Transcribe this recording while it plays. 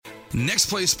Next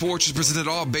Play Sports is presented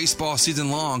all baseball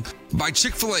season long by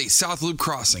Chick-fil-A South Loop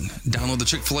Crossing. Download the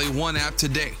Chick-fil-A One app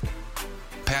today.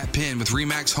 Pat Penn with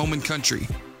RE/MAX Home and Country.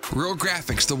 Real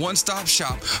Graphics, the one-stop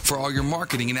shop for all your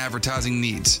marketing and advertising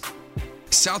needs.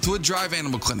 Southwood Drive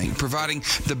Animal Clinic, providing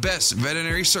the best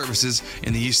veterinary services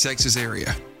in the East Texas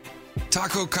area.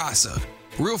 Taco Casa,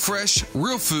 real fresh,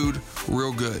 real food,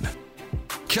 real good.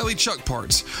 Kelly Chuck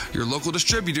Parts, your local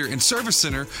distributor and service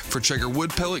center for Traeger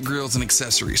wood pellet grills and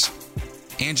accessories.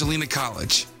 Angelina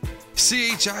College.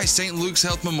 CHI St. Luke's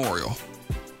Health Memorial.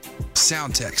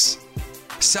 Soundtex.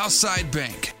 Southside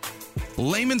Bank.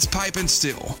 Layman's Pipe and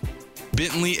Steel.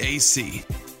 Bentley AC.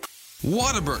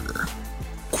 Whataburger.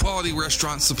 Quality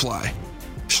Restaurant Supply.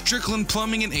 Strickland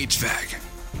Plumbing and HVAC.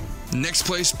 Next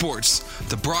Play Sports,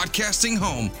 the broadcasting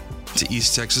home to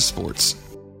East Texas sports.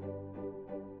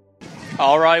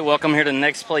 All right, welcome here to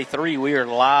Next Play 3. We are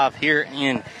live here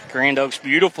in Grand Oaks,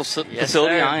 beautiful facility.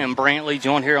 Sir. I am Brantley,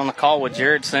 joined here on the call with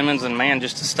Jared Simmons, and man,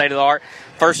 just a state of the art.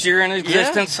 First year in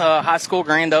existence, high school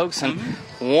Grand Oaks, and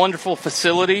wonderful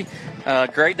facility.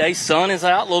 Great day, sun is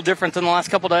out, a little different than the last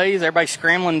couple days. Everybody's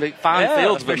scrambling to find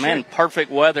fields, but man,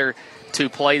 perfect weather to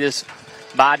play this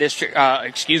by-district,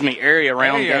 area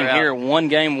round game here. One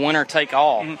game, winner take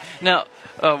all. Now,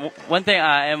 one thing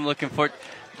I am looking for.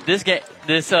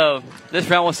 This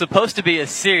round was supposed to be a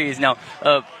series. Now,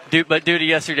 due to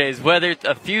yesterday's weather,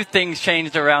 a few things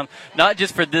changed around, not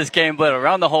just for this game, but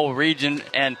around the whole region.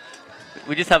 And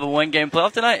we just have a one-game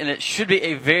playoff tonight, and it should be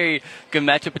a very good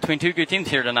matchup between two good teams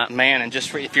here tonight. Man, and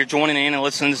just if you're joining in and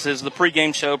listening, this is the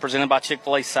pregame show presented by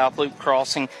Chick-fil-A South Loop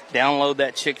Crossing. Download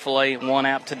that Chick-fil-A One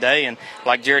app today, and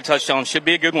like Jared touched on, should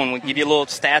be a good one. We give you a little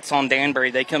stats on Danbury.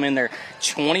 They come in there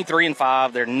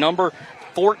 23-5. They're number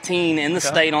 14 in the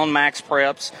state on max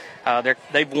preps.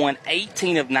 They've won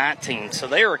 18 of 19, so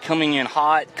they are coming in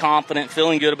hot, confident,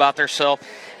 feeling good about themselves.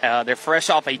 They're fresh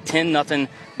off a 10-0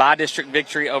 by-district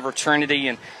victory over Trinity,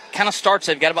 and kind of starts.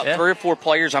 They've got about 3 or 4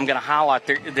 players I'm going to highlight.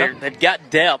 They've got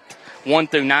depth 1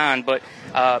 through 9, but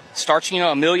starts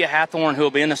Amelia Hathorn, who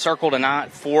will be in the circle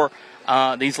tonight for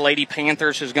these Lady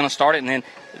Panthers, who's going to start it, and then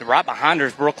right behind her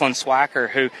is Brooklyn Swacker,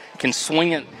 who can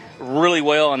swing it really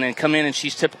well and then come in, and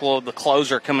she's typical of the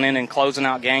closer coming in and closing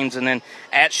out games. And then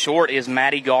at short is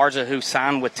Maddie Garza, who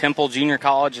signed with Temple Junior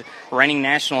College, reigning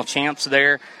national champs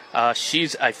there.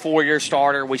 She's a 4-year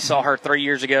starter. We saw her 3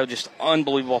 years ago, just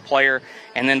unbelievable player.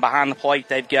 And then behind the plate,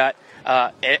 they've got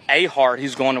Ahart,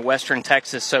 who's going to Western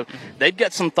Texas. So they've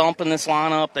got some thump in this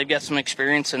lineup. They've got some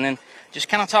experience. And then just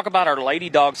kind of talk about our Lady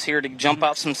Dogs here to jump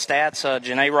out some stats.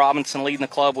 Janae Robinson leading the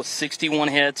club with 61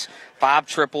 hits, 5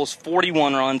 triples,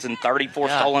 41 runs, and 34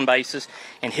 stolen bases,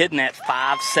 and hitting at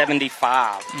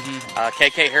 .575.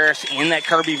 KK Harris in that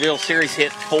Kirbyville series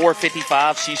hit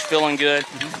 .455. She's feeling good.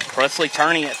 Presley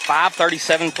Turney at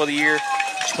 .537 for the year,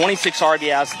 26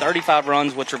 RBIs, 35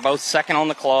 runs, which are both second on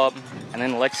the club. And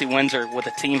then Lexi Windsor with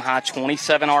a team-high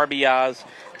 27 RBIs.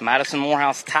 Madison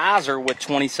Morehouse ties her with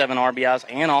 27 RBIs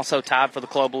and also tied for the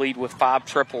club lead with 5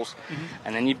 triples.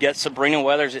 And then you've got Sabrina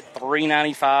Weathers at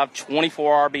 .395,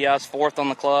 24 RBIs, 4th on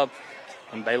the club.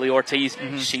 And Bailey Ortiz,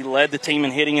 she led the team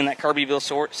in hitting in that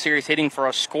Kirbyville series, hitting for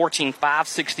a scorching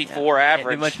 .564 average. Can't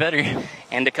do much better.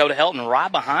 And Dakota Helton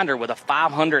right behind her with a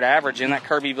 .500 average in that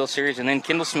Kirbyville series. And then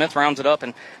Kendall Smith rounds it up,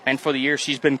 and for the year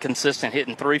she's been consistent,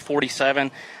 hitting .347.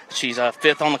 She's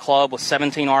 5th on the club with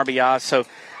 17 RBIs. So,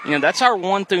 that's our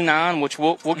 1 through 9, which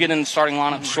we'll get in the starting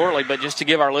lineup shortly. But just to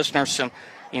give our listeners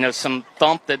some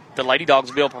thump that the Lady Dogs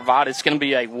will be able to provide, it's going to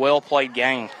be a well-played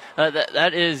game.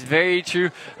 That is very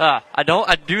true.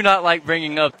 I do not like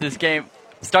bringing up this game.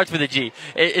 Starts with a G.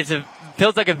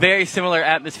 Feels like a very similar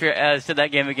atmosphere as to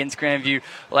that game against Grandview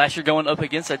last year, going up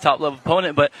against a top-level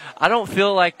opponent. But I don't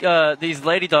feel like these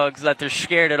Lady Dogs that they're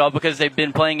scared at all, because they've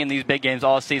been playing in these big games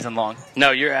all season long.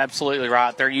 No, you're absolutely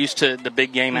right. They're used to the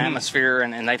big game atmosphere,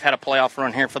 and they've had a playoff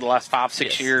run here for the last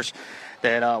 5-6 years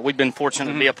that we've been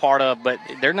fortunate to be a part of. But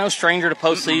they're no stranger to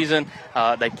postseason.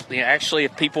 Actually,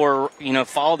 if people are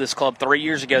follow this club, 3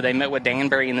 years ago they met with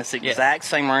Danbury in this exact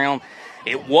same round.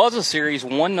 It was a series,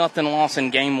 1-0 loss in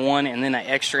game 1, and then an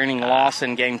extra inning loss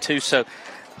in game 2. So,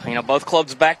 both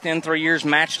clubs back then 3 years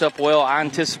matched up well. I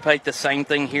anticipate the same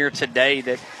thing here today,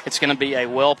 that it's going to be a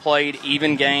well-played,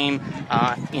 even game.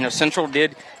 Central they're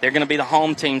going to be the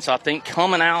home team. So I think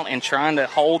coming out and trying to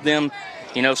hold them,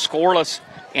 scoreless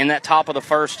in that top of the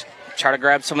first, try to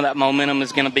grab some of that momentum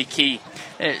is going to be key.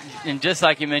 And just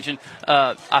like you mentioned,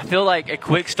 I feel like a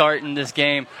quick start in this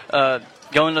game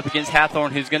going up against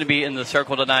Hathorn, who's going to be in the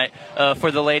circle tonight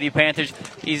for the Lady Panthers.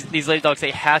 These Lady Dogs,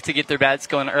 they have to get their bats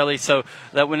going early so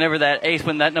that whenever that ace,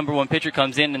 when that number one pitcher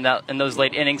comes in those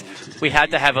late innings, we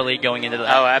have to have a lead going into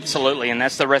that. Oh, absolutely, and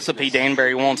that's the recipe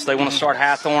Danbury wants. They want to start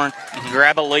Hathorn,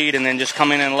 grab a lead, and then just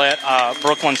come in and let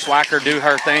Brooklyn Swacker do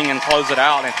her thing and close it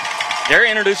out. And they're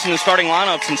introducing the starting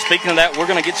lineups, and speaking of that, we're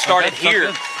going to get started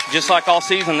here. Just like all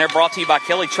season, they're brought to you by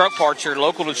Kelly Truck Parts, your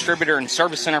local distributor and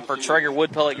service center for Traeger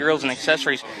wood pellet grills and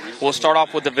accessories. We'll start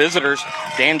off with the visitors.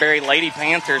 Danbury Lady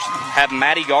Panthers have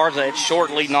Maddie Garza at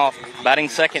short leading off. Batting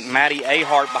second, Maddie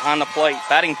Ahart behind the plate.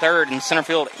 Batting third in center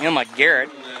field, Emma Garrett.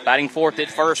 Batting fourth at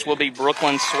first will be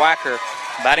Brooklyn Swacker.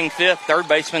 Batting fifth, third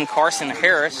baseman Carson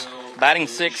Harris. Batting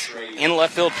sixth, in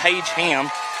left field, Paige Ham.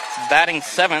 Batting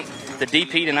seventh, the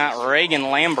DP tonight, Reagan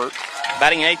Lambert.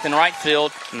 Batting eighth in right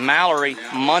field, Mallory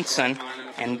Munson.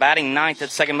 And batting ninth at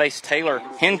second base, Taylor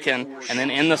Henkin. And then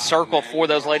in the circle for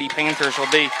those Lady Panthers will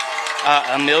be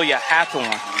Amelia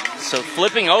Hathorn. So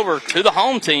flipping over to the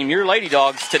home team, your Lady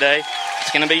Dogs today, it's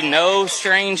going to be no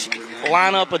strange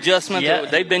lineup adjustment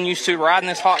that they've been used to riding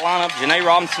this hot lineup. Janae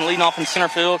Robinson leading off in center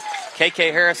field,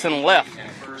 KK Harrison left.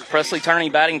 Presley Turney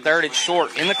batting third at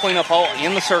short. In the cleanup hole,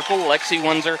 in the circle, Lexi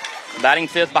Windsor. Batting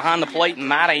fifth behind the plate,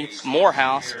 Maddie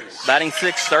Morehouse. Batting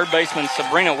sixth, third baseman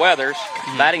Sabrina Weathers.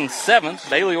 Batting seventh,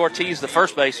 Bailey Ortiz, the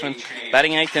first baseman.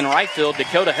 Batting eighth in right field,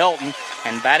 Dakota Helton.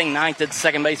 And batting ninth at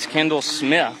second base, Kendall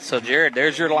Smith. So, Jared,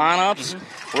 there's your lineups.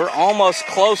 We're almost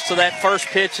close to that first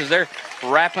pitch as they're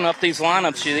wrapping up these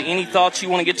lineups. Any thoughts you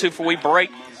want to get to before we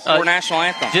break for National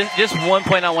Anthem? Just one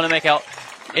point I want to make out.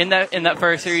 In that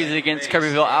first series against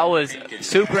Kirbyville, I was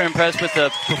super impressed with the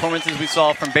performances we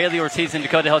saw from Bailey Ortiz and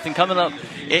Dakota Helton coming up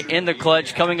in the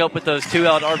clutch, coming up with those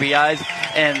 2-out RBIs,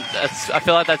 and I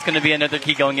feel like that's going to be another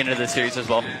key going into this series as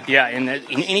well. Yeah, and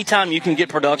anytime you can get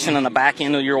production on the back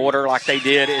end of your order like they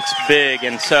did, it's big.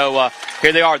 And so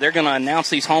here they are. They're going to announce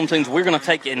these home teams. We're going to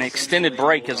take an extended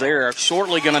break as they're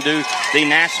shortly going to do the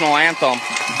National Anthem,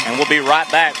 and we'll be right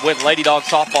back with Lady Dog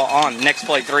Softball on Next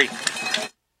Play 3.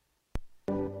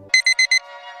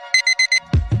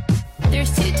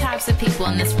 There's two types of people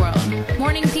in this world,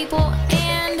 morning people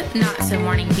and not so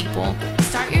morning people.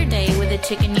 Start your day with a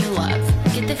chicken you love.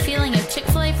 Get the feeling of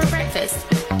Chick-fil-A for breakfast.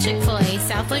 Chick-fil-A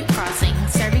South Loop Crossing,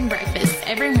 serving breakfast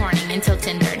every morning until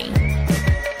 10:30.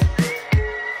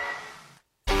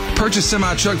 Purchase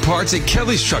semi-truck parts at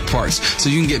Kelly's Truck Parts so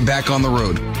you can get back on the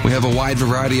road. We have a wide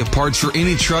variety of parts for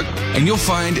any truck, and you'll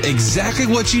find exactly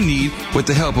what you need with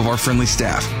the help of our friendly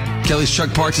staff. Kelly's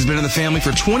Truck Parts has been in the family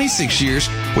for 26 years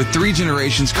with 3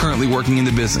 generations currently working in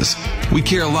the business. We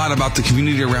care a lot about the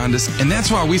community around us, and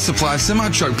that's why we supply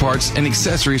semi-truck parts and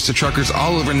accessories to truckers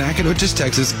all over Nacogdoches,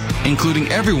 Texas, including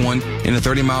everyone in a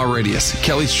 30-mile radius.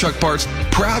 Kelly's Truck Parts,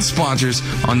 proud sponsors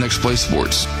on Next Play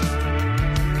Sports.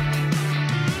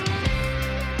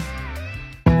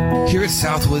 Here at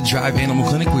Southwood Drive Animal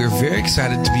Clinic, we are very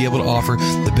excited to be able to offer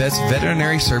the best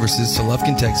veterinary services to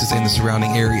Lufkin, Texas and the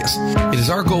surrounding areas. It is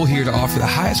our goal here to offer the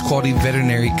highest quality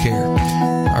veterinary care.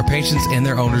 Our patients and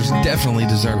their owners definitely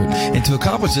deserve it. And to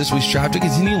accomplish this, we strive to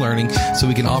continue learning so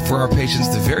we can offer our patients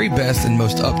the very best and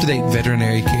most up-to-date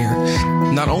veterinary care.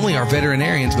 Not only our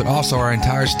veterinarians, but also our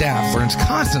entire staff learns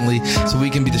constantly so we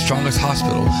can be the strongest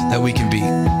hospital that we can be.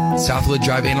 Southwood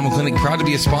Drive Animal Clinic, proud to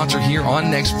be a sponsor here on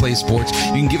Next Play Sports.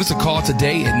 You can give us a call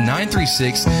today at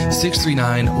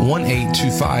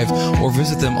 936-639-1825 or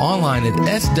visit them online at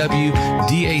swdac.com.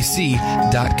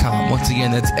 Once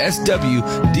again, that's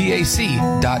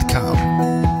swdac.com.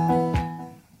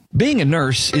 Being a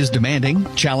nurse is demanding,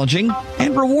 challenging,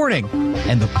 and rewarding,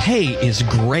 and the pay is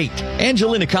great.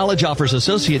 Angelina College offers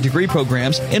associate degree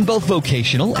programs in both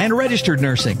vocational and registered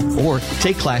nursing, or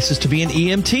take classes to be an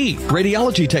EMT,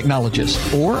 radiology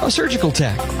technologist, or a surgical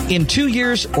tech. In 2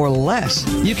 years or less,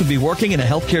 you can be working in a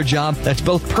healthcare job that's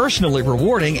both personally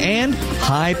rewarding and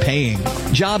high paying.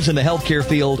 Jobs in the healthcare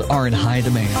field are in high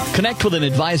demand. Connect with an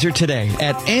advisor today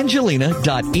at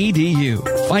angelina.edu.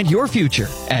 Find your future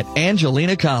at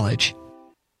Angelina College.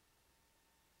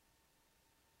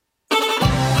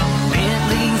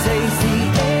 Bentley's AC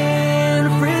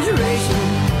and refrigeration.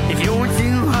 If you're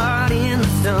too hot in the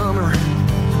summer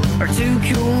or too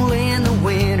cool in the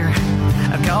winter,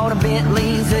 I've got a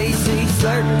Bentley's AC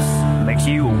service. Makes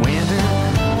you a winner.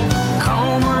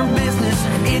 Home or business,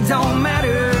 it don't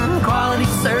matter. Quality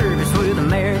service with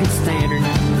American Standard.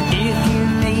 If you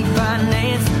need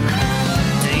financing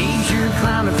to ease your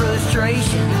climate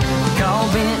frustration,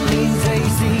 call Bentley's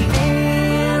AC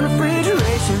and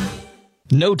refrigeration.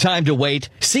 No time to wait.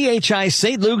 CHI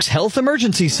St. Luke's Health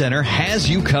Emergency Center has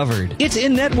you covered. It's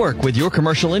in network with your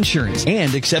commercial insurance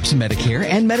and accepts Medicare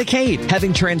and Medicaid,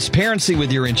 having transparency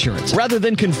with your insurance rather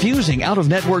than confusing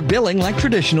out-of-network billing like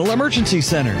traditional emergency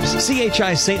centers.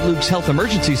 CHI St. Luke's Health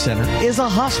Emergency Center is a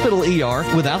hospital ER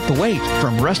without the wait,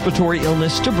 from respiratory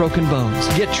illness to broken bones.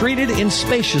 Get treated in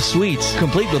spacious suites,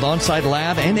 complete with on-site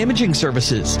lab and imaging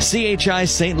services. CHI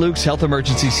St. Luke's Health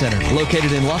Emergency Center,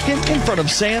 located in Lufkin in front of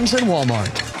Sam's and Walmart.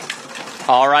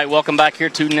 All right, welcome back here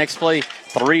to Next Play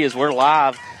 3 as we're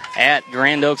live at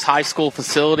Grand Oaks High School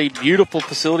facility. Beautiful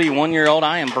facility, 1-year-old.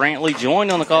 I am Brantley,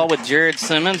 joined on the call with Jared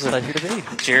Simmons. Pleasure to be.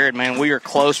 Jared, man, we are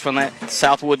close from that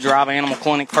Southwood Drive Animal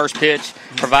Clinic first pitch,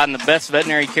 providing the best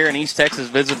veterinary care in East Texas.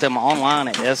 Visit them online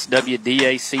at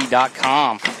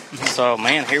swdac.com. So,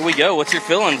 man, here we go. What's your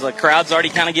feelings? The crowd's already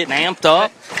kind of getting amped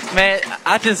up. Man,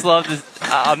 I just love this.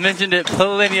 I mentioned it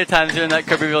plenty of times during that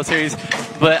Kirbyville series,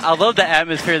 but I love the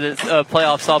atmosphere that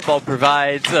playoff softball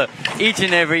provides each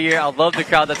and every year. I love the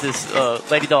crowd that this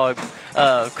Lady Dog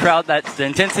crowd, that the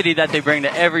intensity that they bring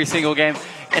to every single game.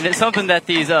 And it's something that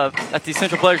these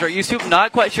Central players are used to.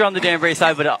 Not quite sure on the Danbury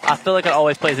side, but I feel like it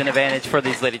always plays an advantage for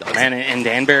these Lady Dogs. Man, and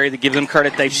Danbury, to give them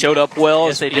credit, they've showed up well.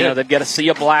 Yes, they did. You know, they've got a sea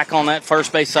of black on that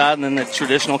first base side, and then the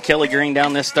traditional Kelly green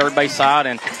down this third base side.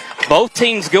 And both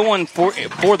teams going for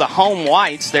the home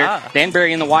whites. They're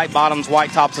Danbury in the white bottoms, white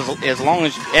tops, as long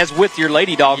as with your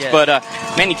Lady Dogs. Yes. But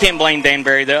man, you can't blame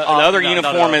Danbury. The other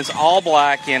uniform is all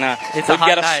black, and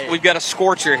we've got a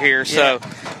scorcher here. Yeah.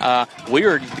 So we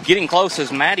are getting close as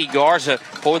Maddie Garza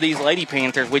for these Lady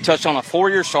Panthers. We touched on a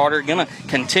 4-year starter, going to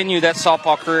continue that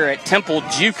softball career at Temple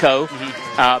JUCO.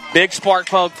 Mm-hmm. Big spark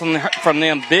plug from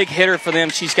them, big hitter for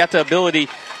them. She's got the ability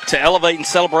to elevate and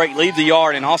celebrate, leave the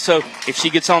yard, and also if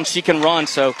she gets on, she can run.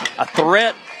 So a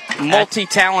threat,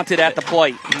 multi-talented at the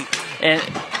plate. And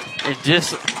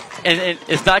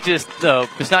it's not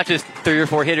just 3 or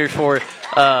 4 hitters for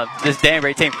this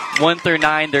Danbury team. 1 through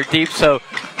 9, they're deep. So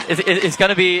it's going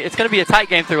to be a tight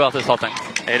game throughout this whole thing.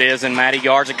 It is, and Maddie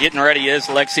Garza getting ready is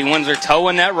Lexi Windsor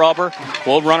towing that rubber.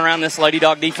 We'll run around this Lady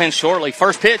Dog defense shortly.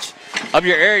 First pitch of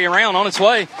your area round on its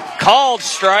way. Called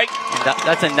strike.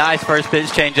 That's a nice first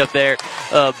pitch change up there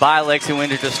by Lexi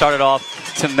Windsor to start it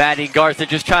off to Maddie Garza.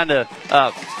 Just trying to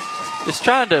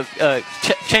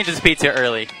change the speeds here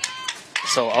early.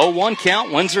 So 0-1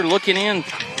 count. Windsor looking in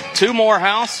to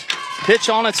Morehouse. Pitch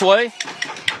on its way.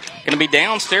 Going to be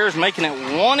downstairs, making it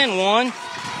 1-1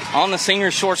 on the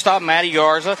senior shortstop, Maddie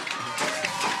Garza.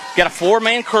 Got a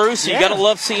 4-man crew, so you got to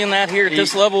love seeing that here at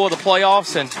this level of the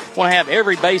playoffs, and want to have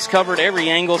every base covered, every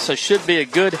angle, so should be a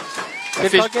good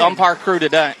umpire crew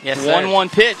today. Yes,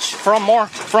 1-1 pitch from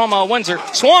Windsor.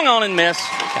 Swung on and missed.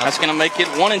 That's going to make it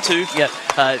 1-2. Yeah,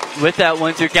 with that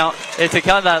 1-2 count, it's a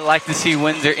count that I'd like to see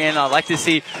Windsor in. I'd like to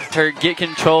see her get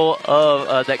control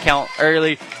of that count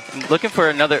early. Looking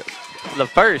for the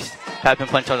first Pat-Penn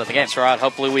punch out of the game. That's right.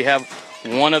 Hopefully we have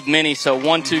one of many. So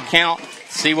 1-2 count.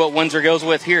 See what Windsor goes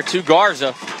with here to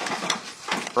Garza.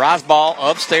 Rise ball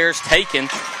upstairs taken.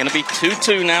 Going to be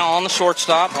 2-2 now on the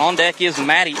shortstop. On deck is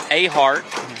Maddie Ahart,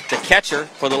 the catcher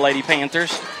for the Lady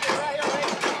Panthers.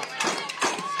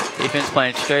 Defense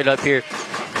playing straight up here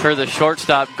for the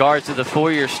shortstop. Garza, the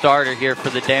 4-year starter here for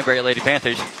the Danbury Lady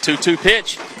Panthers. 2-2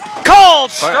 pitch.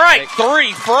 Called strike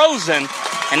 3, frozen.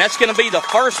 And that's going to be the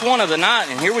first one of the night.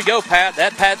 And here we go, Pat.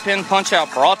 That Pat-Penn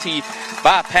punch-out brought to you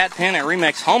by Pat-Penn at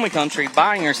Remax Home & Country.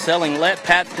 Buying or selling, let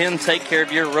Pat-Penn take care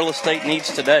of your real estate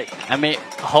needs today. I mean,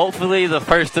 hopefully the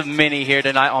first of many here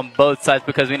tonight on both sides,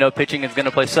 because we know pitching is going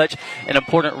to play such an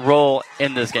important role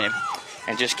in this game.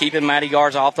 And just keeping Maddie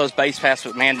Garza off those base paths.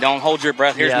 But, man, don't hold your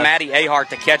breath. Here's Maddie Ahart,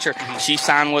 the catcher. She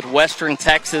signed with Western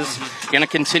Texas. Going to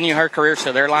continue her career,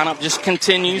 so their lineup just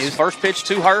continues. First pitch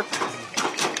to her.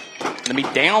 Going to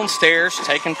be downstairs,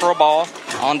 taken for a ball.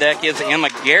 On deck is Emma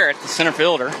Garrett, the center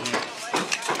fielder.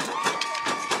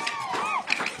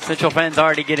 Central fans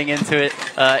already getting into it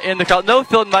in the crowd. No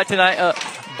field mic tonight,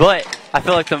 but I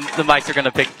feel like the mics are going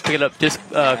to pick it up just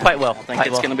quite well. I think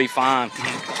it's going to be fine.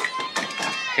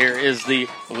 Here is the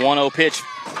 1-0 pitch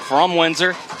from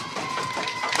Windsor.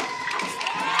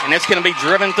 And it's going to be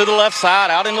driven through the left side,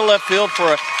 out into left field for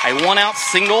a one-out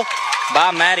single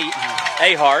by Maddie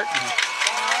Ahart.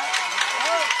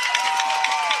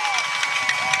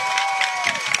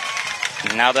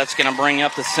 Now that's going to bring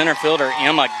up the center fielder,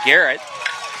 Emma Garrett.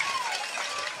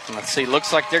 Let's see,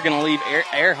 looks like they're going to leave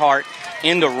Earhart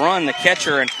in to run, the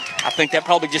catcher, and I think that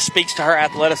probably just speaks to her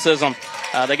athleticism.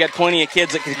 They got plenty of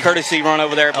kids that can courtesy run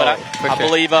over there, but I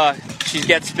believe she's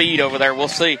got speed over there. We'll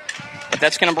see. But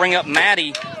that's going to bring up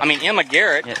Emma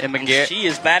Garrett. Yeah, Emma Garrett. She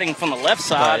is batting from the left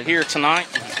side here tonight.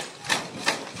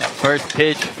 First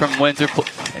pitch from Windsor.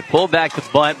 They pull back the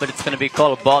bunt, but it's going to be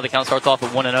called a ball. The count starts off at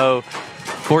 1-0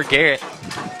 for Garrett.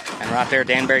 And right there,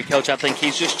 Danbury coach, I think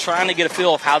he's just trying to get a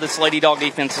feel of how this Lady Dog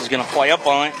defense is going to play up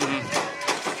on it.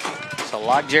 So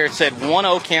like Jared said,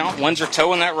 1-0 count. Windsor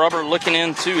towing that rubber, looking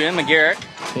into Emma Garrett.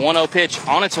 1-0 pitch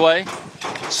on its way.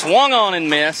 Swung on and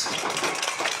missed.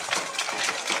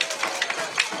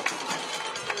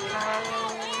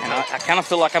 And I kind of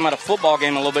feel like I'm at a football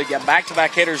game a little bit. Got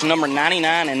back-to-back hitters, number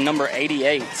 99 and number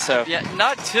 88. So yeah,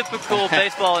 not typical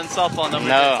baseball and softball numbers.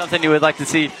 No. Something you would like to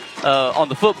see on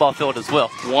the football field as well.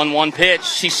 1-1 pitch.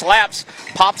 She slaps,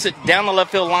 pops it down the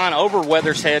left field line over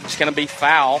Weathers' head. It's going to be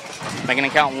foul, making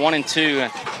it count 1-2.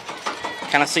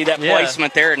 Kind of see that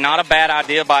placement there. Not a bad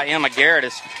idea by Emma Garrett.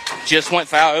 It just went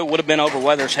foul. It would have been over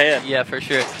Weathers' head. Yeah, for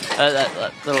sure.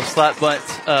 That little slap bunt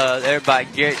there by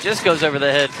Garrett just goes over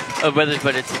the head of Weathers,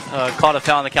 but it's caught a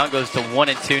foul, and the count goes to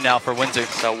 1-2 now for Windsor.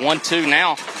 So 1-2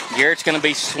 now. Garrett's going to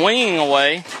be swinging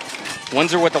away.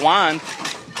 Windsor with the wind.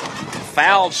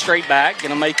 Fouled straight back.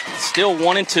 Going to make still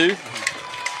 1-2.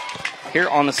 Here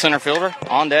on the center fielder.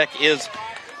 On deck is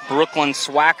Brooklyn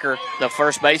Swacker, the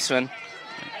first baseman.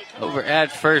 Over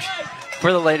at first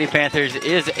for the Lady Panthers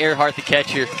is Earhart, the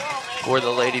catcher for the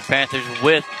Lady Panthers,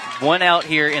 with one out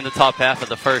here in the top half of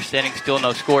the first inning. Still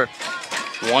no score.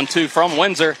 1-2 from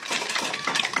Windsor.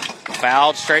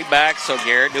 Fouled straight back, so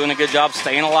Garrett doing a good job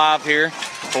staying alive here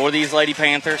for these Lady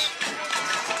Panthers.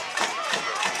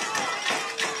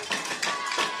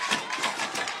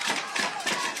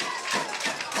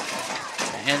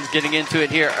 And getting into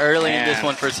it here early in this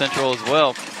one for Central as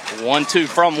well. 1-2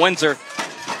 from Windsor.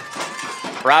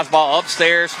 Rise ball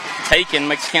upstairs, taken,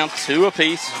 makes count 2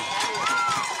 apiece.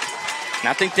 And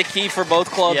I think the key for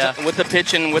both clubs with the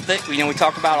pitching, with it, we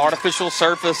talked about artificial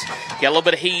surface, get a little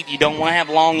bit of heat. You don't want to have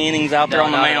long innings out there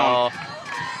on the mound.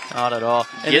 Not at all.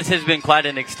 And this has been quite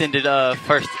an extended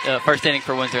first inning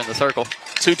for Windsor in the circle.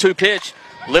 2-2 pitch,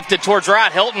 lifted towards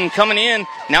right. Hilton coming in,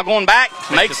 now going back,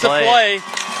 makes the play.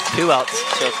 2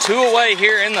 outs. So 2 away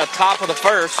here in the top of the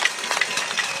first.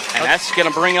 And that's going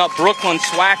to bring up Brooklyn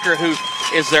Swacker, who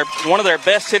is one of their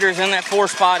best hitters in that 4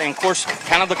 spot, and of course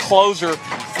kind of the closer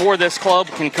for this club,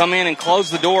 can come in and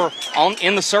close the door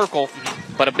in the circle,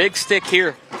 but a big stick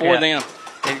here for them.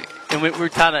 And we're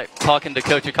kind of talking to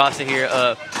Coach Acosta here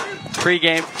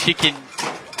pre-game. She can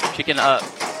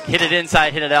hit it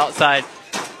inside, hit it outside,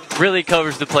 really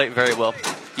covers the plate very well.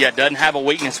 Yeah, doesn't have a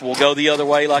weakness. Will go the other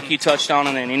way like you touched on,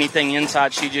 and then anything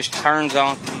inside she just turns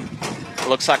on.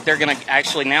 Looks like they're going to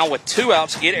actually now, with 2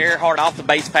 outs, get Earhart off the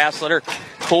base pass, let her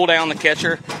pull down the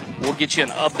catcher. We'll get you an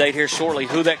update here shortly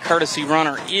who that courtesy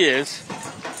runner is.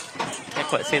 Can't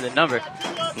quite see the number.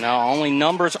 No, only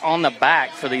numbers on the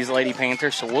back for these Lady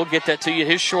Panthers, so we'll get that to you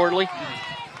here shortly.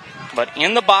 But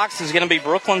in the box is going to be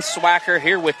Brooklyn Swacker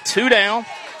here with 2 down.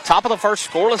 Top of the first,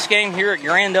 scoreless game here at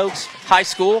Grand Oaks High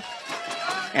School.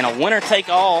 And a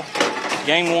winner-take-all,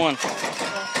 game 1.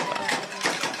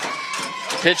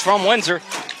 Pitch from Windsor.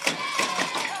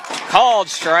 Called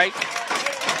strike.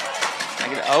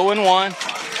 Make it 0-1.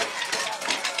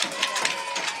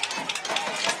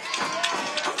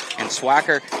 And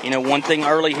Swacker, one thing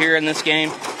early here in this game,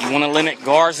 you want to limit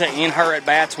Garza in her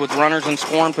at-bats with runners in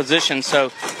scoring position. So,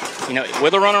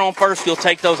 with a runner on first, you'll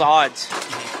take those odds.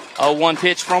 0-1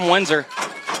 pitch from Windsor.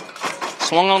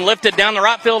 Swung on, lifted down the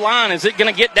right field line. Is it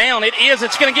going to get down? It is.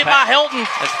 It's going to get by Hilton.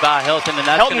 That's by Hilton, and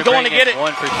that's Hilton going to get it.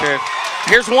 1 for sure.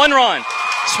 Here's 1 run.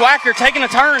 Swacker taking a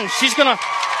turn. She's going to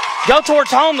go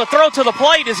towards home. The throw to the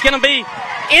plate is going to be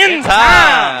in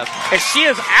time. As she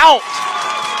is out.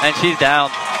 And she's down,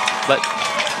 but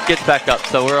gets back up,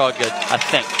 so we're all good, I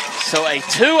think. So a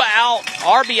 2-out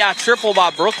RBI triple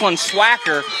by Brooklyn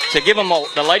Swacker to give them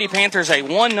the Lady Panthers a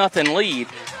 1-0 lead.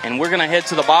 And we're going to head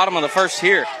to the bottom of the first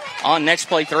here on Next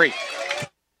Play 3.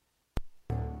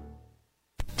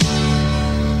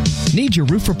 Need your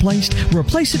roof replaced?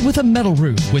 Replace it with a metal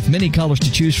roof with many colors to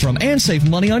choose from and save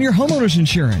money on your homeowner's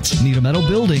insurance. Need a metal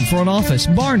building for an office,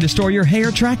 barn to store your hay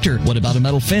or tractor? What about a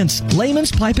metal fence?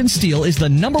 Lehman's Pipe and Steel is the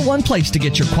 #1 place to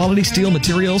get your quality steel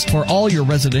materials for all your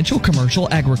residential, commercial,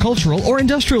 agricultural, or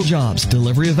industrial jobs.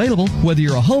 Delivery available whether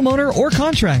you're a homeowner or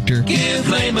contractor. Give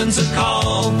Lehman's a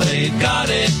call. They've got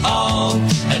it all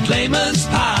at Lehman's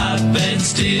Pipe and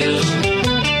Steel.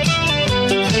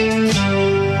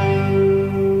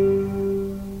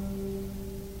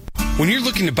 When you're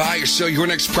looking to buy or sell your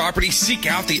next property, seek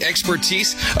out the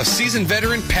expertise of seasoned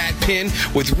veteran Pat Penn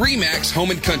with RE/MAX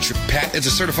Home and Country. Pat is a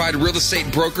certified real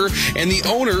estate broker and the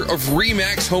owner of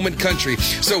RE/MAX Home and Country.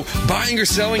 So buying or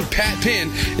selling, Pat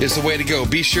Penn is the way to go.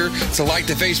 Be sure to like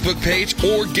the Facebook page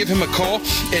or give him a call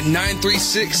at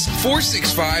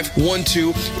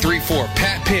 936-465-1234.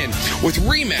 Pat Penn with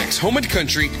RE/MAX Home and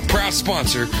Country, proud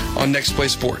sponsor on Next Play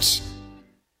Sports.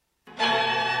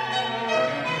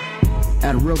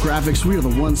 At Real Graphics, we are the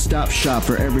one-stop shop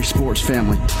for every sports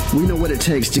family. We know what it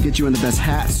takes to get you in the best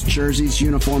hats, jerseys,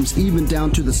 uniforms, even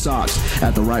down to the socks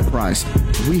at the right price.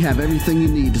 We have everything you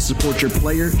need to support your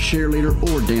player, cheerleader,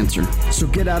 or dancer. So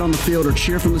get out on the field or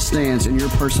cheer from the stands in your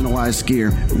personalized gear.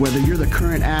 Whether you're the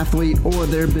current athlete or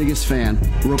their biggest fan,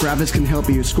 Real Graphics can help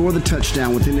you score the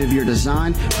touchdown with any of your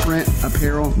design, print,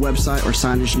 apparel, website, or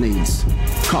signage needs.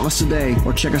 Call us today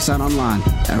or check us out online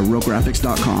at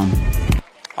realgraphics.com.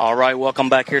 All right, welcome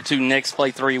back here to Next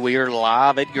Play 3. We are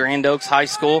live at Grand Oaks High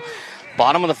School.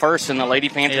 Bottom of the first, and the Lady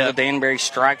Panthers of Danbury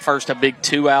strike first, a big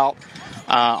 2-out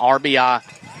RBI.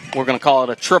 We're going to call it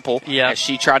a triple as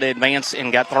she tried to advance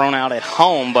and got thrown out at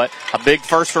home. But a big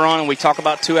first run, and we talk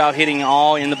about 2-out hitting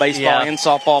all in the baseball and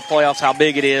softball playoffs, how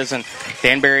big it is. And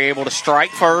Danbury able to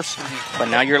strike first. But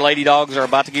now your Lady Dogs are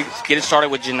about to get it started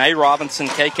with Janae Robinson,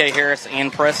 KK Harris,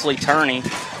 and Presley Turney.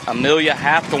 Amelia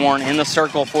Hathorn in the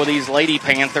circle for these Lady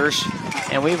Panthers.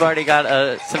 And we've already got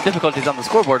some difficulties on the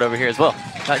scoreboard over here as well.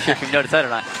 Not sure if you've noticed that or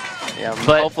not. Yeah,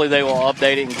 but hopefully they will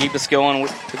update it and keep us going.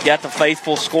 We've got the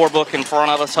faithful scorebook in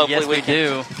front of us. Hopefully we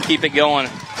can keep it going.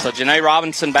 So Janae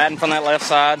Robinson batting from that left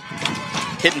side,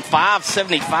 hitting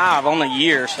 .575 on the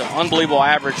year. So unbelievable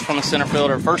average from the center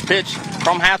fielder. First pitch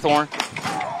from Hathorn.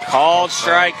 Called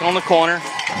strike on the corner.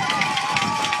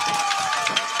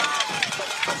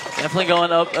 Definitely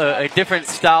going up a different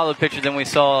style of pitcher than we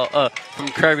saw from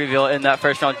Kirbyville in that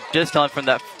first round. Just on from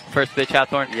that first pitch,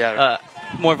 Hathorn.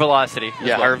 More velocity.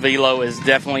 Yeah, her velo is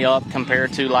definitely up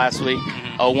compared to last week.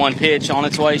 0-1 pitch on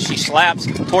its way. She slaps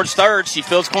towards third. She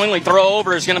fields cleanly. Throw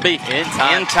over is going to be in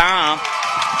time.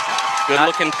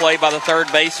 Good-looking play by the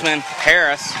third baseman,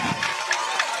 Harris.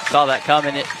 Saw that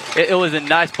coming. It was a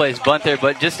nice place bunt there,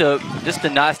 but just a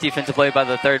nice defensive play by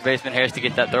the third baseman, Harris, to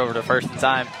get that throw over to first in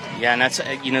time. Yeah, and that's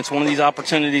it's one of these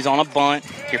opportunities on a bunt.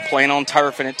 You're playing on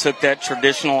turf, and it took that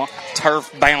traditional turf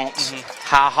bounce,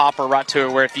 high hopper right to her,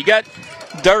 where if you got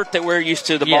dirt that we're used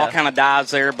to, the ball kind of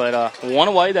dives there. But one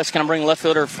away, that's going to bring left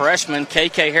fielder freshman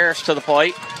KK Harris to the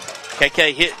plate.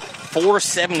 KK hit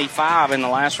 .475 in the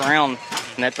last round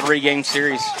in that 3-game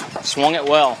series. Swung it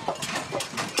well.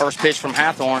 First pitch from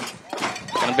Hathorn.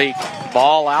 Going to be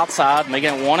ball outside,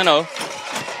 making it 1-0.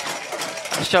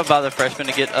 Nice job by the freshman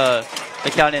to get the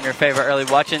count in her favor early.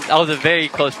 Watching, that was a very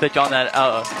close pitch on that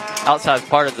outside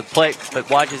part of the plate, but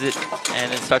watches it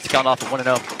and it starts to count off at 1-0.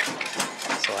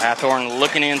 So Hathorn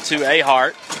looking into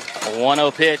Ahart. A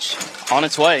 1-0 pitch on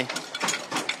its way.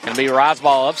 Going to be rise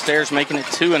ball upstairs, making it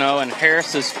 2-0. And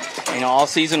Harris is, all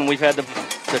season we've had the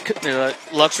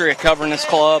luxury of covering this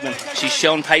club, and she's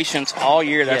shown patience all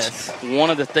year. That's one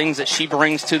of the things that she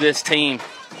brings to this team.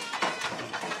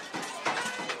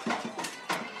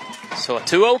 So a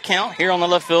 2-0 count here on the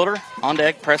left fielder. On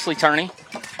deck, Presley Turney.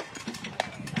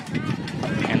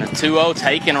 And the 2-0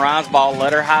 taking rise ball,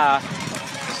 let her high.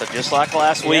 So just like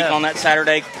last week on that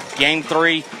Saturday, game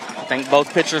 3, I think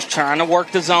both pitchers trying to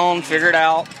work the zone, figure it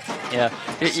out. Yeah,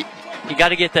 you got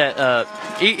to get that.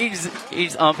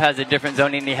 Each ump has a different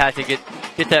zoning, and you have to get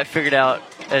that figured out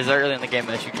as early in the game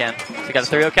as you can. So you got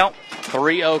a 3-0 count?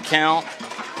 3-0 count.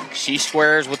 She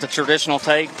squares with the traditional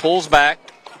take, pulls back.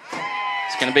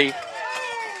 It's going to be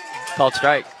called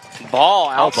strike. Ball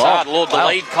outside, a little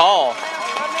delayed call.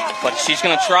 But she's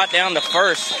going to trot down to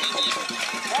first.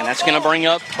 And that's going to bring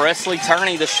up Presley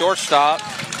Turney, the shortstop.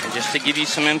 And just to give you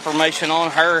some information on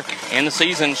her in the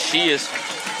season, she is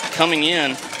coming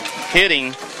in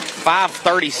hitting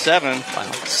 .537,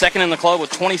 second in the club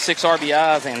with 26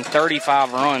 RBIs and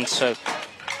 35 runs. So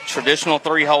traditional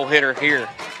 3-hole hitter here.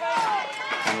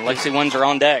 And Lexi Windsor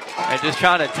on deck. And just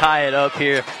trying to tie it up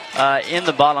here in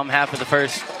the bottom half of the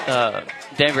first.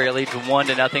 Danbury leads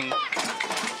 1-0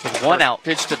 with 1 out.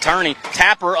 Pitch to Turney.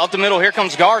 Tapper up the middle. Here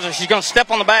comes Garza. She's going to step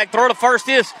on the bag. Throw to first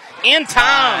is in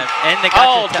time. And they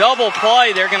got double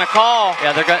play. They're going to call.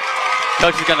 Yeah,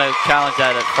 coach is going to challenge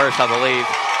that at first, I believe.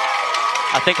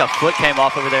 I think a foot came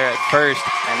off over there at first.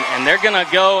 And they're going to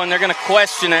go and they're going to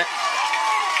question it.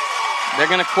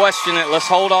 Let's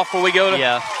hold off before we go to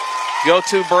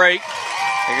break.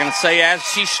 They're going to say as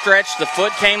she stretched, the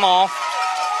foot came off.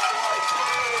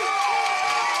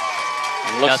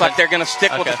 It looks like they're going to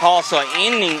stick with the call. So an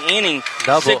inning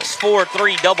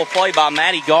 6-4-3 double play by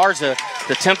Maddie Garza,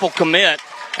 the Temple commit.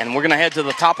 And we're going to head to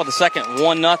the top of the second,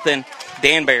 1-0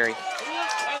 Danbury.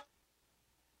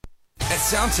 At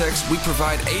Soundtex, we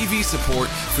provide AV support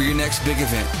for your next big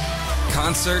event.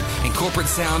 Concert and corporate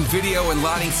sound, video, and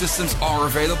lighting systems are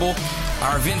available.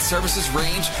 Our event services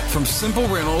range from simple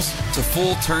rentals to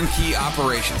full turnkey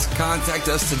operations. Contact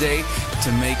us today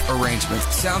to make arrangements.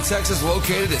 Soundtex is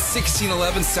located at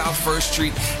 1611 South 1st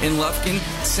Street in Lufkin.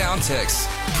 Soundtex,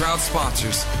 proud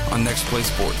sponsors on Next Play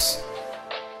Sports.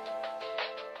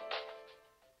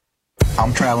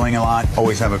 I'm traveling a lot,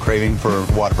 always have a craving for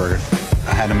Whataburger.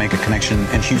 I had to make a connection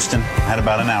in Houston. I had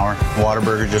about an hour.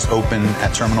 Whataburger just opened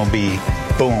at Terminal B.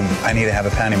 Boom, I need to have a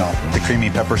patty melt. The creamy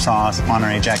pepper sauce,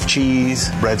 Monterey Jack cheese,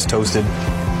 bread's toasted.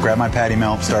 Grabbed my patty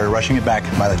melt, started rushing it back.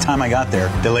 By the time I got there,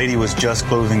 the lady was just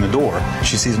closing the door.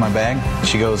 She sees my bag.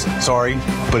 She goes, sorry,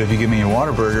 but if you give me a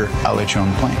Whataburger, I'll let you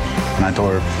on the plane. And I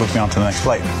told her, book me on to the next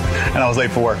flight. And I was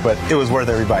late for work, but it was worth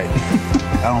every bite.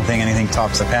 I don't think anything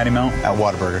tops a patty melt at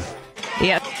Whataburger.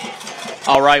 Yeah.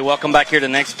 All right, welcome back here to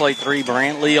Next Play 3.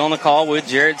 Brantley on the call with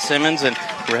Jared Simmons, and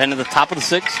we're heading to the top of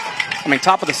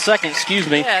the second, excuse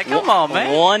me. Yeah, come on,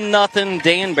 man. 1-0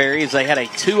 Danbury as they had a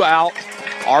 2-out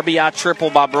RBI triple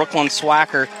by Brooklyn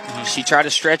Swacker. She tried to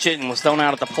stretch it and was thrown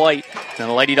out at the plate. And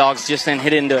the Lady Dogs just then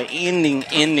hit into an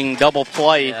ending double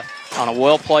play on a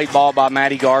well-played ball by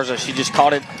Maddie Garza. She just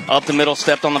caught it up the middle,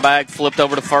 stepped on the bag, flipped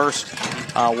over to first.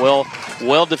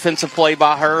 Well defensive play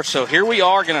by her. So here we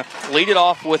are going to lead it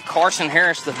off with Carson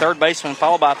Harris, the third baseman,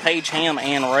 followed by Paige Ham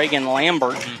and Reagan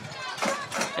Lambert.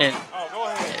 And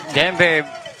Danbury,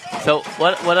 so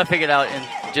what I figured out in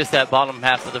just that bottom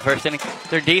half of the first inning,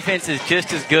 their defense is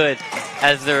just as good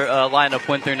as their lineup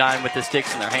 1 through 9 with the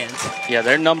sticks in their hands. Yeah,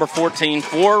 they're number 14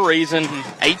 for a reason.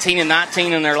 18 and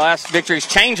 19 in their last victories.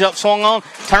 Change-up swung on.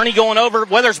 Turney going over.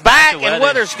 Weather's back, and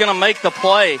Weather's going to make the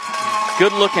play.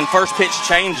 Good-looking first pitch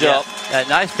change-up. Yeah,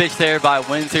 nice pitch there by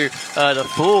Windsor to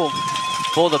fool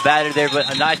the batter there, but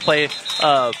a nice play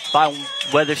by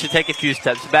Weather. Should take a few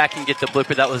steps back and get the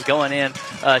blooper that was going in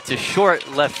to short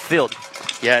left field.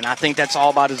 Yeah, and I think that's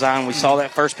all by design. We saw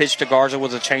that first pitch to Garza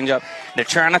was a changeup. They're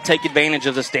trying to take advantage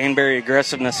of this Danbury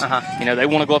aggressiveness. You know, they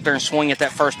want to go up there and swing at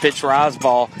that first pitch rise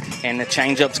ball, and the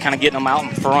changeup's kind of getting them out in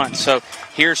front. So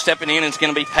here stepping in is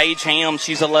going to be Paige Ham.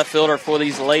 She's a left fielder for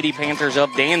these Lady Panthers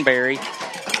of Danbury.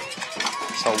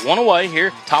 So one away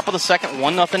here, top of the second,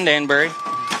 1-0 Danbury.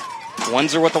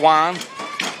 Windsor with the wind.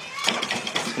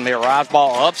 It's going to be a rise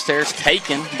ball upstairs,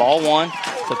 taken, ball one.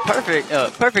 It's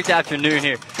a perfect afternoon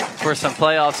here for some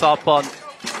playoff softball.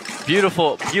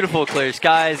 Beautiful clear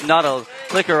skies, not a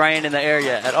lick of rain in the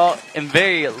area at all, and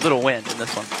very little wind in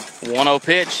this one. 1-0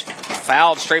 pitch,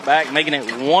 fouled straight back, making it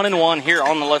 1-1 here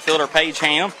on the left fielder, Paige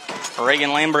Ham.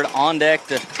 Reagan Lambert on deck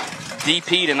to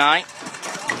DP tonight.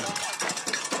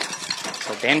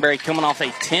 So Danbury coming off a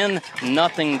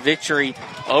 10-0 victory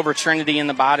over Trinity in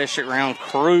the bi-district round.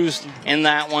 Cruised in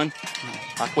that one.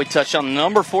 Like we touched on,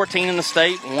 number 14 in the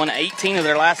state, won 18 of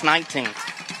their last 19.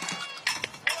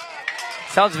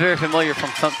 Sounds very familiar from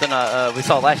something we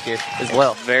saw last year as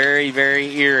well. Very,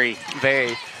 very eerie.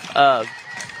 Very.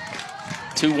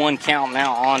 2-1 count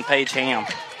now on Paige Ham.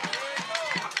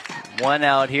 1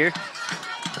 out here.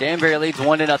 Danbury leads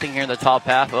 1-0 here in the top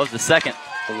half of the second.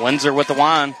 Windsor with the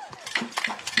wine.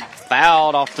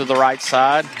 Fouled off to the right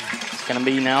side. It's going to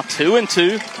be now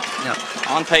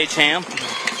 2-2 on Paige Ham.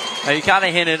 Now you kind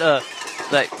of hinted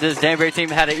that this Danbury team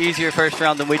had an easier first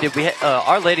round than we did.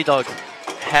 Our Lady Dogs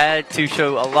had to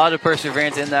show a lot of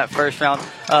perseverance in that first round.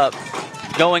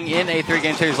 Going in a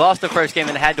 3-game series, lost the first game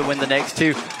and had to win the next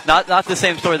two. Not the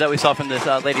same story that we saw from this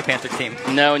Lady Panther team.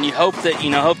 No, and you hope that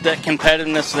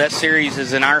competitiveness of that series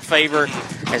is in our favor.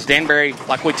 As Danbury,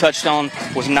 like we touched on,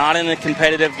 was not in a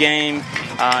competitive game.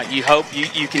 You hope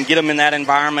you can get them in that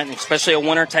environment, especially a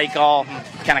winner take all,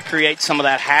 kind of create some of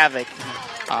that havoc.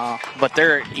 But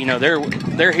they're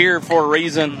here for a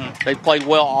reason. They played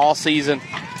well all season.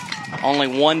 Only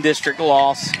one district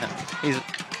loss. He's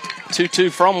 2-2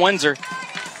 from Windsor.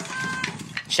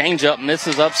 Change up,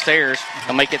 misses upstairs.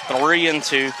 They'll make it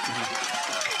 3-2.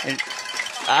 And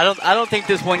I don't think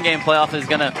this 1-game playoff is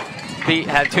gonna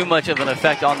have too much of an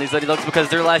effect on these Lady Dogs because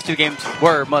their last 2 games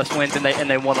were must wins and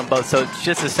they won them both. So it's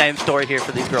just the same story here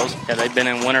for these girls. Yeah, they've been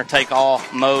in winner take all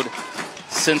mode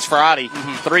since Friday.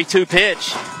 3-2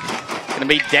 pitch. Going to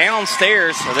be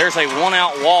downstairs. So there's a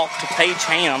 1-out walk to Paige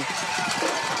Ham.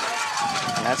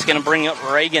 And that's going to bring up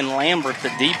Reagan Lambert, the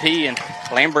DP. And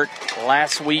Lambert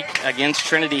last week against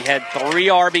Trinity had 3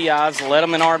 RBIs, led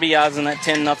them in RBIs in that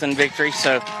 10-0 victory.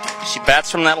 So she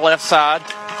bats from that left side.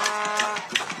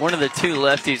 One of the 2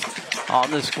 lefties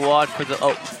on the squad for the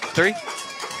 3.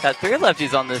 Got 3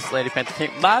 lefties on this Lady Panther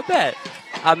team. My bad.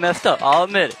 I messed up. I'll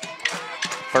admit it.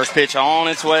 First pitch on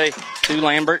its way to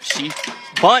Lambert. She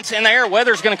bunts in the air.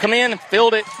 Weathers going to come in and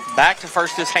field it. Back to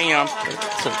first is Ham.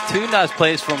 So 2 nice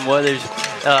plays from Weathers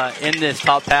in this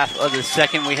top half of the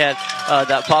second. We had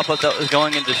that pop-up that was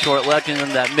going into short left, and then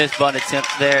that missed bunt attempt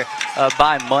there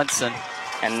by Munson.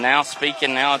 And now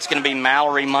it's going to be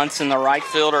Mallory Munson, the right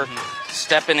fielder,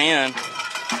 stepping in.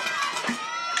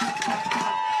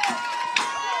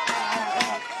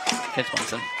 It's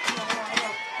Munson.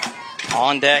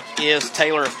 On deck is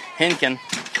Taylor Henkin.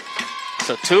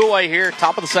 So 2 away here,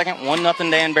 top of the second,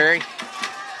 1-0 Danbury.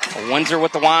 Windsor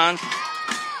with the wind.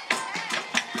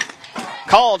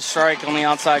 Called strike on the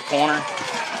outside corner.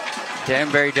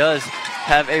 Danbury does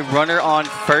have a runner on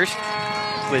first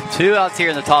with 2 outs here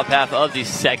in the top half of the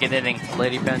second inning.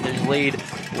 Lady Panthers lead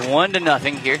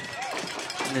 1-0 here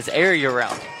in this area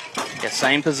round. Yeah,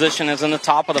 same position as in the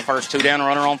top of the first. 2 down,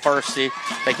 runner on first. See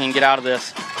if they can get out of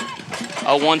this.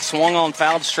 0-1 swung on,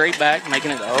 fouled straight back, making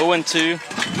it 0-2.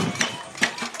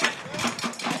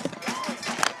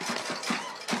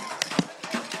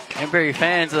 Danbury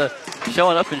fans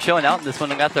showing up and showing out in this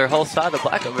one and got their whole side of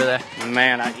black over there.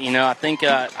 Man, I think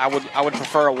I would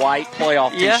prefer a white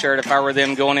playoff T-shirt if I were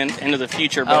them going into the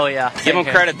future. But give them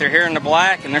credit. They're here in the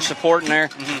black and they're supporting their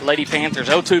Lady Panthers.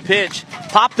 0-2 pitch.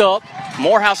 Popped up.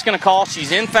 Morehouse going to call.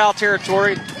 She's in foul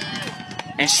territory.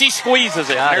 And she squeezes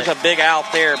it. There's a big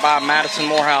out there by Madison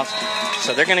Morehouse.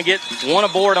 So they're going to get 1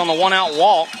 aboard on the 1-out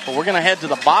walk. But we're going to head to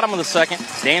the bottom of the second.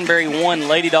 Danbury 1,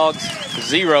 Lady Dogs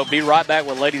 0. Be right back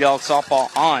with Lady Dogs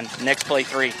softball on Next Play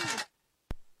 3.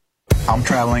 I'm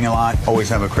traveling a lot. Always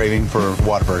have a craving for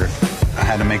Whataburger. I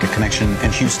had to make a connection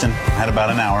in Houston. I had about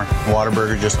an hour.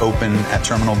 Whataburger just opened at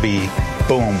Terminal B.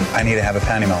 Boom, I need to have a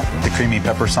patty melt. The creamy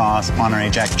pepper sauce, Monterey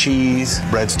Jack cheese,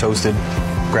 bread's toasted.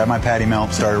 Grabbed my patty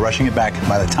melt, started rushing it back.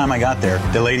 By the time I got there,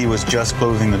 the lady was just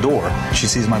closing the door. She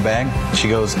sees my bag. She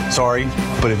goes, sorry,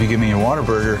 but if you give me a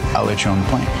Whataburger, I'll let you on the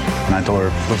plane. And I told her,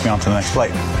 book me on to the next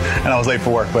flight. And I was late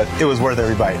for work, but it was worth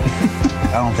every bite.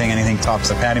 I don't think anything tops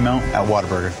a patty melt at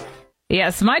Whataburger.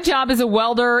 Yes, my job as a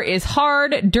welder is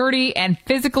hard, dirty, and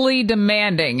physically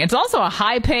demanding. It's also a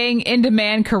high-paying,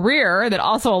 in-demand career that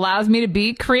also allows me to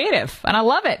be creative, and I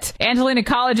love it. Angelina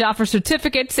College offers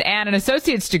certificates and an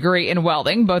associate's degree in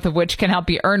welding, both of which can help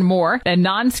you earn more than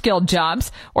non-skilled jobs,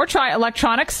 or try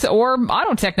electronics or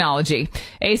auto technology.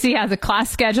 AC has a class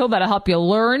schedule that'll help you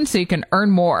learn so you can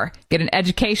earn more. Get an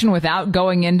education without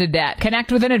going into debt.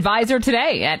 Connect with an advisor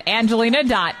today at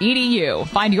angelina.edu.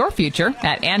 Find your future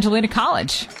at Angelina College.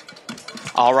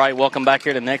 All right, welcome back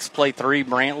here to Next Play 3.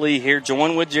 Brant Lee here,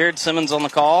 joined with Jared Simmons on the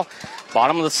call.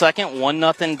 Bottom of the second,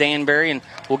 1-0 Danbury, and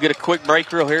we'll get a quick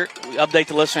break real here. We update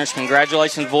the listeners.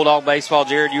 Congratulations, Bulldog Baseball.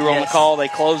 Jared, you were on the call. They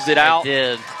closed it out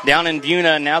down in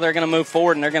Buna. Now they're going to move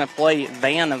forward, and they're going to play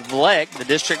Van Vleck, the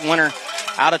district winner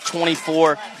out of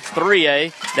 24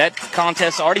 3A. That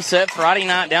contest already set Friday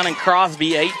night down in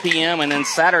Crosby, 8 p.m., and then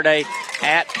Saturday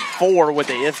at 4 with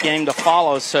the if game to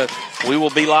follow. So we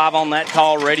will be live on that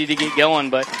call, ready to get going.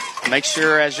 But make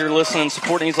sure as you're listening,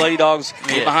 supporting these Lady Dogs,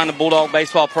 get behind the Bulldog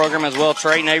Baseball program as well.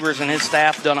 Trey Neighbors and his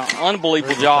staff have done an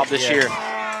unbelievable job this year.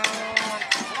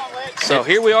 So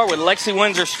here we are with Lexi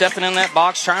Windsor stepping in that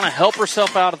box, trying to help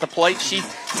herself out at the plate. She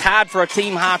tied for a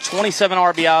team high 27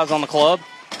 RBIs on the club.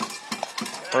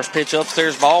 First pitch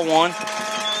upstairs, ball 1.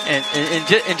 And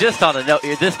just on a note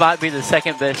here, this might be the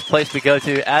second best place we go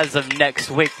to as of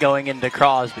next week going into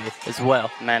Crosby as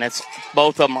well. Man, it's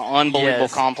both of them are unbelievable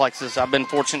complexes. I've been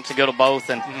fortunate to go to both,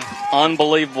 and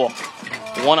unbelievable.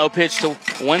 1-0 pitch to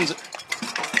Windsor.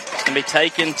 It's going to be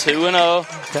taken 2-0.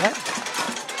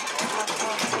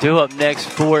 Due up next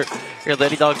for your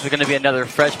Lady Dogs are going to be another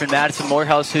freshman, Madison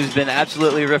Morehouse, who's been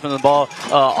absolutely ripping the ball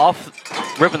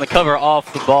ripping the cover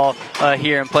off the ball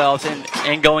here in playoffs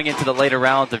and going into the later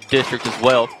rounds of district as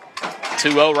well.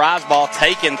 2-0 rise ball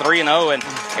taken, 3-0, and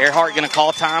Earhart going to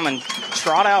call time and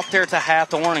trot out there to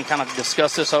Hathorn and kind of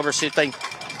discuss this over, see if they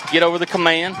get over the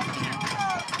command.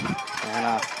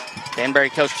 And Danbury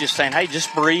coach just saying, hey,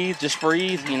 just breathe,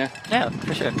 you know. Yeah,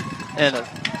 for sure.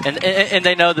 And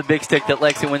they know the big stick that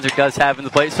Lexi Windsor does have in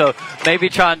the plate, so maybe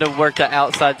trying to work the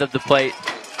outsides of the plate.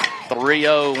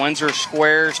 3-0, Windsor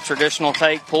squares, traditional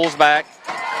take, pulls back,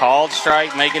 called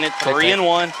strike, making it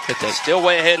 3-1. Still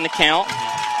way ahead in the count.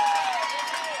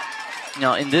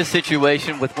 Now, in this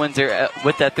situation with Windsor,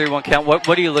 with that 3-1 count, what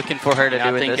are you looking for her to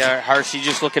do in this? She's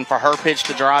just looking for her pitch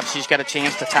to drive. She's got a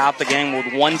chance to tie up the game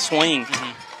with one swing.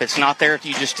 If it's not there,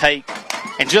 you just take.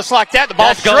 And just like that, the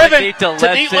ball's driven deep to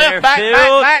deep left,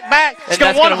 back. It's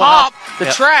going to one hop the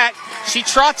track. She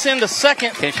trots into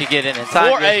second. Can she get in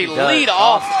inside? For a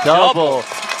lead-off double.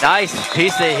 Nice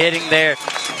piece of hitting there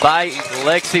by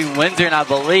Lexi Windsor, and I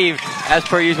believe, as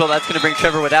per usual, that's going to bring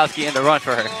Trevor Wadowski in to run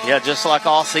for her. Yeah, just like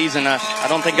all season. I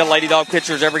don't think a Lady Dog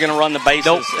pitcher is ever going to run the bases.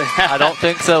 Nope, I don't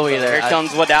think so either. Here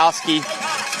comes Wadowski.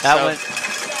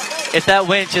 If that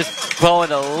wind just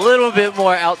blowing a little bit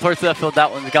more out towards the left field,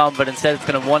 that one's gone, but instead it's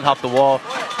going to one-hop the wall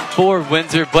for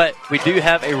Windsor. But we do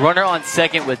have a runner on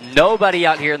second with nobody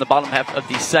out here in the bottom half of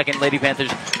the second. Lady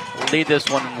Panthers lead this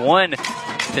one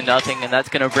 1-0, and that's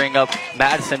going to bring up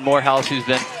Madison Morehouse, who's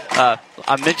been,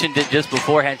 I mentioned it just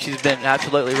beforehand, she's been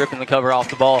absolutely ripping the cover off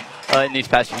the ball in these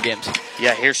past few games.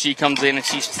 Yeah, here she comes in, and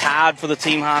she's tied for the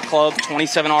team high club,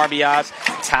 27 RBIs,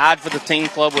 tied for the team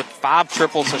club with 5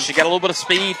 triples, so she got a little bit of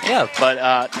speed. Yeah. But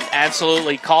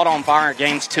absolutely caught on fire at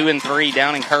games 2 and 3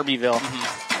 down in Kirbyville.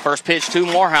 First pitch to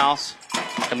Morehouse.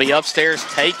 Can be upstairs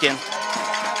taken.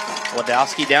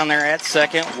 Wadowski down there at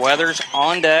second. Weathers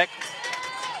on deck.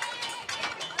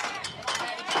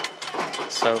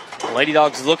 So Lady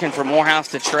Dogs looking for Morehouse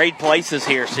to trade places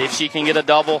here. See if she can get a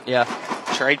double. Yeah.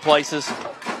 Trade places.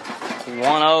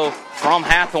 1-0 from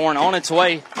Hathorn on its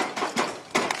way.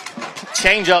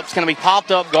 Changeup's going to be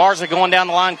popped up. Garza going down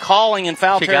the line, calling in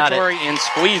foul territory and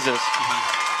squeezes.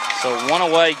 So 1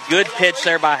 away. Good pitch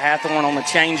there by Hathorn on the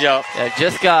changeup. Yeah,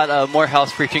 just got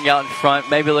Morehouse reaching out in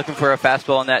front, maybe looking for a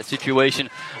fastball in that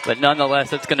situation. But nonetheless,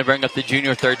 that's going to bring up the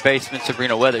junior third baseman,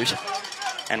 Sabrina Weathers.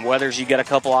 And Weathers, you got a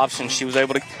couple options. She was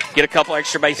able to get a couple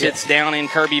extra base hits down in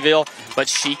Kirbyville, but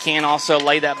she can also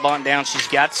lay that bunt down. She's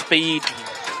got speed.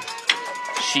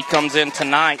 She comes in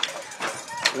tonight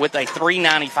with a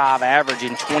 .395 average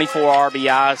and 24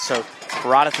 RBIs, so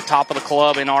right at the top of the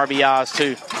club in RBIs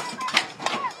too.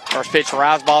 First pitch,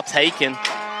 rise ball taken.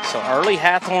 So early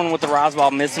Hathorn with the rise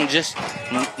ball missing, just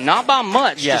not by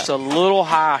much, just a little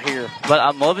high here. But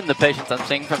I'm loving the patience I'm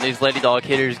seeing from these Lady Dog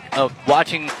hitters,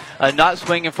 watching, not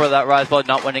swinging for that rise ball,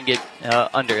 not wanting to get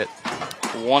under it.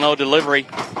 1-0 delivery.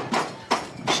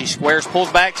 She squares,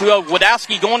 pulls back 2-0.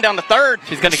 Wadowski going down to third.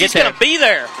 She's going to get there. She's going to be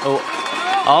there.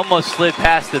 Oh, almost slid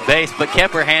past the base, but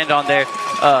kept her hand on there.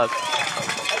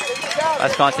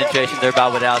 Nice concentration there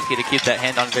by Wadowski to keep that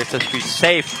hand on there, so she's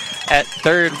safe at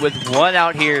third with 1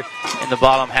 out here in the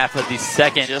bottom half of the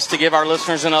second. Just to give our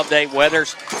listeners an update,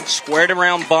 Weathers squared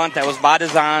around bunt. That was by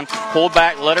design. Pulled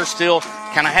back, let her still.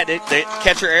 Kind of had to, the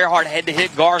catcher Earhart had to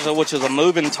hit Garza, which was a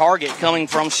moving target coming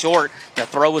from short. The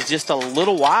throw was just a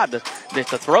little wide. If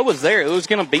the throw was there, it was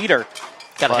going to beat her.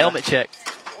 Got a helmet check.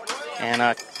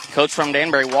 And coach from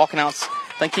Danbury walking out.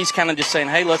 I think he's kind of just saying,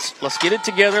 hey, let's get it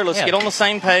together. Let's get on the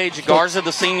same page. Garza,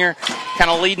 the senior, kind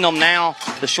of leading them now,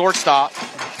 the shortstop.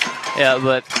 Yeah,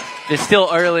 but it's still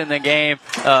early in the game.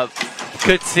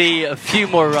 Could see a few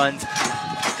more runs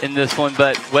in this one,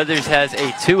 but Weathers has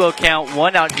a 2-0 count,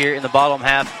 1 out here in the bottom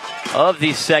half of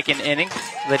the second inning.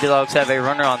 Lady Dogs have a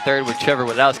runner on third with Trevor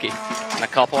Wadowski. And a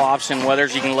couple options.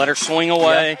 Weathers, you can let her swing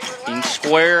away. You can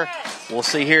square. We'll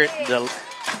see here. The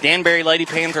Danbury Lady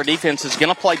Panther defense is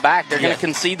going to play back. They're going to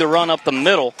concede the run up the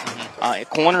middle.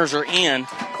 Corners are in.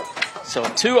 So a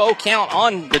 2-0 count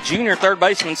on the junior third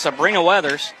baseman, Sabrina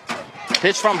Weathers.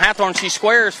 Pitch from Hathorn. She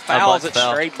squares, fouls it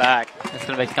straight back. That's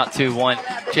going to make it count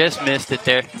 2-1. Just missed it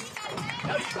there.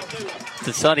 It's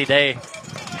a sunny day.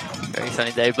 Very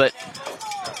sunny day, but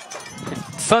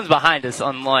the sun's behind us,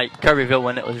 unlike Kirbyville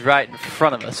when it was right in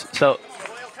front of us. So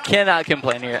cannot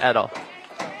complain here at all.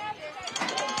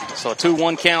 So a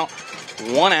 2-1 count,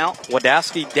 1 out.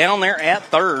 Wadowski down there at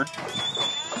third.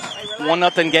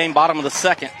 1-0 game, bottom of the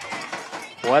second.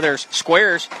 Weathers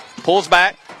squares, pulls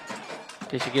back.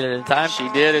 Did she get it in time? She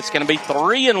did. It's going to be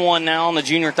 3-1 now on the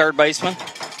junior third baseman.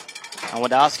 And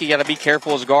Wadowski got to be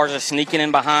careful as Garza sneaking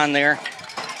in behind there,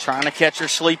 trying to catch her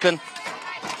sleeping.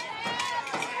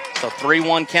 So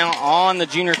 3-1 count on the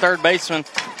junior third baseman.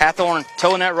 Hathorn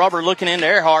towing that rubber, looking into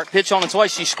Earhart. Pitch on its way.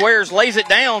 She squares, lays it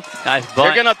down. Nice bunt.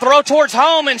 They're going to throw towards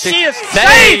home, and she is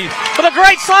safe with a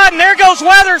great slide. And there goes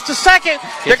Weathers to second.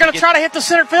 They're going to try to hit the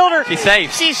center fielder. She's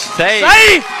safe. She's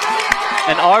safe.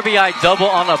 An RBI double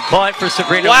on a bunt for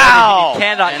Sabrina. Wow. You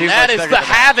cannot do that much is better the than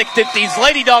havoc that these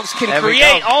Lady Dogs can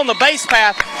create on the base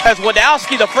path as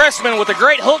Wadowski, the freshman, with a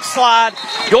great hook slide,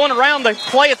 going around the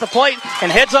play at the plate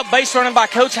and heads up base running by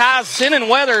Coach Hise, sending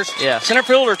Weathers. Center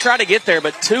fielder tried to get there,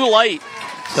 but too late.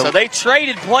 So they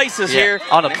traded places here.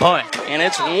 On a punt. And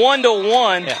it's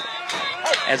 1-1.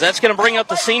 As that's going to bring up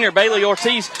the senior Bailey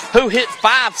Ortiz, who hit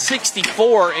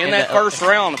 .564 in that first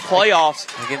round of playoffs.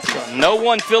 No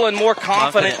one feeling more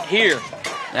confident here.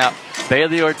 Now,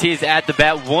 Bailey Ortiz at the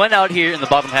bat. 1 out here in the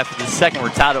bottom half of the second. We're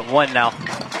tied at 1 now.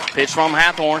 Pitch from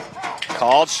Hathorn.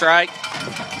 Called strike.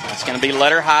 It's going to be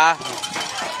letter high.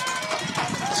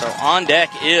 So on deck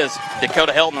is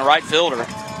Dakota Helton, the right fielder.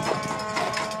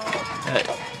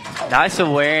 Nice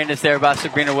awareness there by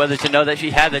Sabrina Weathers to know that she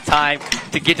had the time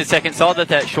to get to second. Saw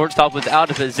that shortstop was out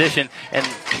of position, and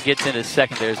she gets into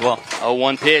second there as well.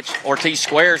 0-1 pitch. Ortiz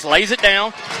squares, lays it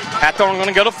down. Hathorn going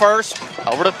to go to first.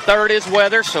 Over to third is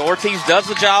Weathers, so Ortiz does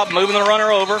the job, moving the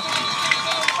runner over.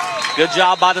 Good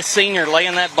job by the senior,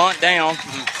 laying that bunt down.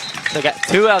 They got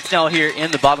 2 outs now here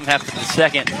in the bottom half of the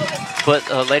second. But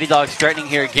Lady Dogs threatening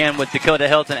here again with Dakota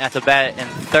Helton at the bat, and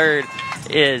third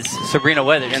is Sabrina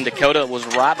Weathers. And Dakota was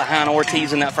right behind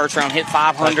Ortiz in that first round, hit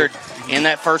 500 in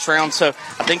that first round. So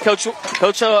I think Coach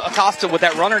Acosta, with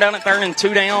that runner down at third and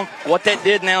 2 down, what that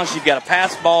did now is you've got a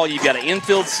pass ball, you've got an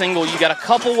infield single, you've got a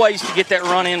couple ways to get that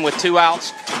run in with 2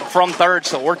 outs from third.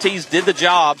 So Ortiz did the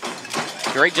job.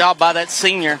 Great job by that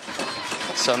senior.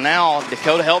 So now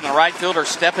Dakota Helton, the right fielder,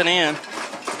 stepping in.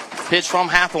 Pitch from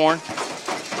Hathorn.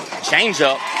 Change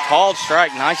up, called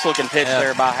strike. Nice looking pitch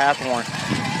there by Hathorn.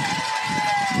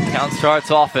 Count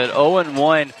starts off at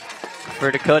 0-1 for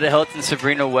Dakota Helton,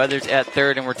 Sabrina Weathers at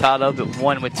third, and we're tied up at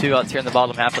 1 with 2 outs here in the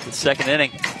bottom half of the second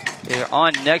inning. They're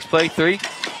on next play 3.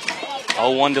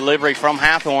 0-1 delivery from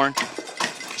Hathorn.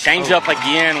 Change up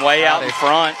again, way out in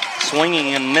front.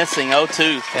 Swinging and missing,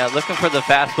 0-2. Yeah, looking for the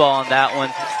fastball on that one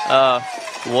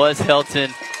was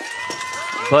Helton,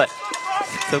 but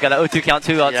still got an 0-2 count,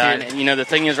 2 outs here. And you know, the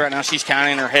thing is right now she's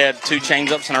counting in her head 2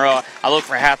 change-ups in a row. I look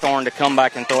for Hathorn to come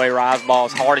back and throw a rise ball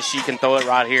as hard as she can throw it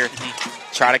right here.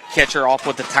 Try to catch her off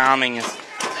with the timing.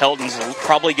 Helton's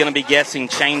probably going to be guessing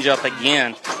change-up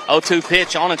again. 0-2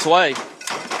 pitch on its way.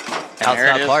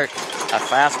 Outside park. A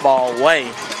fastball away.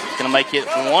 Going to make it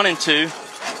 1-2.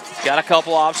 Got a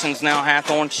couple options now,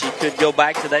 Hathorn. She could go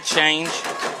back to that change.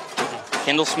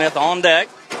 Kendall Smith on deck.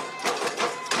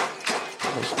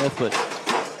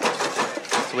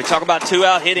 So we talk about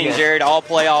 2-out hitting, Jared, all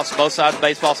playoffs, both sides of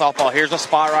baseball, softball. Here's a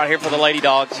spot right here for the Lady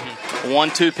Dogs.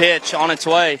 1-2 pitch on its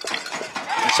way. It's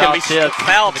going to be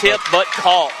foul tip, but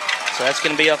caught. So that's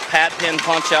going to be a Pat Penn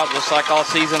punch-out, just like all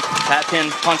season. Pat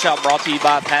Penn punch-out brought to you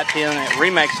by Pat Penn at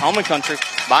RE/MAX Home and Country.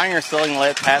 Buying or selling,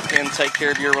 let Pat Penn take care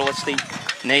of your real estate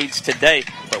needs today.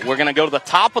 But we're going to go to the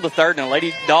top of the third, and the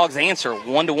Lady Dogs answer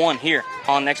 1-1 here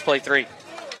on next play 3.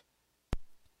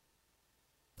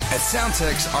 At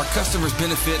Soundtex, our customers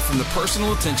benefit from the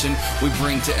personal attention we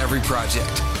bring to every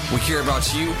project. We care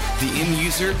about you, the end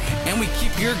user, and we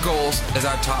keep your goals as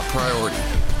our top priority.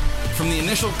 From the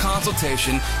initial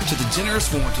consultation to the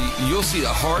generous warranty, you'll see the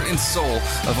heart and soul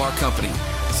of our company.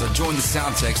 So join the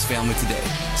Soundtex family today.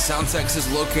 Soundtex is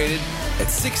located at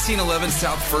 1611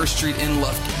 South 1st Street in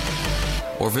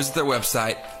Lufkin. Or visit their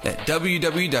website at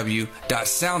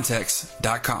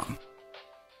www.soundtex.com.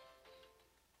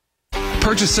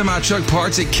 Purchase semi-truck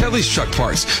parts at Kelly's Truck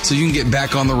Parts so you can get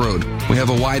back on the road. We have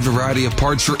a wide variety of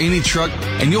parts for any truck,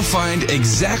 and you'll find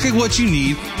exactly what you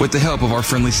need with the help of our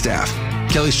friendly staff.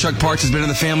 Kelly's Truck Parts has been in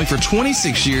the family for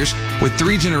 26 years with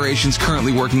 3 generations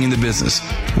currently working in the business.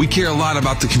 We care a lot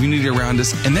about the community around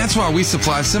us, and that's why we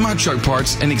supply semi-truck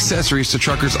parts and accessories to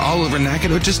truckers all over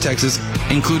Nacogdoches, Texas,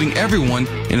 including everyone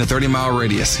in a 30-mile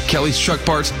radius. Kelly's Truck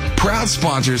Parts, proud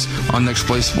sponsors on Next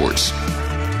Play Sports.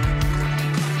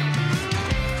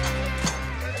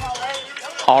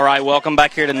 All right, welcome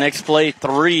back here to Next Play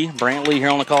 3. Brantley here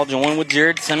on the call, joined with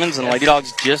Jared Simmons, and Lady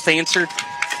Dogs just answered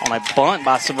on a bunt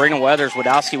by Sabrina Weathers.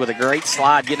 Wadowski with a great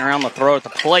slide getting around the throw at the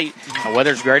plate.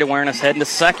 Weathers great awareness heading to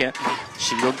second.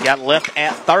 She got left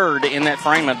at third in that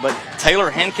frame, but Taylor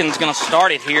Henkin's going to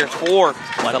start it here for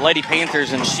the Lady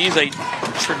Panthers, and she's a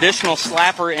traditional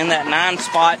slapper in that 9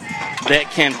 spot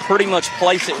that can pretty much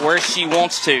place it where she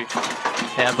wants to.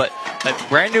 Yeah, but a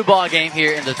brand new ball game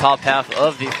here in the top half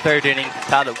of the third inning,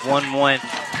 tied at 1-1.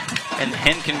 And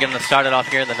Henkin going to start it off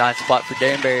here in the 9th spot for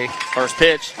Danbury. First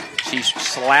pitch, she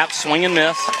slapped, swing and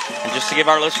miss. And just to give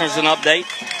our listeners an update,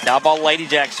 Diboll Lady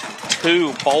Jacks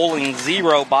 2, Bowling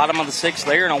 0, bottom of the 6th.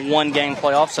 They're in a 1-game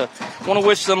playoff, so want to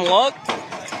wish them luck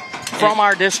from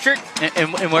our district.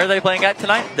 And where are they playing at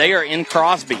tonight? They are in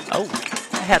Crosby. Oh,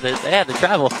 they had to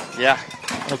travel. Yeah.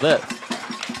 A little bit.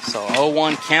 So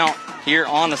 0-1 count here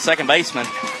on the second baseman.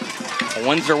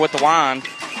 Windsor with the wind.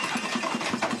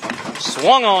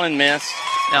 Swung on and missed.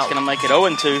 Now it's going to make it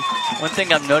 0-2. One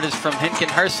thing I've noticed from Henkin,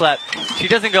 her slap, she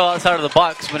doesn't go outside of the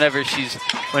box whenever she's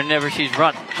running.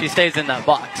 She stays in that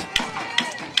box.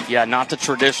 Yeah, not the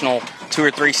traditional 2 or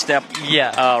 3 step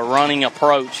running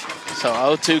approach. So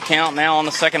 0-2 count now on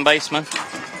the second baseman.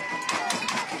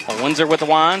 Windsor with the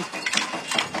wind.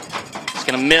 It's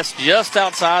going to miss just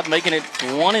outside, making it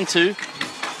 1-2.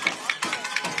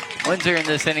 Windsor in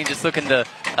this inning just looking to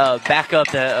back up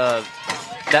that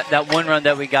 1 run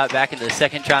that we got back in the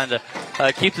second, trying to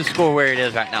keep the score where it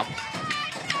is right now.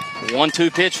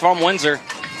 1-2 pitch from Windsor.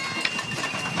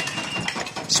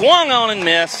 Swung on and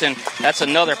missed, and that's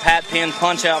another Pat Penn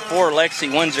punch out for Lexi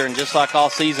Windsor. And just like all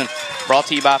season, brought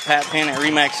to you by Pat Penn at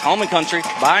RE/MAX Home and Country.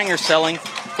 Buying or selling,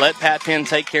 let Pat Penn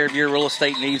take care of your real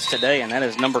estate needs today. And that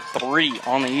is number 3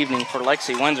 on the evening for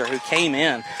Lexi Windsor, who came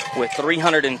in with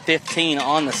 315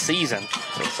 on the season.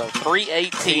 So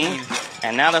 318.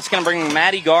 And now that's going to bring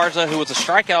Maddie Garza, who was a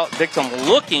strikeout victim,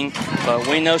 looking, but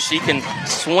we know she can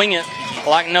swing it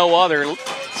like no other.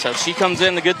 So she comes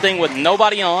in, the good thing, with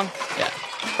nobody on. Yeah.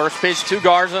 First pitch to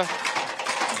Garza.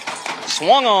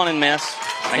 Swung on and missed.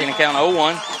 Making it count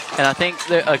 0-1. And I think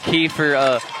a key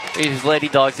for these Lady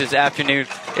Dogs this afternoon,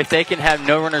 if they can have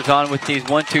no runners on with these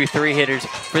 1, 2, 3 hitters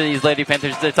for these Lady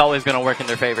Panthers, that's always going to work in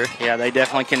their favor. Yeah, they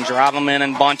definitely can drive them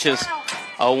in bunches.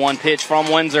 0-1 pitch from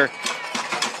Windsor.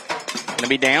 Going to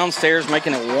be downstairs,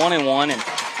 making it 1-1. And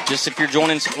just if you're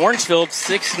joining Orangefield,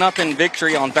 6-0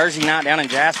 victory on Thursday night down in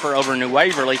Jasper over New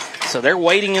Waverly. So they're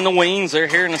waiting in the wings. They're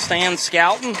here in the stands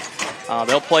scouting.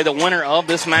 They'll play the winner of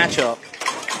this matchup.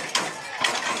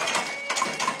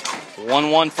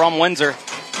 1-1 from Windsor.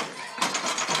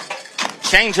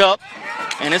 Change up.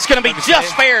 And it's going to be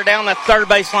just fair down that third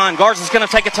baseline. Garza's going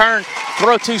to take a turn.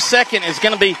 Throw to second is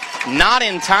going to be not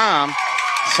in time.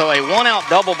 So a 1-out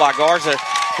double by Garza,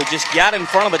 who just got in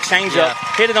front of a changeup,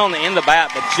 hit it on the end of the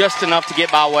bat, but just enough to get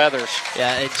by Weathers.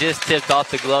 Yeah, it just tipped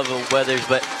off the glove of Weathers,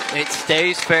 but it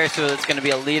stays fair, so it's going to be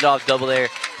a leadoff double there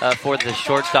for the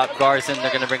shortstop Garza. They're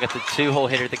going to bring up the 2-hole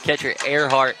hitter, the catcher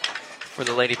Earhart, for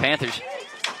the Lady Panthers.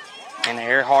 And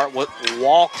Earhart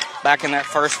walked back in that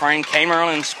first frame, came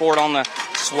around and scored on the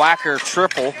Swacker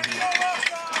triple.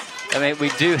 I mean, we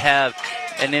do have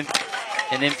an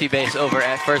empty base over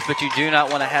at first, but you do not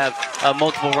want to have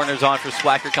multiple runners on for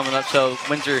Swacker coming up. So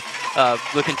Windsor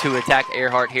looking to attack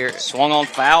Earhart here. Swung on,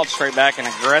 fouled straight back, an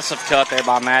aggressive cut there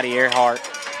by Maddie Earhart.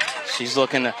 She's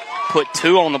looking to put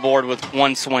 2 on the board with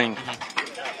 1 swing.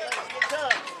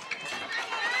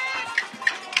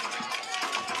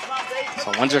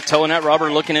 So Windsor towing that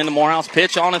rubber, looking into Morehouse.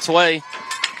 Pitch on its way.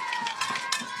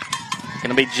 Going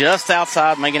to be just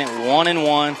outside, making it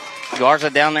 1-1. Garza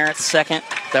down there at second.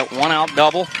 That 1-out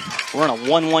double. We're in a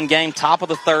 1-1 game, top of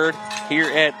the third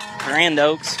here at Grand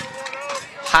Oaks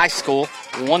High School.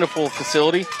 Wonderful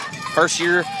facility. First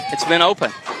year it's been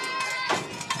open.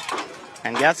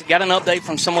 And got an update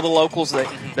from some of the locals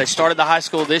that they started the high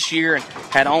school this year and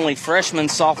had only freshman,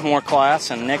 sophomore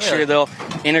class, and next year they'll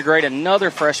integrate another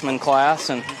freshman class.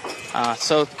 And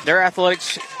so their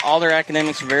athletics, all their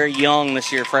academics are very young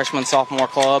this year, freshman, sophomore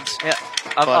clubs. Yeah,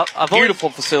 beautiful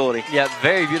facility. Yeah,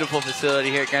 very beautiful facility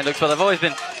here at Grand Oaks. But I've always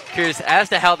been curious as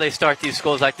to how they start these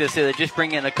schools like this. Do they just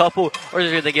bring in a couple, or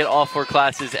do they get all 4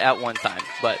 classes at one time?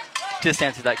 But just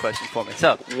answer that question for me.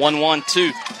 So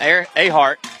 1-1-2.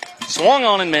 Earhart swung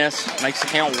on and missed. Makes the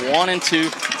count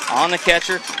 1-2 on the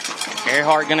catcher.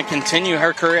 Earhart going to continue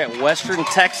her career at Western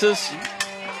Texas.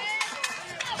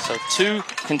 So 2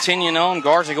 continuing on.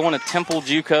 Garza going to Temple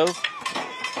JUCO.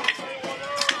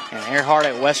 And Earhart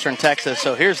at Western Texas.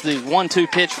 So here's the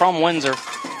 1-2 pitch from Windsor.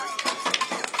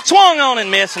 Swung on and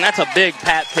missed, and that's a big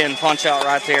Pat Penn punch out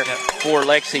right there for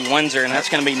Lexi Windsor, and that's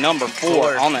going to be number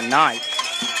 4 on the night.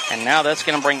 And now that's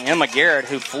going to bring Emma Garrett,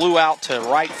 who flew out to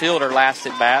right field her last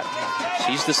at bat.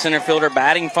 She's the center fielder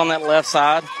batting from that left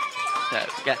side.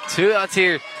 Got 2 outs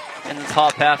here in the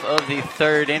top half of the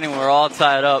third inning. We're all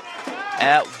tied up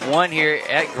at 1 here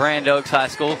at Grand Oaks High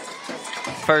School.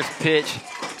 First pitch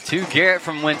to Garrett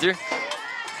from Windsor.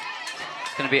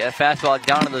 It's going to be a fastball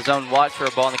down to the zone. Watch for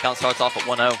a ball, and the count starts off at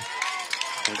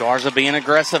 1-0. And Garza being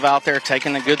aggressive out there,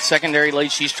 taking a good secondary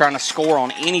lead. She's trying to score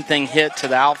on anything hit to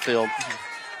the outfield.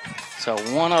 So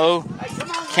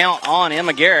 1-0 count on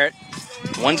Emma Garrett.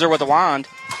 Windsor with the wind.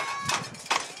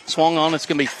 Swung on. It's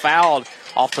going to be fouled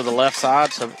off to the left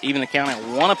side, so even the count at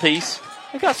 1 apiece.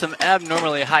 We got some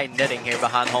abnormally high netting here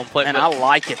behind home plate. And I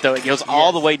like it, though. It goes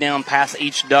all the way down past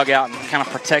each dugout and kind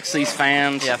of protects these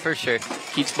fans. Yeah, for sure.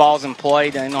 Keeps balls in play.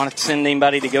 They don't have to send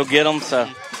anybody to go get them, so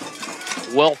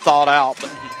well thought out.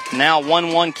 But now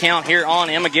 1-1 count here on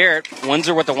Emma Garrett.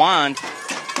 Windsor with the wind.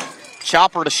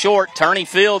 Chopper to short. Turney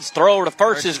Fields. Throw over to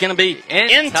first is going to be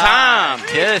in time.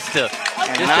 Just a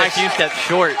few steps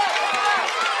short.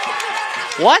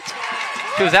 What?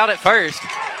 She was out at first,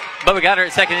 but we got her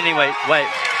at second anyway. Wait.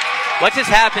 What just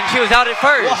happened? She was out at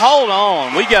first. Well, hold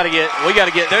on. We got to get.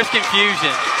 There's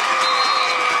confusion.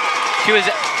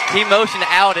 He motioned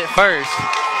out at first.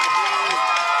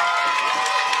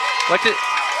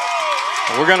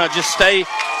 We're going to just stay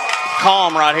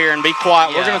calm right here and be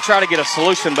quiet. Yeah. We're going to try to get a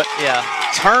solution, but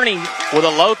Turney with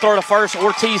a low throw to first.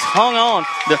 Ortiz hung on.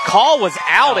 The call was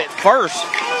out at first.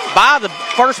 by the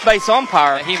first base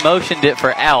umpire. He motioned it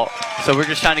for out. So we're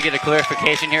just trying to get a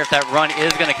clarification here if that run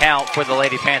is going to count for the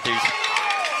Lady Panthers.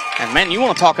 And, man, you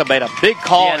want to talk about a big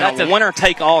call in a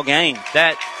winner-take-all game.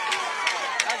 That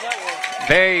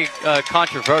very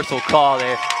controversial call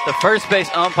there. The first base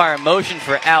umpire motioned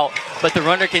for out, but the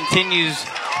runner continues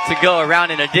to go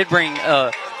around, and it did bring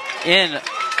in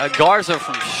Garza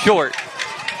from short.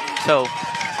 So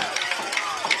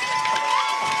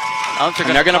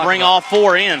they're going to bring all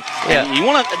four in. Yeah. And you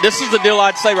want to. This is the deal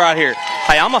I'd say right here.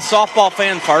 Hey, I'm a softball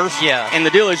fan first. Yeah. And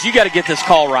the deal is you got to get this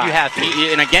call right. You have to.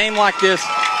 In a game like this,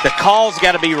 the call's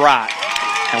got to be right.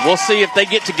 And we'll see if they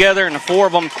get together and the four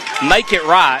of them make it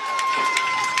right.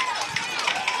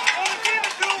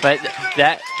 But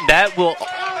that will,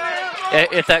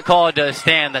 if that call does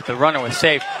stand, that the runner was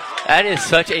safe. That is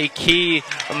such a key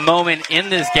moment in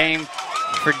this game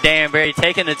for Danbury,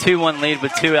 taking the 2-1 lead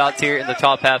with 2 outs here in the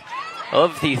top half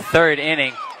of the third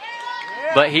inning.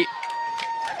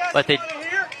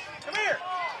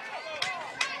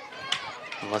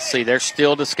 Let's see, they're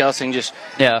still discussing.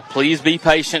 Please be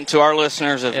patient to our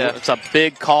listeners. It's a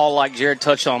big call like Jared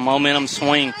touched on, momentum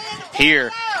swing here.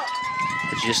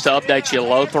 But just to update you, a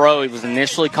low throw. He was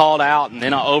initially called out and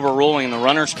then an overruling. The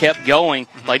runners kept going.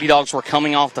 Lady Dogs were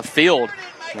coming off the field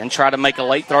and then tried to make a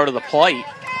late throw to the plate.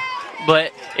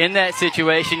 But in that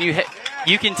situation,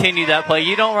 you continue that play.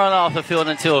 You don't run off the field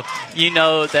until you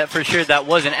know that for sure that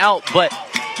wasn't out. But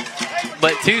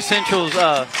 2 Central's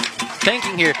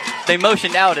thinking here, they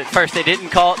motioned out at first. They didn't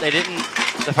call it.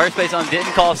 The first base on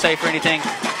didn't call safe or anything.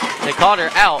 They called her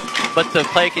out, but the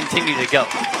play continued to go.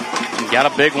 Got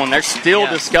a big one. They're still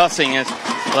discussing it.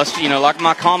 Like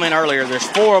my comment earlier, there's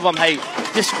 4 of them. Hey,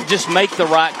 just make the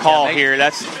right call here.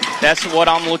 That's what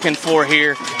I'm looking for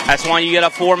here. That's why you get a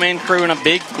 4-man crew in a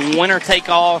big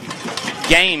winner-take-all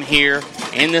game here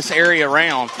in this area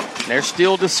round. They're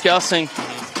still discussing.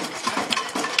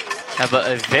 But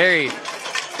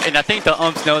and I think the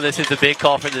umps know this is a big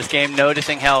call for this game,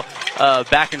 noticing how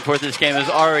back and forth this game has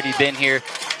already been here,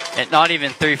 and not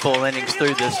even 3 full innings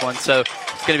through this one. So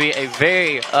it's going to be a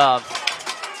very,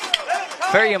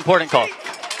 very important call.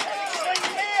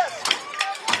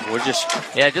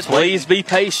 Please be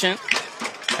patient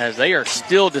as they are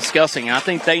still discussing. I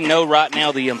think they know right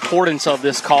now the importance of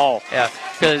this call. Yeah,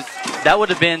 because that would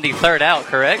have been the 3rd out,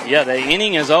 correct? Yeah, the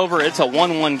inning is over. It's a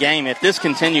 1-1 game. If this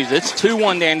continues, it's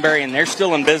 2-1 Danbury, and they're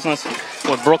still in business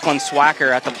with Brooklyn Swacker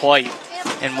at the plate.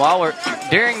 And while we're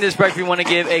during this break, we want to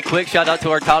give a quick shout out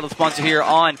to our title sponsor here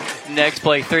on Next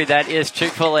Play 3. That is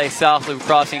Chick-fil-A South Loop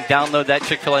Crossing. Download that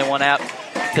Chick-fil-A One app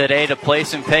today to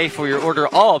place and pay for your order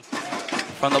all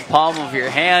from the palm of your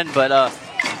hand. But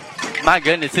my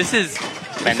goodness, this is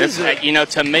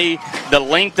to me, the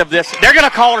length of this. They're going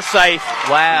to call her safe.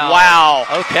 Wow.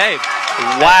 Okay.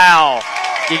 Wow.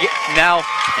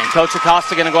 And Coach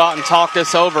Acosta going to go out and talk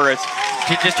this over.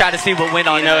 To just try to see what went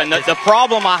on. And the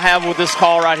problem I have with this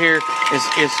call right here is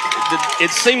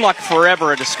it seemed like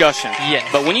forever a discussion. Yes.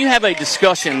 But when you have a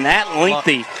discussion that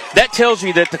lengthy, that tells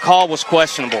you that the call was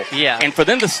questionable. Yeah. And for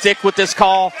them to stick with this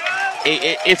call,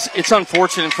 it's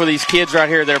unfortunate for these kids right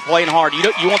here. They're playing hard.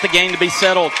 You want the game to be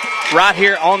settled right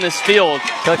here on this field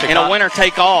in a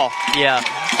winner-take-all. Yeah.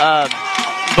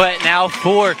 But now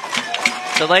for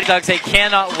the Lady Dogs, they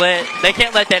can't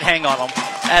let that hang on them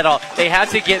at all. They have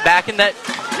to get back in that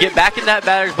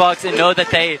batter's box and know that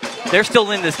they're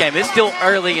still in this game. It's still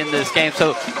early in this game,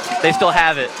 so they still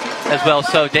have it as well.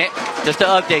 So just to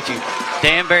update you,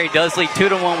 Danbury does lead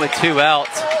 2-1 with 2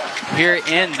 outs here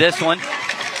in this one.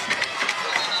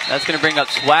 That's going to bring up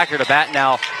Swacker to bat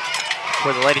now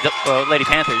for the Lady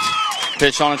Panthers.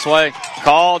 Pitch on its way.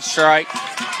 Called strike.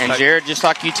 And Jared, just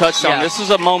like you touched on, this is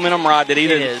a momentum ride that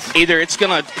either it's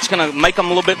gonna make them a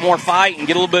little bit more fight and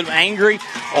get a little bit angry,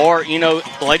 or the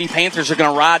Lady Panthers are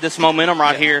gonna ride this momentum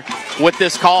right here with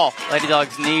this call. Lady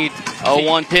Dogs need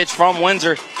 0-1 pitch from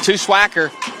Windsor to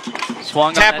Swacker.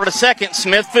 Swung Tapper to second.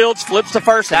 Smithfields flips to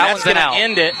first. And that's gonna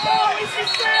end it.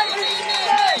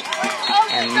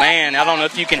 And man, I don't know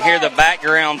if you can hear the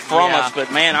background from us,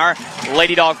 but man, our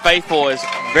Lady Dog faithful is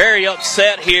very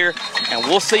upset here. And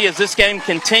we'll see as this game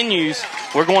continues.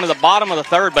 We're going to the bottom of the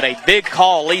third, but a big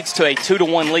call leads to a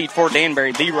 2-1 lead for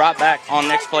Danbury. Be right back on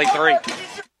Next Play 3.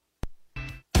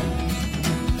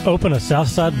 Open a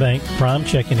Southside Bank Prime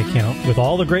checking account with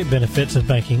all the great benefits of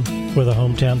banking with a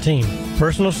hometown team.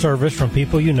 Personal service from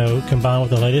people you know combined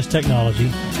with the latest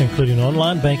technology, including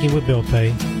online banking with Bill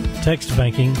Pay, text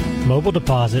banking, mobile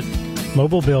deposit,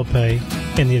 mobile bill pay,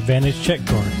 and the Advantage Check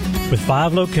Card. With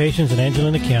 5 locations in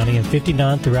Angelina County and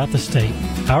 59 throughout the state,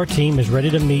 our team is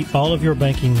ready to meet all of your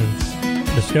banking needs.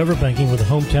 Discover banking with a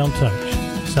hometown touch.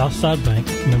 Southside Bank,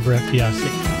 member FDIC.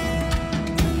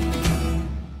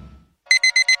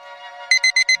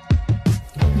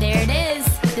 There it is.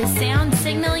 The sound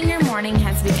signaling your morning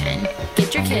has begun.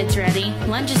 Get your kids ready.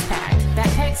 Lunch is packed.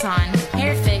 Backpack's on.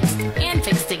 Hair fixed and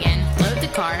fixed again. Load the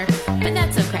car. But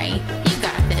that's okay. You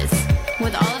got this.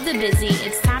 With all of the busy,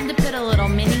 it's time to put a little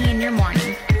mini in your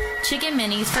morning. Chicken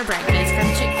minis for breakfast from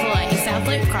Chick-fil-A South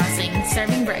Loop Crossing,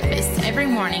 serving breakfast every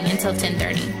morning until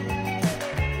 10:30.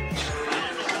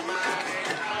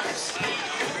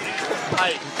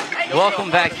 Hi.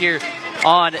 Welcome back here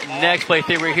on Next Play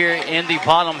 3. We're here in the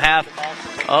bottom half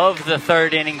of the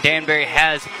third inning. Danbury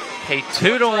has a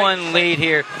 2-1 lead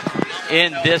here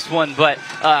in this one. But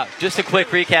just a quick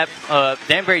recap,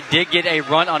 Danbury did get a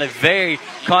run on a very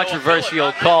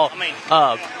controversial call.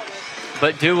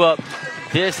 But due up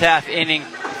this half inning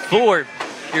for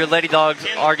your Lady Dogs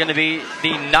are going to be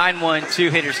the 9-1-2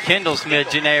 hitters, Kendall Smith,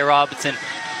 Janae Robinson,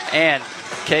 and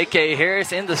KK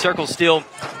Harris. In the circle still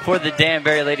for the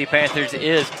Danbury Lady Panthers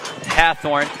is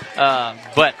Hathorn.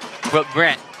 But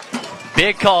Brent,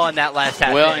 big call in that last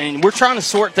half. Well, and we're trying to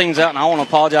sort things out, and I want to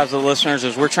apologize to the listeners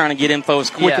as we're trying to get info as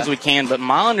quick as we can. But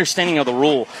my understanding of the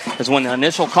rule is when the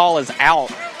initial call is out,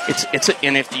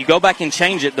 and if you go back and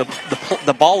change it,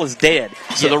 the ball is dead.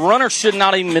 So the runner should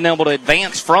not even been able to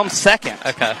advance from second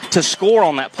to score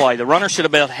on that play. The runner should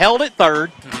have been held at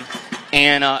third,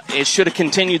 and it should have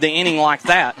continued the inning like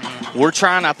that. We're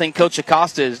trying. I think Coach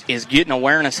Acosta is getting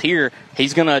awareness here.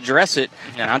 He's going to address it.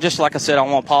 And I just, like I said, I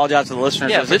want to apologize to the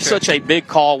listeners because it's such a big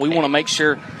call. We want to make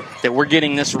sure that we're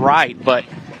getting this right. But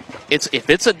if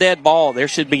it's a dead ball, there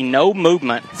should be no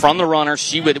movement from the runner.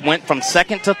 She went from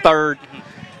second to third.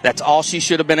 That's all she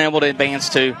should have been able to advance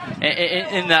to.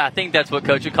 And I think that's what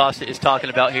Coach Acosta is talking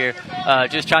about here.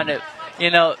 Just trying to,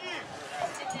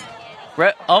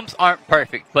 umps aren't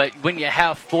perfect, but when you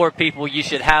have four people, you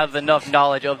should have enough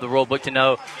knowledge of the rule book to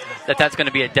know that that's going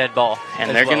to be a dead ball.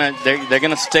 And they're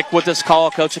gonna stick with this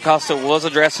call. Coach Acosta was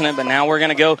addressing it, but now we're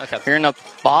gonna go here in the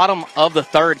bottom of the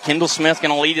third. Kendall Smith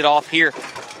gonna lead it off here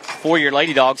for your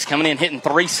Lady Dogs, coming in hitting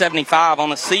 .375 on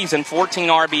the season, 14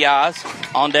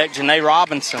 RBIs. On deck, Janae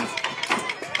Robinson.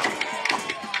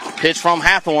 Pitch from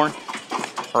Hathorn.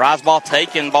 Rise ball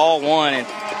taken, ball one.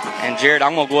 And Jared,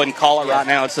 I'm going to go ahead and call it right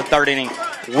now. It's the third inning.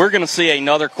 We're going to see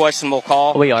another questionable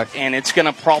call. We are. And it's going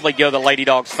to probably go the Lady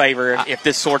Dogs' favor if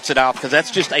this sorts it out, because that's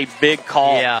just a big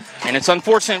call. Yeah. And it's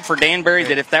unfortunate for Danbury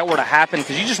that if that were to happen,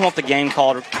 because you just want the game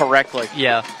called correctly.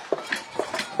 Yeah.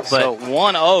 So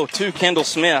 1-0 to Kendall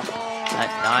Smith.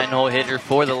 That 9-hole hitter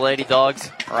for the Lady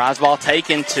Dogs. Rise ball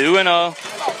taken, 2-0.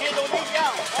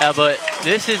 But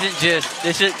this isn't just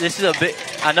this is a big.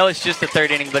 I know it's just the third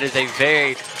inning, but it's a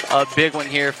very big one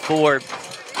here for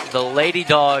the Lady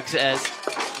Dogs, as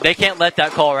they can't let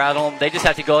that call rattle them. They just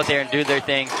have to go out there and do their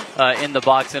thing in the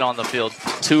box and on the field.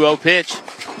 2-0 pitch,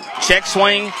 check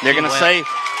swing. They're going to say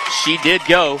she did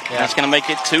go. Yeah. That's going to make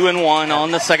it 2-1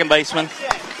 on the second baseman.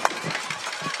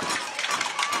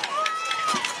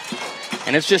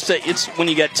 And it's just it's when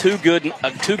you got two good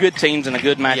teams in a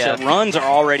good matchup. Yeah. Runs are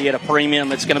already at a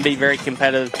premium. It's going to be very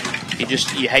competitive.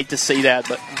 You hate to see that,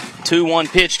 but 2-1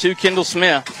 pitch to Kendall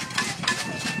Smith.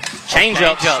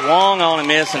 Changeup swung on and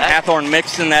missed, and Hathorn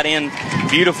mixing that in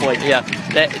beautifully. Yeah,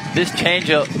 this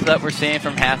changeup that we're seeing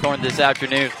from Hathorn this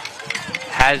afternoon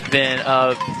has been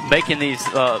making these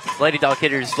Lady Dog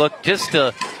hitters look just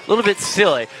a little bit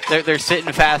silly. They're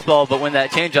sitting fastball, but when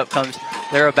that changeup comes,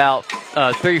 they're about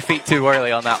 3 feet too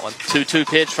early on that one. 2-2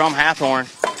 pitch from Hathorn.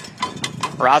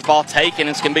 Rise ball taken.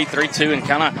 It's going to be 3-2, and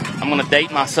kind of, I'm going to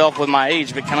date myself with my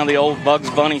age, but kind of the old Bugs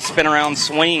Bunny spin around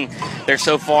swing. They're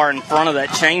so far in front of that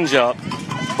changeup,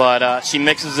 but she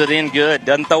mixes it in good.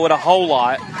 Doesn't throw it a whole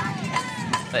lot.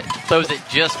 But throws it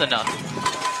just enough.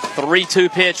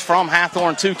 3-2 pitch from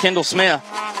Hathorn to Kendall Smith.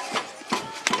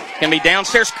 Going to be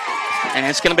downstairs, and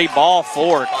it's going to be ball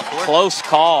four. Close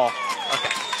call. Okay.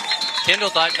 Kendall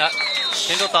thought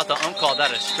the ump called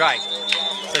that a strike.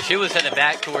 So she was headed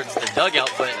back towards the dugout,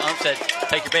 but ump said,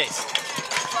 take your base.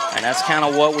 And that's kind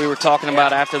of what we were talking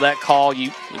about after that call.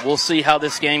 We'll see how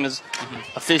this game is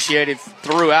officiated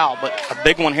throughout, but a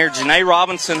big one here. Janae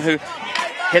Robinson, who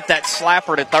hit that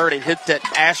slapper to third. It hit that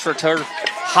AstroTurf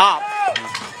hop.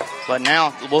 But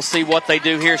now we'll see what they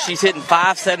do here. She's hitting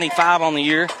 .575 on the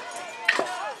year.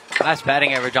 Nice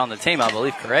batting average on the team, I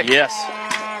believe, correct? Yes.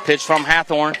 Pitch from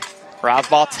Hathorn. Rise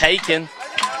ball taken.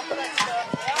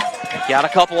 Got a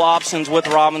couple options with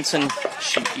Robinson.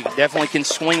 She definitely can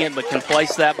swing it, but can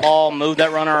place that ball, move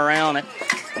that runner around.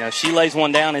 She lays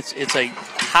one down. It's a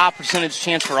high percentage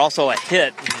chance for also a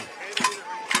hit.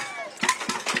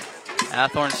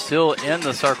 Hathorn still in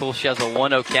the circle. She has a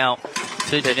 1-0 count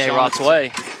pitch on its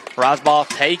way. Rise ball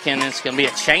taken. It's going to be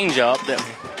a changeup that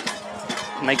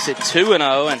makes it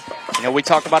 2-0. And, you know, we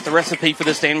talk about the recipe for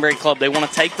this Danbury club. They want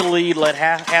to take the lead, let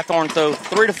Hathorn throw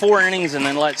 3 to 4 innings, and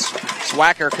then let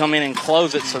Swacker come in and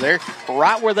close it. So they're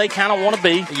right where they kind of want to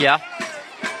be. Yeah,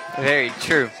 very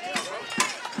true.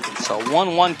 So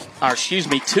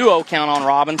 2-0 count on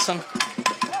Robinson.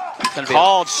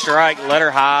 Called strike, let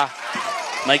her high,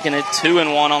 making it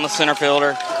 2-1 on the center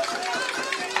fielder.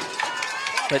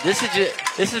 But this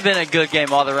has been a good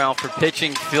game all around for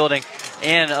pitching, fielding,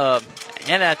 and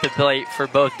at the plate for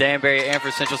both Danbury and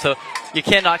for Central. So you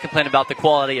cannot complain about the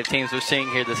quality of teams we're seeing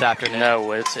here this afternoon.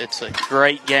 No, it's a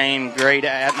great game, great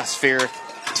atmosphere.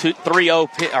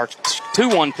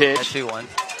 2-1 pitch. 2-1.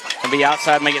 And be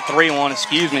outside, make it 3-1.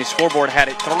 Excuse me, scoreboard had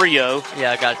it 3-0.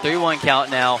 Yeah, got a 3-1 count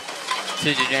now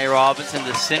to Janae Robinson,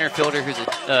 the center fielder, who's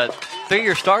a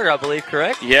 3-year starter, I believe,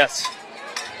 correct? Yes.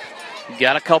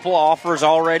 Got a couple offers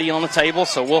already on the table,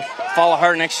 so we'll follow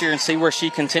her next year and see where she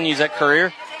continues that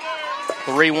career.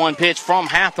 3-1 pitch from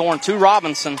Hathorn to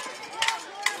Robinson.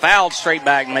 Fouled straight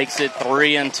back, makes it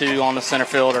 3-2 on the center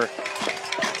fielder.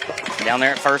 Down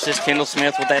there at first is Kendall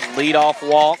Smith with that leadoff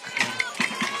walk.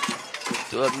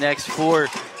 So up next for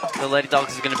the Lady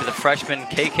Dogs is going to be the freshman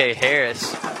KK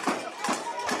Harris.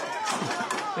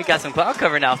 We got some cloud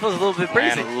cover now. Feels a little bit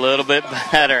breezy. And a little bit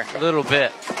better. A little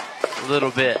bit.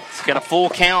 It's got a full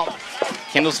count.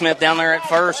 Kendall Smith down there at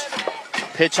first.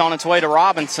 Pitch on its way to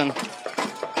Robinson.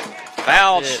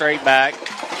 Fouled straight back.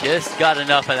 Just got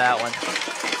enough of that one.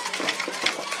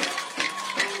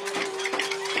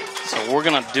 So we're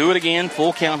going to do it again.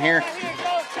 Full count here.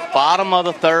 Bottom of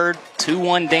the third.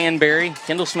 2-1 Danbury.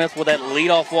 Kendall Smith with that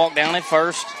leadoff walk down at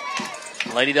first.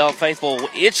 Lady Dog faithful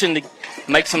itching to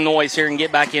make some noise here and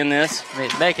get back in this. I mean,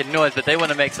 it's making noise, but they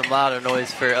want to make some louder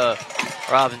noise for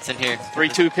Robinson here.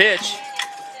 3-2 pitch.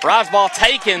 Rise ball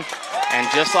taken. And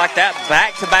just like that,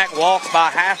 back-to-back walks by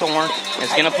Hathorn is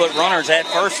going to put runners at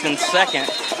first and second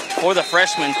for the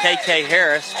freshman KK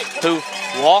Harris, who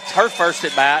walked her first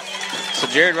at bat. So,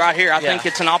 Jared, right here, I think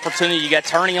it's an opportunity. You got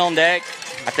Turney on deck.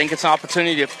 I think it's an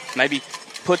opportunity to maybe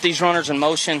put these runners in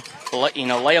motion,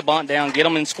 lay a bunt down, get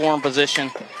them in scoring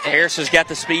position. Harris has got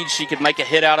the speed. She could make a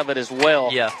hit out of it as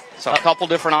well. Yeah. So a couple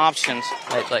different options.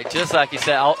 Just like you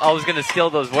said, I was going to steal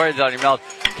those words out of your mouth.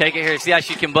 KK Harris, yeah,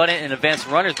 she can bunt it and advance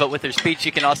runners, but with her speed, she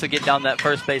can also get down that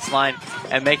first base line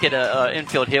and make it an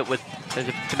infield hit to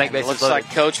make bases Looks loaded.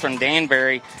 like Coach from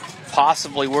Danbury,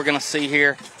 possibly we're going to see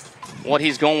here what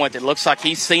he's going with. It looks like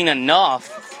he's seen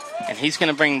enough, and he's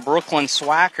going to bring Brooklyn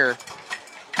Swacker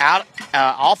out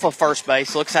off of first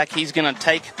base. Looks like he's going to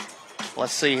take,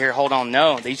 let's see here, hold on,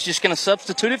 no. He's just going to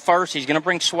substitute it first. He's going to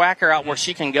bring Swacker out where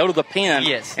she can go to the pen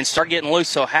and start getting loose.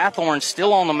 So Hathorn's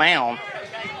still on the mound.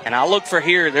 And I look for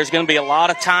here, there's going to be a lot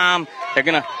of time. They're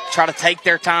going to try to take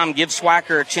their time, give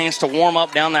Swacker a chance to warm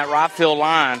up down that right field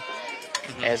line.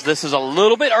 As this is a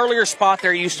little bit earlier spot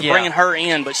they're used to bringing her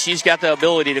in, but she's got the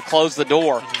ability to close the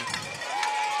door.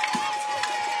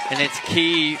 And it's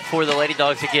key for the Lady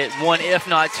Dogs to get one, if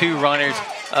not two runners,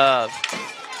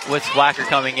 with Swacker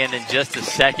coming in just a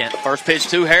second. First pitch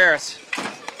to Harris.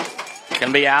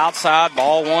 Going to be outside,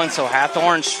 ball one. So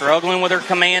Hathorn struggling with her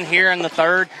command here in the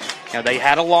third. You know, they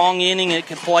had a long inning. It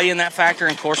could play in that factor.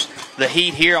 And, of course, the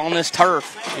heat here on this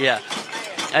turf. Yeah.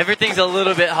 Everything's a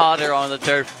little bit hotter on the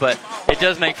turf, but it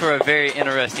does make for a very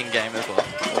interesting game as well.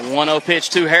 A 1-0 pitch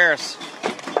to Harris.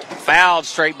 Fouled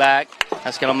straight back.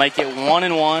 That's going to make it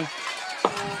 1-1.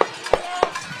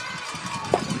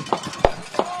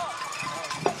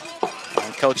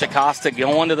 And Coach Acosta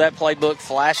going to that playbook,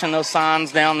 flashing those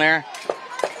signs down there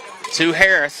to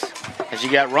Harris. As you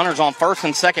got runners on first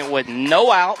and second with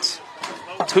no outs.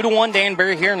 2-1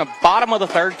 Danbury here in the bottom of the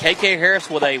third. KK Harris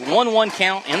with a 1-1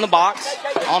 count in the box.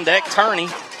 On deck, Turney.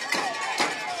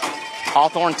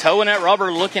 Hawthorne towing that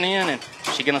rubber, looking in, and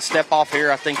she's going to step off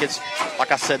here. I think it's,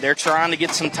 like I said, they're trying to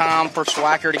get some time for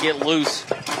Swacker to get loose.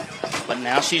 But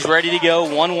now she's ready to go.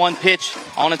 1-1 pitch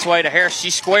on its way to Harris. She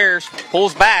squares,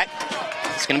 pulls back.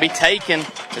 It's going to be taken.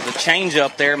 There's a change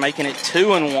up there, making it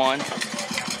 2-1.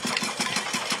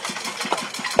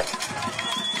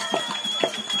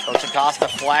 Coach Acosta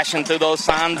flashing through those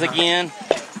signs again.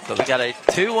 So we got a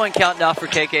 2-1 count now for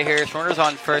KK Harris. Runners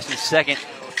on first and second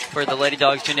for the Lady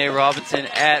Dogs. Janae Robinson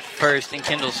at first and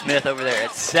Kendall Smith over there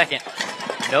at second.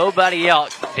 Nobody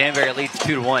out. Danbury leads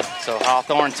 2-1. So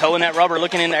Hawthorne towing that rubber,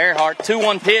 looking into Earhart.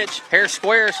 2-1 pitch. Harris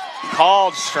squares.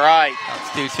 Called strike.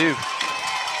 That's 2-2.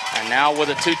 And now with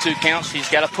a 2-2 count, she's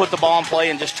got to put the ball in play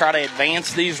and just try to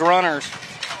advance these runners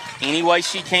any way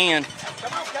she can.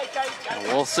 And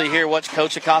we'll see here what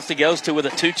Coach Acosta goes to with a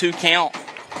 2-2 count.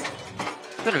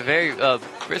 It's been a very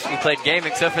briskly played game,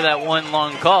 except for that one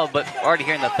long call, but already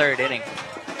here in the third inning.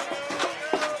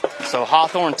 So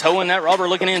Hawthorne towing that rubber,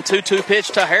 looking in 2-2 pitch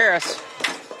to Harris.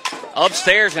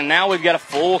 Upstairs, and now we've got a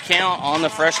full count on the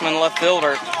freshman left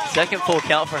fielder. Second full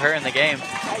count for her in the game.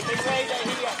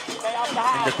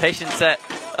 And the patience that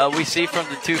we see from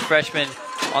the two freshmen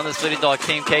on this Leading Dog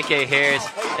team, KK Harris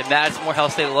and Madison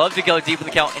Morehouse, they love to go deep in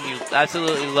the count, and you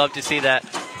absolutely love to see that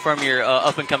from your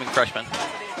up-and-coming freshmen.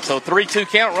 So 3-2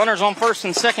 count, runners on first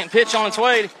and second, pitch on its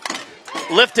way.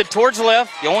 Lifted towards the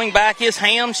left, going back is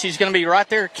Ham. She's going to be right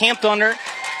there, camped under it.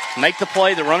 Make the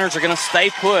play. The runners are going to stay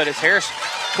put as Harris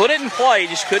put it in play,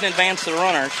 just couldn't advance the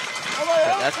runners.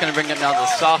 That's going to bring up now the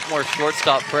sophomore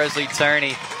shortstop, Presley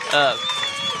Turney,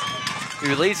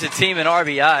 who leads the team in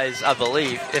RBIs, I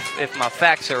believe, if my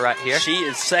facts are right here. She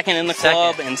is second in the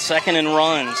club and second in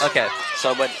runs. Okay.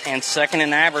 And second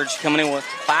in average, coming in with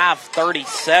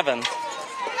 537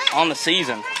 on the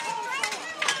season.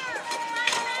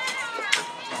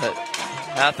 But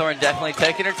Hawthorne definitely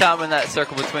taking her time in that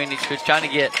circle between each pitch, trying to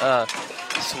get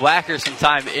Swacker some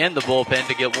time in the bullpen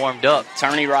to get warmed up.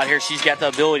 Turney right here, she's got the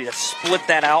ability to split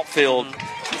that outfield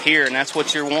here, and that's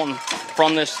what you're wanting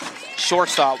from this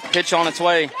shortstop. Pitch on its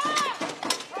way.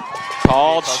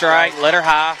 Called strike, let her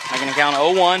high, making it count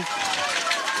 0-1.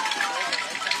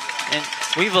 And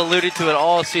we've alluded to it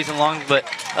all season long, but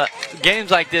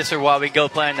games like this are why we go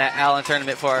play in that Allen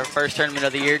tournament for our first tournament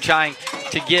of the year, trying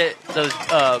to get those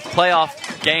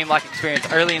playoff game-like experience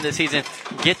early in the season,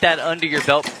 get that under your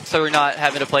belt so we're not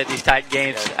having to play these tight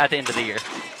games at the end of the year.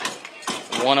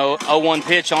 1-0-1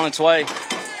 pitch on its way.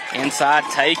 Inside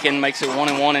taken, makes it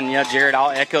 1-1. And yeah, Jared,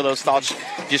 I'll echo those thoughts.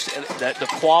 Just the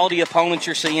quality opponents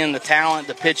you're seeing, the talent,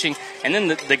 the pitching, and then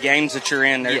the games that you're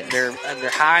in. They're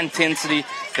high intensity.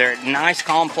 They're nice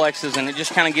complexes, and it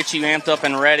just kind of gets you amped up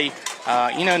and ready.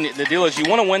 The deal is you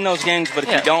want to win those games, but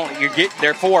if you don't,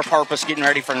 they're for a purpose, getting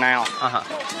ready for now.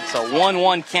 So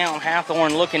 1-1 count.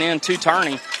 Hawthorne looking in to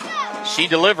Turney. She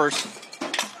delivers.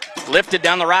 Lifted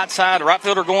down the right side. The right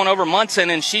fielder going over Munson,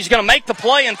 and she's going to make the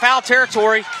play in foul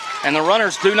territory, and the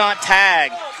runners do not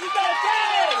tag.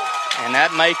 And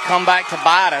that may come back to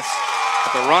bite us.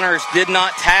 But the runners did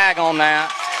not tag on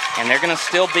that, and they're going to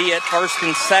still be at first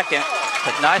and second.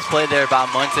 But nice play there by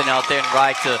Munson out there and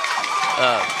right to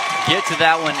get to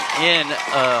that one in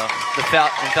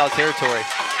foul territory.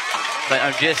 But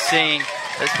I'm just seeing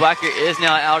that Swacker is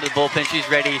now out of the bullpen. She's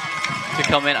ready to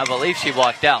come in. I believe she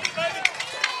walked out.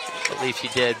 I believe she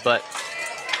did, but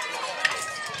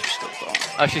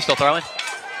she's still throwing?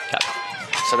 Okay.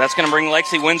 So that's going to bring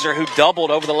Lexi Windsor, who doubled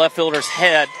over the left fielder's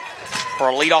head for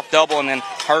a leadoff double, and then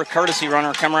her courtesy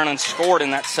runner come around and scored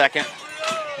in that second.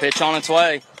 Pitch on its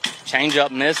way. Changeup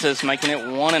misses, making it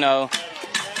 1-0.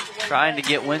 Trying to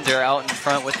get Windsor out in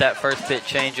front with that first pitch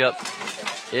changeup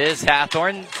is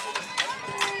Hawthorne.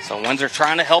 So Windsor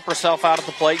trying to help herself out at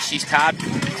the plate. She's tied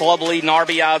club leading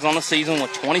RBIs on the season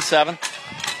with 27.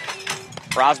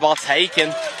 Prize ball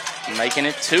taken, making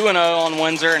it 2-0 on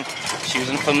Windsor. And she was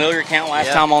in familiar count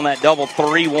last time on that double,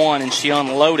 3-1, and she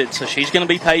unloaded. So she's going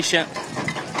to be patient.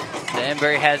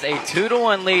 Danbury has a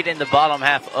 2-1 lead in the bottom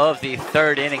half of the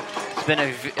third inning.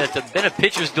 It's been a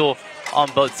pitcher's duel on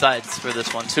both sides for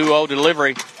this one. 2-0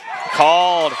 delivery.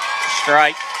 Called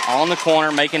strike on the corner,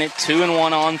 making it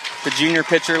 2-1 on the junior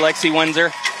pitcher, Lexi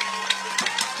Windsor.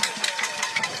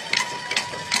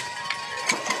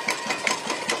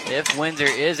 If Windsor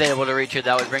is able to reach her,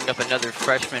 that would bring up another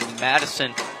freshman,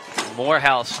 Madison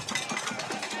Morehouse.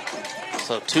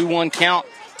 So 2-1 count.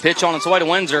 Pitch on its way to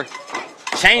Windsor.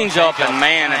 Change up, and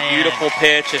man, a beautiful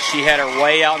pitch as she had her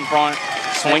way out in front.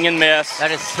 Swing and miss. That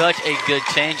is such a good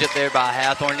change up there by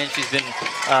Hawthorne, and she's been,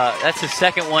 that's the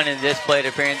second one in this plate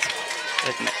appearance.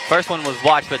 The first one was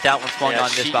watched, but that one swung on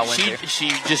this by Windsor. She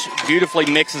just beautifully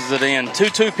mixes it in.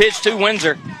 2-2 pitch to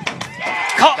Windsor.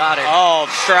 Got it. Oh,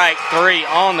 strike 3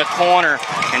 on the corner.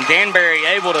 And Danbury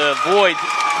able to avoid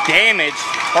damage.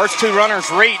 First two runners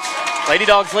reach. Lady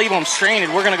Dogs leave them stranded.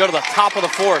 We're going to go to the top of the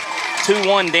fourth.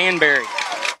 2-1 Danbury.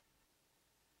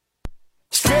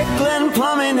 Strickland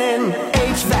Plumbing and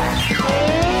HVAC.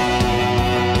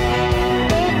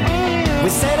 We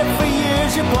said it for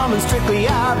years, your plumbing's strictly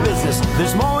our business.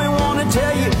 There's more we want to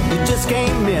tell you, you just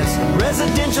can't miss.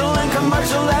 Residential and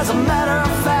commercial, as a matter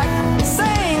of fact.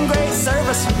 Same great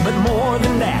service, but more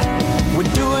than that. We're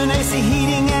doing AC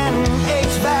heating and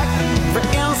HVAC. For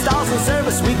installs and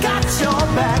service, we got your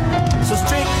back. So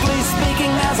strictly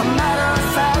speaking, as a matter of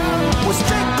fact, we're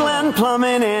Strickland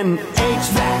Plumbing and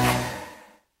HVAC.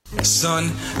 Son,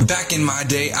 back in my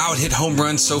day, I would hit home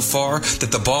runs so far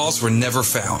that the balls were never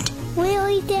found.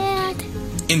 Really, Dad?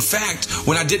 In fact,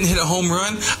 when I didn't hit a home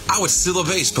run, I would steal a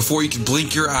base before you could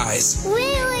blink your eyes.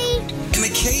 Really? And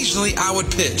occasionally I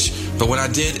would pitch, but when I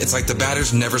did, it's like the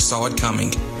batters never saw it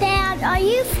coming. Dad, are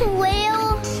you for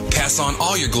real? Pass on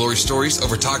all your glory stories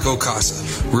over Taco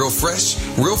Casa. Real fresh,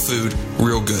 real food,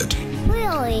 real good.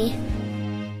 Really?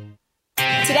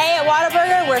 Today at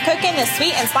Whataburger, we're cooking the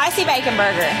sweet and spicy bacon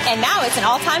burger, and now it's an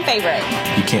all-time favorite.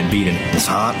 You can't beat it. It's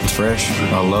hot, it's fresh.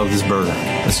 I love this burger.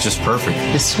 It's just perfect.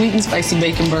 The sweet and spicy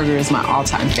bacon burger is my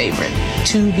all-time favorite.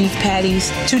 2 beef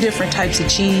patties, 2 different types of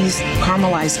cheese,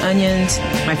 caramelized onions.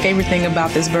 My favorite thing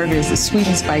about this burger is the sweet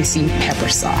and spicy pepper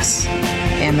sauce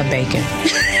and the bacon.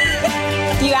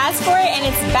 You asked for it, and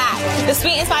it's back. The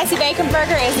sweet and spicy bacon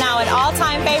burger is now an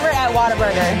all-time favorite at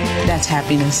Whataburger. That's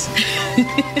happiness.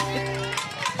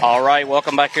 All right,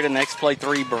 welcome back here to Next Play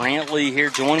 3. Brantley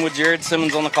here, joined with Jared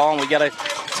Simmons on the call, and we got a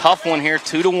tough one here,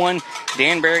 2-1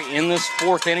 Danbury in this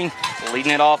 4th inning.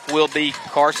 Leading it off will be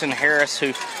Carson Harris,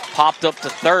 who popped up to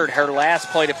 3rd, her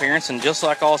last plate appearance, and just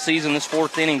like all season, this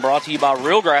 4th inning brought to you by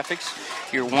Real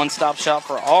Graphics, your one-stop shop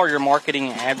for all your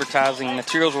marketing and advertising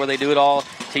materials, where they do it all: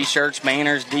 T-shirts,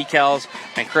 banners, decals,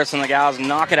 and Chris and the guys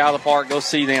knock it out of the park. Go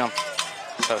see them.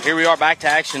 So here we are, back to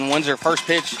action. Windsor first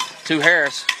pitch to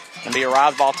Harris. Going to be a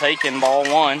rise ball taken, ball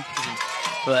 1.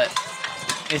 But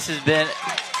this has been,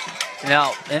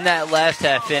 now, in that last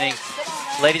half inning,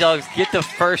 Lady Dogs get the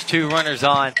first 2 runners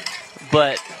on,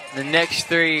 but the next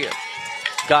 3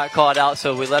 got called out,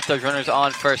 so we left those runners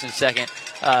on first and second,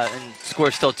 and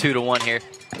score's still 2-1 here.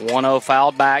 1-0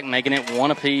 fouled back, making it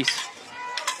 1 apiece.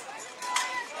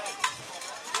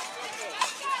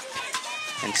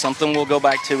 And something we'll go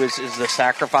back to is the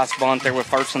sacrifice bunt there with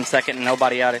first and second and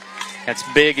nobody out. That's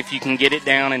big if you can get it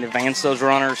down and advance those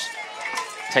runners.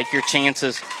 Take your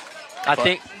chances. I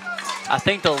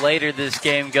think the later this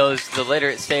game goes, the later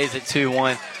it stays at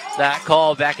 2-1. That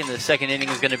call back in the second inning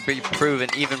is going to be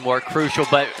proven even more crucial.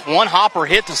 But one hopper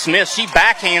hit to Smith. She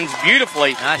backhands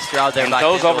beautifully. Nice throw there. And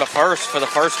goes over to first for the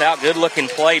first out. Good looking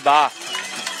play by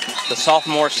the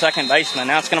sophomore second baseman.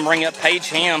 Now it's going to bring up Paige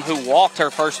Ham, who walked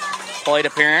her first plate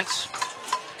appearance.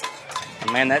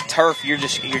 And man, that turf, you're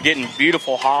getting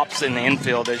beautiful hops in the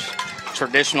infield. There's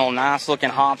traditional,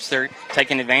 nice-looking hops they're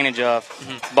taking advantage of,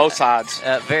 both sides.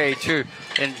 Very true.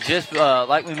 And just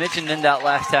like we mentioned in that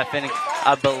last half inning,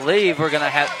 I believe we're going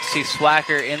to have to see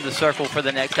Swacker in the circle for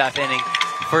the next half inning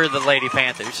for the Lady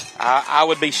Panthers. I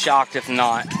would be shocked if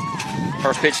not.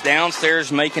 First pitch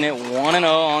downstairs, making it 1-0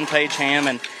 on Paige Ham.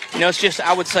 And it's just,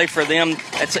 I would say for them,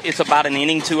 it's about an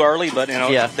inning too early, but,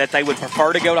 that they would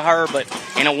prefer to go to her. But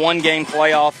in a one-game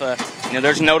playoff,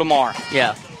 there's no tomorrow.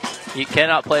 Yeah. You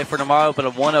cannot play for tomorrow, but a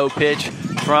 1-0 pitch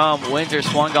from Windsor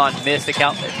swung on, missed. The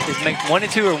count is 1-2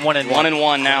 or 1-1?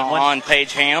 1-1 now on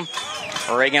Paige Ham.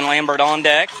 Reagan Lambert on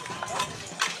deck.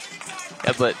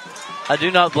 Yeah, but I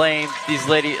do not blame these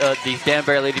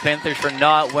Danbury Lady Panthers for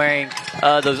not wearing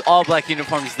those all-black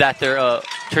uniforms that their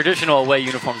traditional away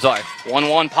uniforms are.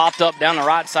 1-1 popped up down the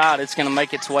right side. It's going to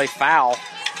make its way foul,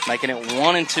 making it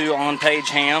 1-2 on Paige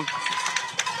Ham.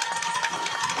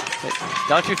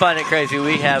 Don't you find it crazy?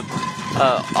 We have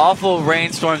awful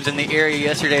rainstorms in the area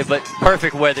yesterday, but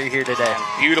perfect weather here today.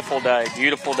 Beautiful day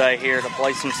here to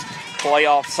play some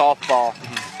playoff softball.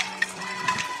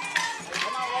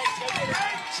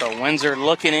 So Windsor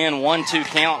looking in, 1-2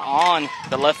 count on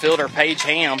the left fielder, Paige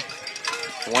Ham.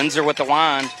 Windsor with the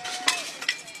line.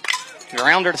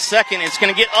 Grounder to second. It's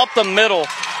going to get up the middle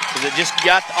because it just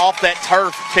got off that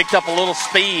turf, picked up a little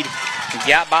speed, and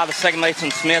got by the second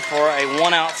baseman Smith for a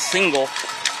one-out single.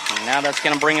 And now that's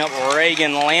going to bring up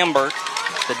Reagan Lambert,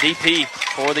 the DP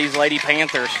for these Lady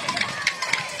Panthers.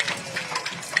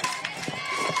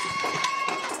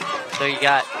 So you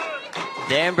got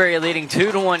Danbury leading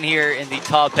 2-1 here in the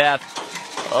top half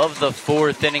of the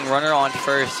 4th inning. Runner on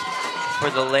first for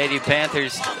the Lady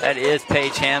Panthers. That is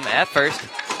Paige Ham at first.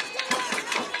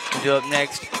 Do up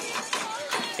next.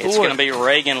 It's going to be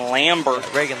Reagan Lambert.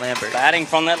 Batting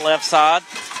from that left side.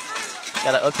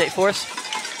 Got an update for us?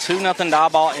 2-0 die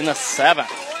ball in the 7th.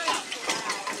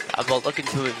 Die ball looking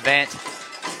to advance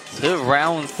to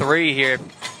round 3 here.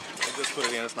 Just put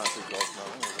it in. It's not too close.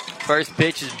 First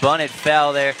pitch is bunted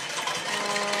foul there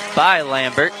by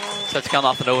Lambert. So it's come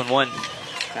off an 0-1.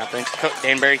 I think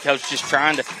Danbury coach just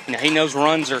trying to, he knows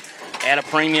runs are at a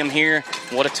premium here.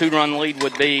 What a 2-run lead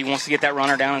would be. He wants to get that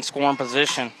runner down in scoring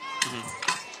position.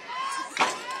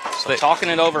 So talking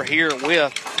it over here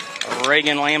with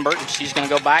Reagan Lambert, and she's going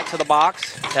to go back to the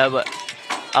box. Yeah, but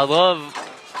I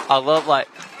love like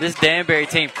this Danbury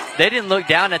team. They didn't look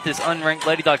down at this unranked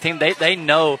Lady Dog team. They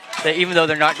know that even though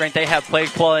they're not ranked, they have played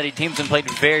quality teams and played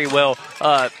very well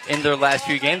in their last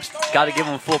few games. Got to give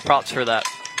them full props for that.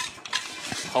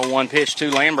 0-1 pitch to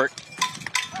Lambert.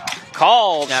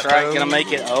 Called strike, going to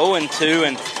make it 0-2.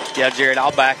 And yeah, Jared,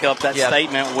 I'll back up that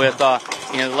statement with, the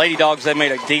Lady Dogs, they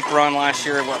made a deep run last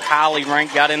year, were highly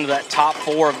ranked, got into that top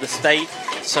 4 of the state.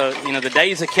 So, the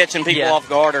days of catching people off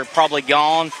guard are probably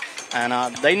gone.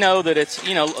 And they know that it's,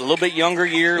 a little bit younger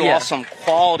year, lost some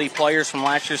quality players from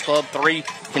last year's club, 3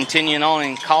 continuing on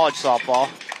in college softball.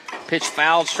 Pitch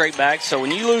fouled straight back. So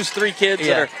when you lose 3 kids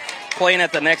that are playing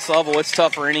at the next level, it's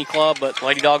tough for any club, but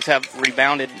Lady Dogs have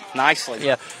rebounded nicely.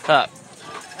 Yeah, but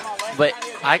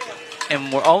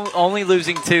we're only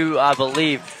losing 2, I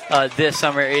believe, this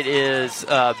summer. It is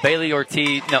Bailey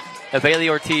Ortiz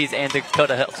and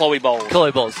Dakota Hill. Chloe Bowles.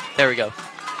 Chloe Bowles. There we go.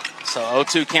 So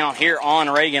 0-2 count here on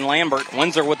Reagan Lambert.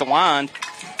 Windsor with the wind.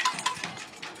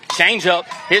 Change up,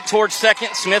 hit towards second.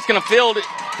 Smith going to field it.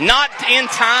 Not in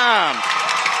time.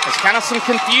 There's kind of some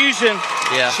confusion.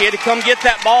 Yeah. She had to come get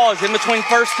that ball. It's in between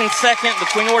first and second,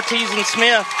 between Ortiz and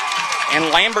Smith.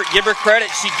 And Lambert, give her credit,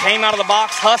 she came out of the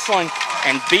box hustling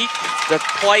and beat the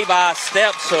play by a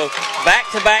step. So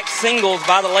back-to-back singles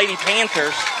by the Lady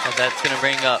Panthers. And that's going to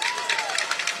bring up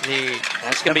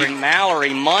That's going to be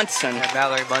Mallory Munson. And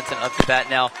Mallory Munson up to bat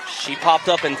now. She popped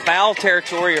up in foul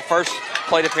territory, her first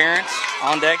plate appearance.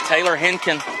 On deck, Taylor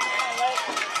Henkin.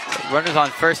 Runners on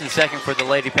first and second for the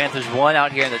Lady Panthers. 1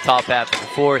 out here in the top half of the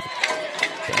 4th.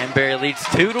 Danbury leads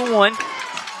 2-1.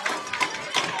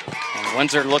 And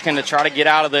Windsor looking to try to get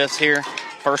out of this here.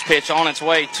 First pitch on its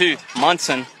way to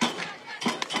Munson.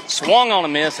 Swung on a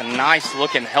miss. A nice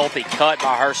looking healthy cut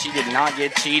by her. She did not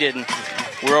get cheated. And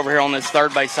we're over here on this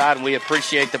third base side, and we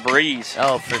appreciate the breeze.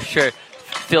 Oh, for sure.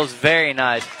 Feels very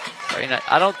nice. Very nice.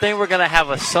 I don't think we're going to have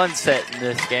a sunset in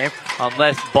this game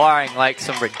unless barring like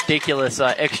some ridiculous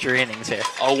extra innings here.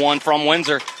 0-1 from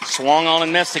Windsor. Swung on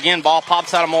and missed again. Ball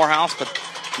pops out of Morehouse, but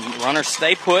runners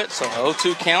stay put, so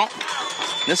 0-2 count.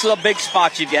 This is a big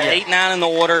spot. You've got 8-9 in the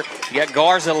order. You got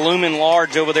Garza looming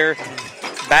large over there,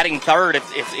 batting third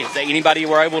if anybody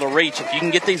were able to reach. If you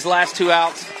can get these last 2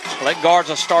 outs, let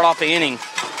Garza start off the inning.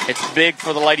 It's big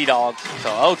for the Lady Dogs. So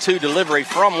 0-2 delivery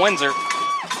from Windsor.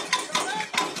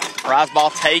 Rise ball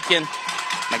taken,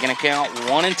 making a count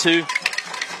 1-2.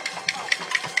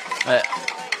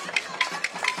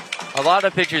 A lot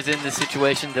of pitchers in this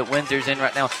situation that Windsor's in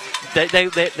right now,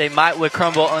 they would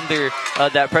crumble under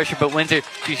that pressure, but Windsor,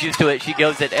 she's used to it. She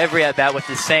goes at every at-bat with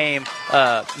the same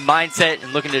mindset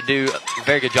and looking to do a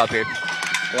very good job here.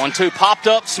 1-2 popped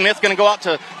up. Smith going to go out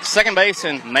to second base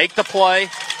and make the play.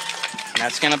 And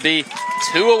that's going to be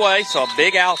 2 away, so a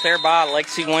big out there by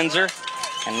Lexi Windsor.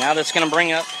 And now that's going to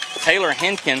bring up Taylor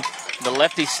Henkin, the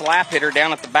lefty slap hitter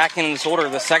down at the back end of this order,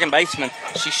 the second baseman.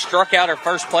 She struck out her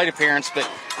first plate appearance, but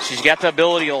she's got the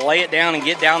ability to lay it down and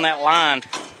get down that line.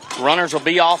 Runners will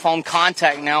be off on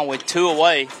contact now with 2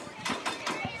 away.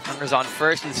 Runners on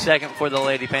first and second for the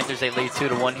Lady Panthers. They lead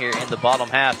 2-1 here in the bottom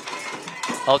half.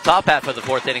 Oh, top half of the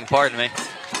 4th inning, pardon me.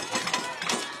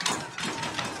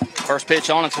 First pitch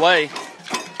on its way.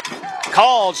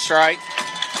 Called strike.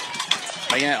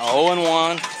 Making it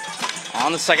 0-1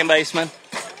 on the second baseman.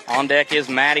 On deck is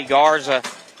Maddie Garza,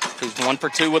 who's 1 for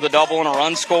 2 with a double and a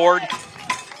run scored.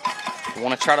 You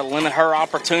want to try to limit her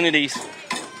opportunities.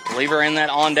 Leave her in that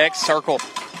on-deck circle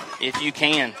if you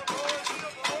can.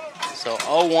 So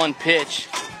 0-1 pitch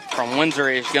from Windsor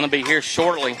is going to be here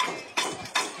shortly.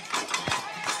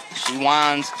 She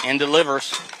winds and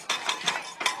delivers.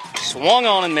 Swung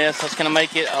on and missed. That's going to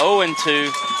make it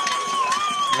 0-2.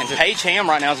 And Paige Ham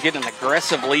right now is getting an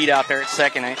aggressive lead out there at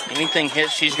second. Anything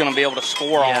hits, she's going to be able to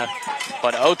score on.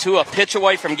 But 0-2, a pitch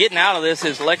away from getting out of this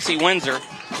is Lexi Windsor.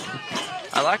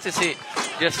 I like to see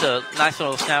just a nice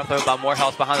little snap throw by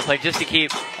Morehouse behind the plate just to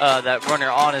keep that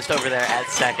runner honest over there at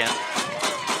second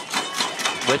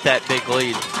with that big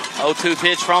lead. 0-2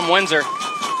 pitch from Windsor.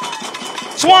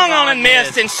 Swung on and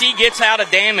missed, and she gets out of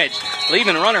damage,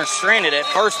 leaving runners stranded at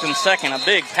first and second. A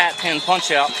big Pat Penn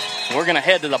punch out. We're going to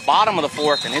head to the bottom of the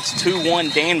 4th, and it's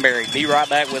 2-1 Danbury. Be right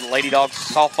back with Lady Dogs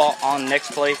softball on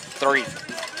Next Play 3.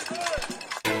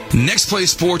 Next Play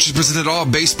Sports is presented all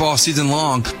baseball season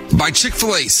long by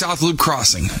Chick-fil-A South Loop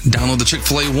Crossing. Download the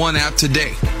Chick-fil-A One app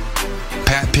today.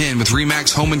 Pat Penn with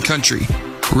RE/MAX Home and Country.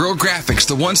 Real Graphics,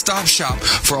 the one-stop shop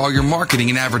for all your marketing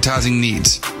and advertising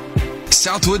needs.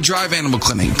 Southwood Drive Animal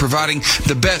Clinic, providing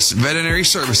the best veterinary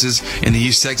services in the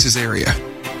East Texas area.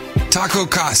 Taco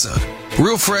Casa,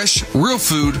 real fresh, real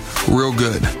food, real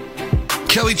good.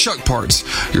 Kelly Chuck Parts,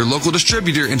 your local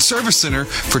distributor and service center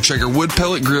for Traeger wood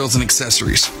pellet grills and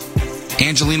accessories.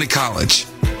 Angelina College,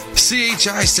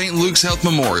 CHI St. Luke's Health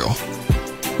Memorial,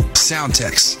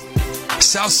 Soundtex,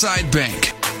 Southside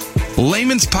Bank,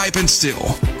 Layman's Pipe and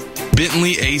Steel,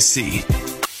 Bentley AC.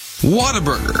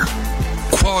 Whataburger,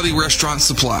 Quality Restaurant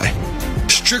Supply,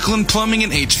 Strickland Plumbing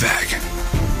and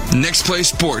HVAC. Next Play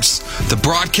Sports, the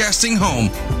broadcasting home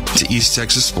to East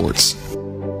Texas sports.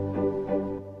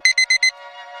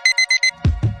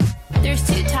 There's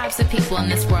two types of people in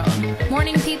this world,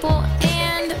 morning people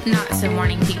and not so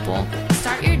morning people.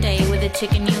 Start your day with a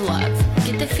chicken you love.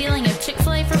 Get the feeling of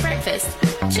Chick-fil-A for breakfast.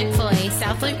 Chick-fil-A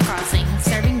South Loop Crossing,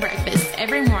 serving breakfast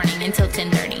every morning until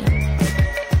 10:30.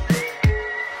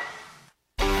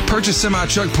 Purchase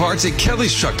semi-truck parts at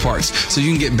Kelly's Truck Parts so you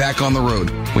can get back on the road.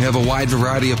 We have a wide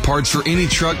variety of parts for any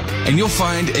truck, and you'll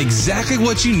find exactly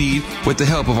what you need with the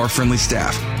help of our friendly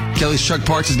staff. Kelly's Truck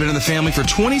Parts has been in the family for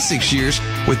 26 years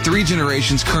with 3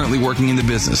 generations currently working in the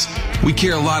business. We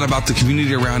care a lot about the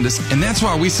community around us, and that's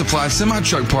why we supply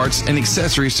semi-truck parts and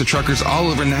accessories to truckers all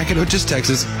over Nacogdoches,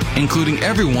 Texas, including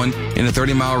everyone in a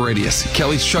 30-mile radius.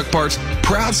 Kelly's Truck Parts,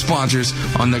 proud sponsors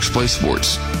on Next Play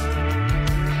Sports.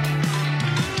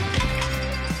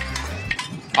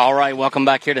 All right, welcome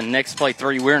back here to Next Play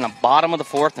 3. We're in the bottom of the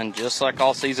 4th, and just like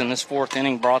all season, this 4th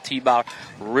inning brought to you by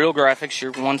Real Graphics,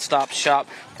 your one-stop shop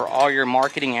for all your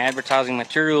marketing and advertising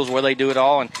materials, where they do it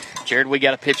all. And, Jared, we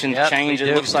got a pitching change.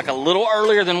 It looks like a little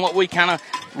earlier than what we kind of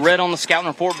read on the scouting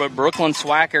report, but Brooklyn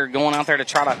Swacker going out there to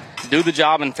try to do the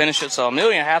job and finish it. So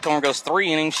Amelia Hathorn goes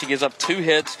 3 innings. She gives up 2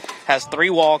 hits, has 3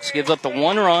 walks, gives up the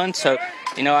 1 run. So,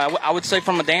 you know, I would say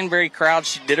from a Danbury crowd,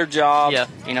 she did her job. Yeah.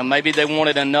 You know, maybe they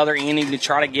wanted another inning to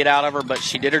try to get out of her, but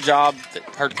she did her job.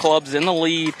 Her club's in the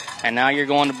lead, and now you're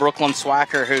going to Brooklyn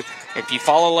Swacker, who, if you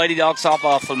follow Lady Dogs off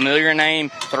a familiar name,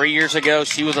 3 years ago,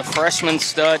 she was a freshman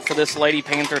stud for this Lady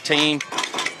Panther team.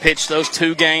 Pitched those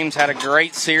 2 games, had a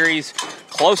great series,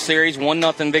 close series,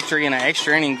 1-0 victory and an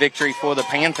extra inning victory for the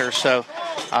Panthers. So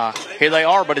here they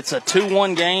are, but it's a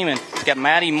 2-1 game, and it's got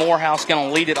Maddie Morehouse going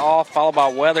to lead it off, followed by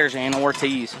Weathers and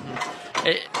Ortiz.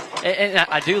 And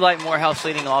I do like Morehouse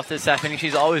leading off this afternoon.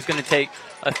 She's always going to take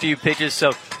a few pitches.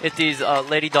 So if these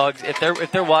Lady Dogs,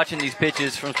 if they're watching these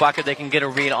pitches from Swacker, they can get a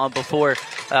read on before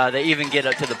they even get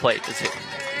up to the plate.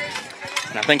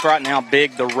 And I think right now,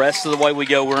 big, the rest of the way we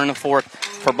go, we're in the 4th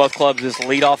for both clubs, is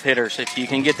leadoff hitters. If you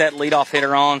can get that leadoff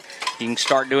hitter on, you can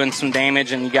start doing some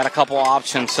damage, and you got a couple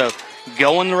options. So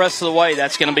going the rest of the way,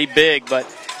 that's going to be big.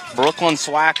 But Brooklyn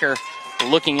Swacker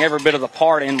looking every bit of the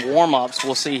part in warm-ups.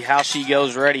 We'll see how she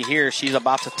goes ready here. She's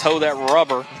about to toe that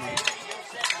rubber.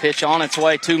 Pitch on its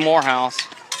way to Morehouse.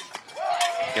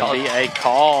 It'll be a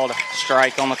called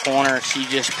strike on the corner. She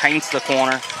just paints the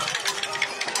corner.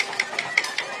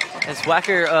 Is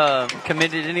Swacker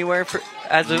committed anywhere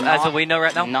as we know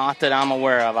right now? Not that I'm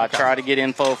aware of. I tried to get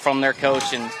info from their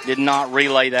coach and did not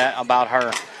relay that about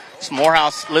her. So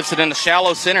Morehouse lifts it into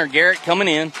shallow center. Garrett coming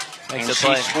in, and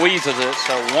she squeezes it.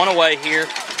 So 1 away here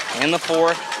in the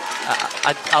 4th.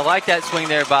 I like that swing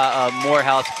there by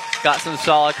Morehouse. Got some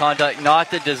solid contact. Not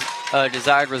the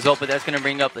desired result, but that's going to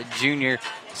bring up the junior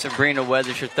Sabrina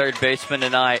Weathers, your third baseman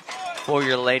tonight for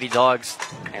your Lady Dogs.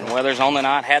 And Weathers on the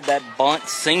night had that bunt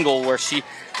single where she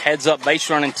heads up base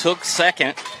run and took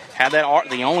second. Had that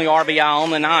the only RBI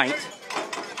on the night.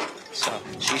 So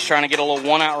she's trying to get a little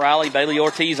one-out rally. Bailey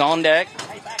Ortiz on deck.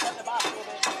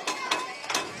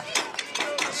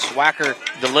 Swacker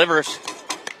delivers.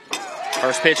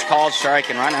 First pitch called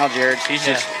strike, and right now, Jared, she's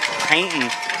just painting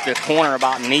the corner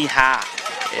about knee-high.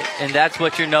 And that's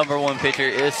what your number 1 pitcher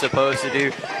is supposed to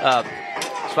do.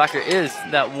 Swacker is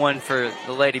that one for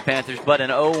the Lady Panthers, but an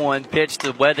 0-1 pitch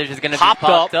to Weathers is going to be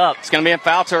popped up. It's going to be in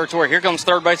foul territory. Here comes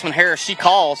third baseman Harris. She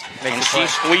calls, and she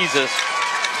squeezes.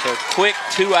 So quick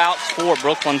 2 outs for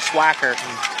Brooklyn Swacker.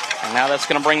 And now that's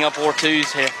going to bring up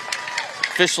Ortiz,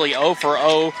 officially 0 for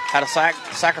 0. Had a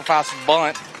sacrifice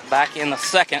bunt back in the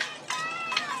 2nd.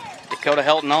 Dakota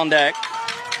Helton on deck.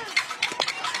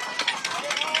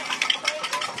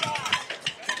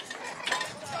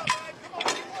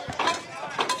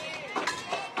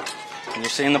 You're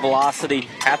seeing the velocity.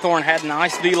 Hathorn had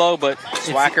nice velo, but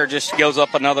Swacker just goes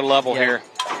up another level here.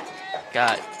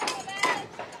 Got it.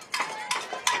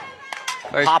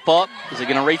 Pop up. Is it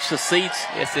going to reach the seats?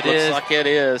 Yes, it is. Looks like it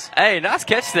is. Hey, nice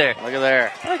catch there. Look at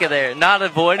there. Look at there. Not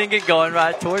avoiding it, going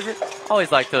right towards it.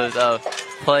 Always like those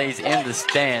plays in the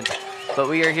stand. But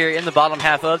we are here in the bottom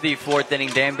half of the 4th inning.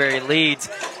 Danbury leads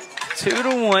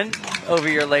 2-1 over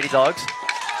your Lady Dogs.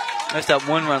 Missed that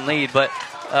 1-run lead, but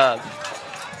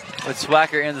with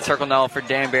Swacker in the circle now for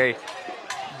Danbury,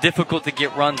 difficult to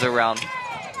get runs around.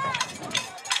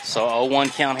 So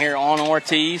 0-1 count here on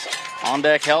Ortiz. On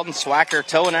deck, Helton. Swacker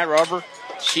towing that rubber.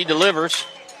 She delivers.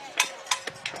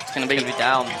 It's going to be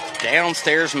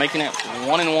downstairs, making it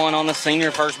 1-1 on the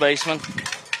senior first baseman.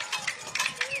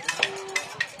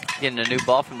 Getting a new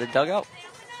ball from the dugout.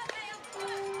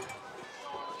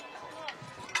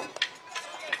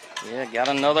 Yeah, got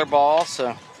another ball,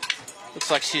 so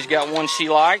looks like she's got one she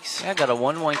likes. Yeah, got a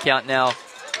 1-1 count now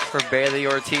for Bailey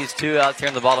Ortiz. 2 outs here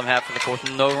in the bottom half of the fourth.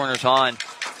 No runners on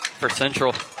for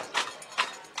Central.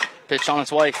 Pitch on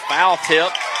its way, foul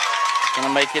tip. Going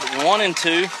to make it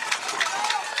 1-2.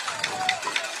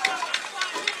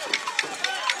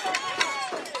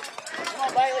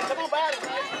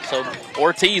 So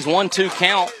Ortiz 1-2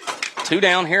 count. 2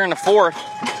 down here in the fourth.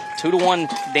 2-1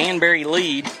 Danbury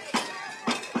lead.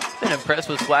 Been impressed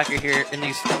with Swacker here in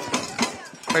these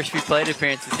first few plate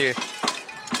appearances here.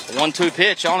 1-2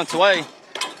 pitch on its way.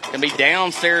 Gonna be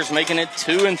downstairs, making it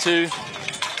 2-2.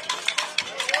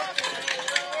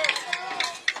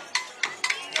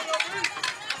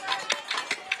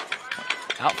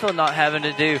 Outfield not having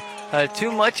to do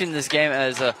too much in this game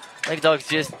as Lady Dogs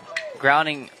just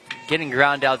getting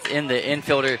ground outs in the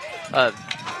infielder.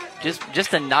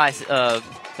 Just a nice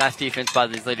defense by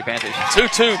these Lady Panthers.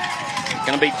 2-2.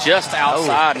 Going to be just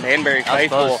outside. And Danbury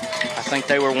faithful. I think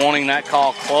they were wanting that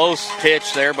call. Close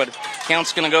pitch there, but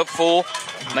count's going to go full,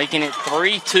 making it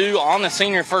 3-2 on the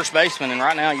senior first baseman. And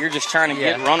right now you're just trying to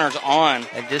get runners on.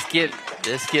 And just get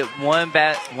one at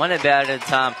bat at a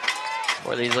time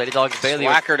for these Lady Dogs. Bailey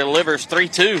Swacker delivers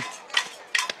 3-2.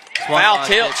 Foul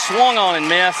tip, swung on and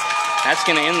missed. That's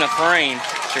going to end the frame.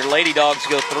 So your Lady Dogs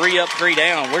go 3 up, 3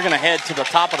 down. We're going to head to the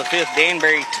top of the fifth.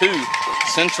 Danbury 2,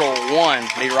 Central 1.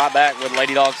 Be right back with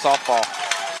Lady Dogs softball.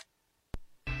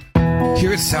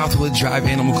 Here at Southwood Drive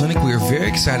Animal Clinic, we are very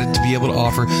excited to be able to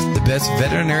offer the best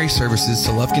veterinary services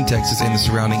to Lufkin, Texas and the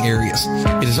surrounding areas.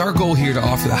 It is our goal here to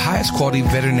offer the highest quality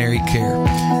veterinary care.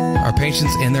 Our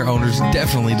patients and their owners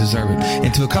definitely deserve it.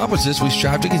 And to accomplish this, we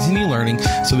strive to continue learning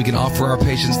so we can offer our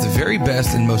patients the very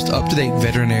best and most up-to-date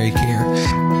veterinary care.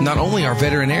 Not only our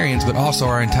veterinarians, but also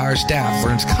our entire staff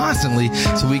learns constantly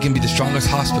so we can be the strongest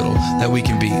hospital that we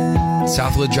can be.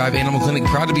 Southwood Drive Animal Clinic,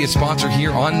 proud to be a sponsor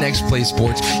here on Next Play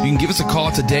Sports. You can give us a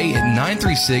call today at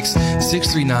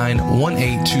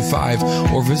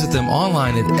 936-639-1825 or visit them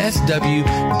online at swdac.com.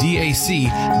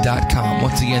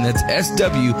 Once again, that's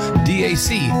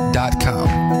swdac.com.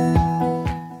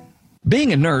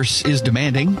 Being a nurse is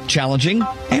demanding, challenging,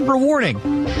 and rewarding,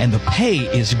 and the pay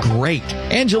is great.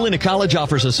 Angelina College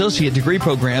offers associate degree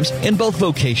programs in both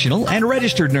vocational and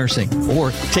registered nursing,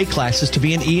 or take classes to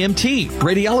be an EMT,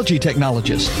 radiology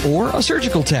technologist, or a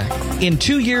surgical tech. In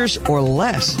 2 years or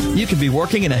less, you can be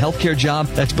working in a healthcare job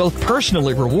that's both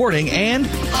personally rewarding and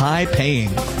high paying.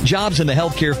 Jobs in the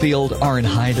healthcare field are in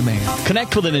high demand.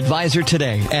 Connect with an advisor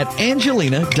today at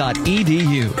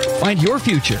angelina.edu. Find your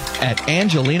future at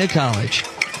Angelina College.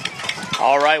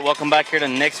 All right, welcome back here to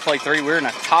Next Play 3. We're in the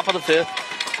top of the fifth.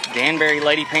 Danbury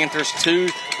Lady Panthers 2,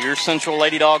 your Central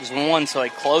Lady Dogs 1, so a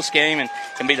close game and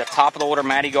can be the top of the order.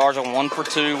 Maddie Garza 1 for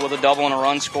 2 with a double and a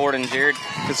run scored. And Jared,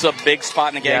 this is a big spot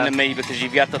in the game to me because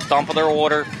you've got the thump of their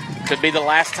order. Could be the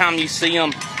last time you see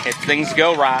them if things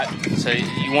go right. So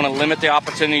you want to limit the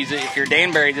opportunities. If you're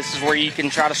Danbury, this is where you can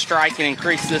try to strike and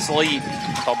increase this lead.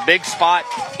 So a big spot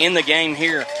in the game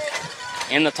here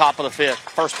in the top of the fifth.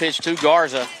 First pitch to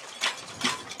Garza.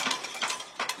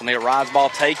 Gonna be a rise ball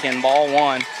taken, ball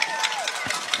 1.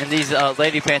 And these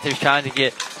Lady Panthers trying to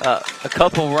get a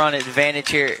couple run advantage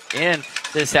here in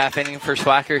this half inning for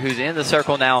Swacker, who's in the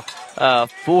circle now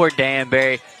for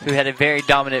Danbury, who had a very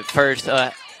dominant first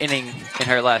inning in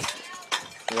her last.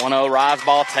 1-0 rise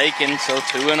ball taken, so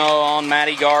 2-0 on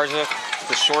Maddie Garza.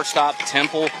 The shortstop,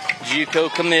 Temple JUCO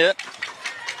commit.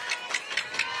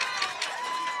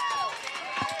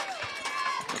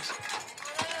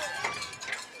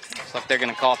 Looks like they're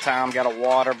going to call time. Got a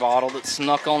water bottle that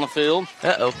snuck on the field.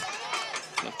 Uh-oh.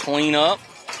 Gonna clean up.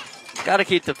 Got to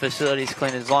keep the facilities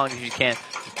clean as long as you can.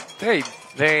 Very,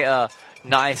 very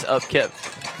nice upkeep.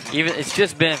 Even it's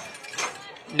just been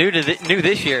new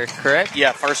this year, correct?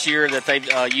 Yeah, first year that they've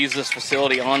used this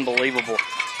facility. Unbelievable.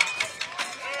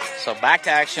 So back to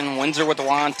action. Windsor with the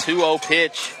line. 2-0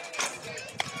 pitch.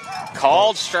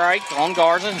 Called strike on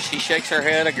Garza. She shakes her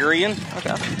head agreeing.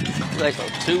 Okay. So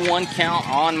 2-1 count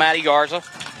on Maddie Garza.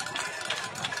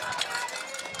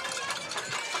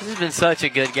 This has been such a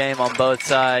good game on both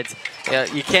sides. Yeah,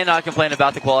 you cannot complain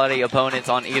about the quality opponents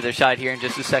on either side here in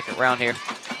just the second round here.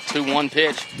 2-1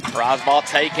 pitch. Rise ball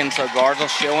taken, so Garza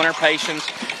showing her patience.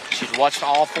 She's watched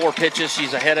all 4 pitches.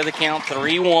 She's ahead of the count,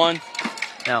 3-1.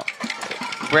 Now,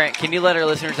 Brent, can you let our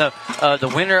listeners know the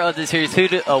winner of the series,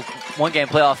 one-game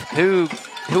playoff, who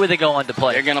are they going to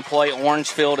play? They're going to play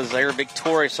Orangefield as they're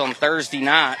victorious on Thursday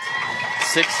night.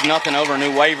 6-0 over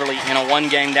New Waverly in a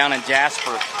 1-game down in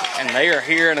Jasper. And they are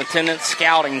here in attendance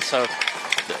scouting, so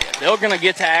they're going to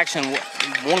get to action.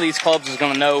 One of these clubs is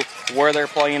going to know where they're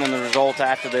playing and the result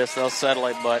after this. They'll settle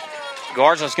it, but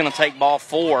Garza's going to take ball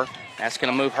 4. That's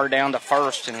going to move her down to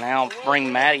first and now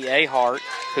bring Maddie Ahart,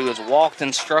 who has walked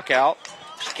and struck out.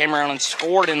 She came around and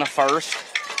scored in the first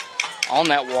on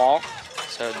that walk.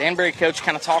 So Danbury coach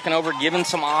kind of talking over, giving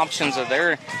some options of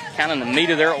their kind of in the meat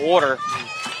of their order.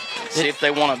 See if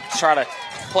they want to try to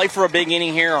play for a big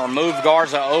inning here or move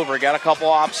Garza over. Got a couple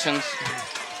options.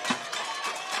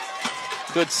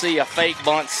 Could see a fake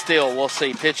bunt still. We'll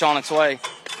see. Pitch on its way.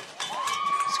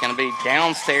 It's going to be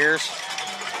downstairs.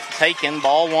 Taken.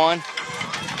 Ball 1.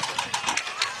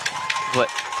 What?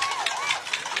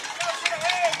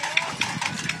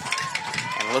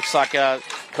 And it looks like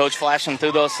coach flashing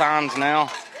through those signs now.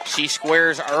 She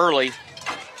squares early.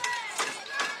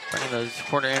 Bringing those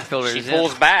corner infielders She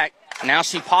pulls back. Now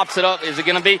she pops it up. Is it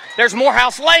going to be? There's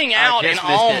Morehouse laying out and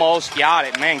almost got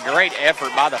it. Man, great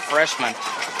effort by the freshman.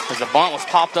 Because the bunt was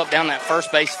popped up down that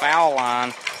first base foul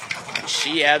line. And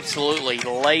she absolutely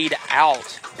laid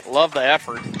out. Love the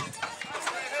effort.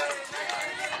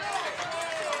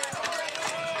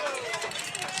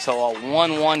 So a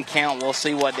 1-1 count. We'll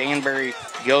see what Danbury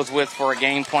goes with for a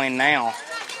game plan now.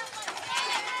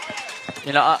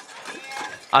 You know,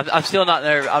 I'm still not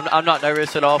nervous. I'm not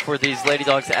nervous at all for these Lady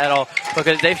Dogs at all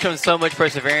because they've shown so much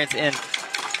perseverance and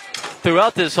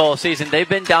throughout this whole season. They've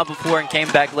been down before and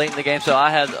came back late in the game, so I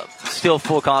have still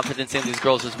full confidence in these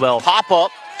girls as well. Pop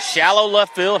up, shallow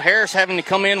left field. Harris having to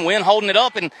come in, Wynn holding it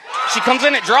up, and she comes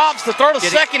in, it drops. The throw to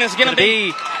second is going to be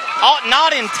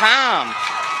not in time.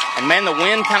 And, man, the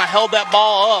wind kind of held that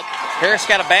ball up. Harris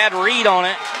got a bad read on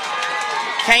it.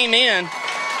 Came in.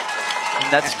 And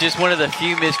that's just one of the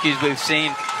few miscues we've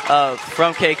seen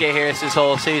from KK Harris this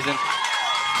whole season.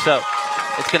 So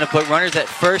it's going to put runners at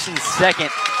first and second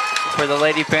for the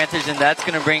Lady Panthers, and that's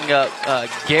going to bring up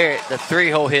Garrett, the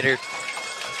 3-hole hitter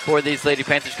for these Lady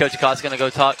Panthers. Coach Acosta is going to go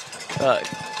talk.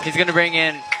 He's going to bring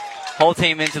in whole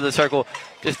team into the circle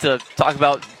just to talk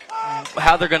about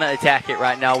how they're going to attack it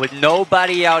right now with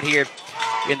nobody out here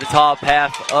in the top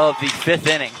half of the 5th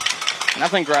inning. And I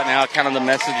think right now kind of the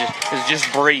message is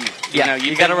just breathe. You know,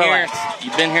 you got to relax.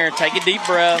 You've been here, take a deep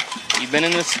breath. You've been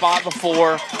in this spot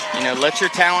before. You know, let your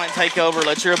talent take over.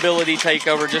 Let your ability take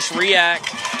over. Just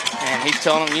react. And he's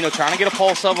telling them, you know, trying to get a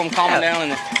pulse of them, calm them down.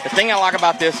 And the thing I like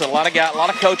about this, a lot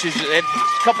of coaches, they have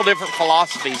a couple different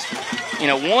philosophies. You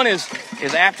know, one is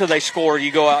after they score,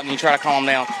 you go out and you try to calm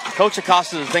them down. Coach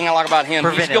Acosta, the thing I like about him,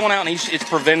 he's going out and it's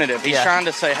preventative. He's trying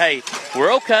to say, hey,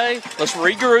 we're okay. Let's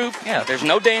regroup. Yeah. There's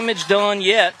no damage done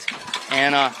yet.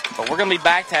 And but we're going to be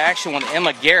back to action with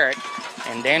Emma Garrett.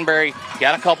 And Danbury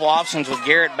got a couple options with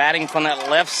Garrett batting from that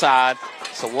left side.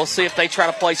 So we'll see if they try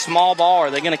to play small ball or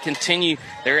are they going to continue.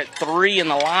 They're at 3 in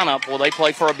the lineup. Will they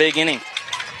play for a big inning?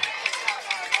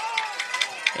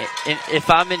 If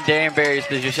I'm in Danbury's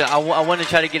position, I want to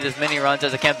try to get as many runs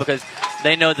as I can because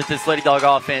they know that this Lady Dog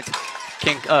offense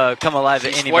can come alive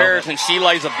at any moment. And she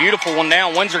lays a beautiful one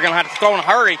down. Windsor going to have to throw in a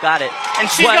hurry. Got it. And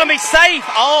she's going to be safe.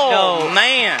 Oh, no.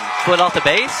 Man. Foot off the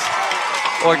base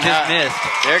or just missed?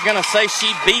 They're going to say she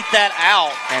beat that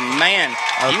out. And, man,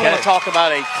 you want to talk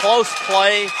about a close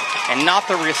play and not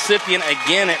the recipient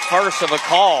again at first of a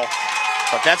call.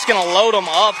 But that's going to load them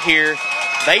up here.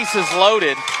 Bases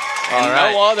loaded. And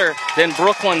no other than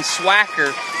Brooklyn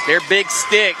Swacker, their big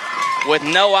stick with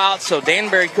no outs. So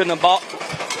Danbury couldn't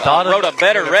have wrote a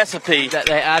better recipe.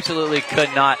 They absolutely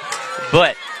could not.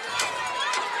 But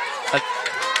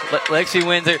Lexi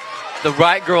Windsor, the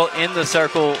right girl in the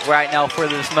circle right now for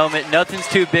this moment. Nothing's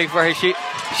too big for her. She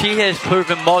has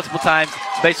proven multiple times,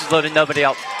 bases loaded, nobody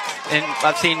out. And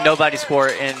I've seen nobody score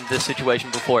in this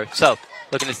situation before. So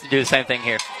looking to do the same thing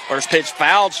here. First pitch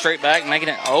fouled straight back, making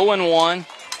it 0-1.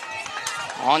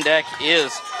 On deck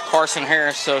is Carson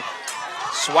Harris. So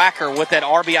Swacker with that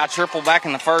RBI triple back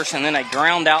in the first and then a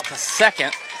ground out to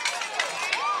second.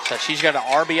 So she's got an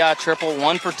RBI triple,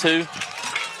 1 for 2.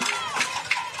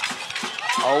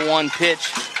 0-1 pitch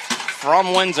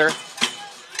from Windsor.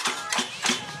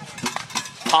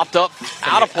 Popped up,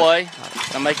 out of play.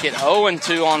 To make it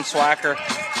 0-2 on Swacker.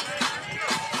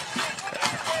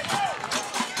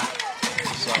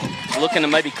 So looking to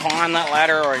maybe climb that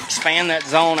ladder or expand that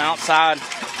zone outside.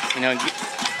 You know,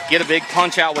 get a big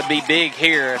punch out would be big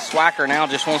here. Swacker now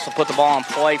just wants to put the ball in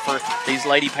play for these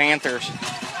Lady Panthers.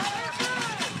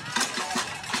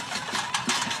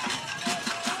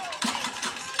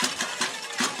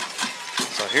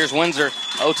 So here's Windsor,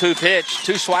 0-2 pitch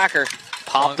to Swacker.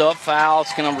 Popped up foul.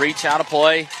 It's going to reach out of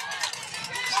play.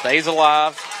 Stays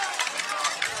alive.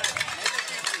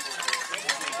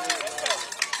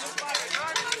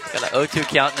 Got an 0-2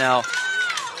 count now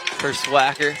for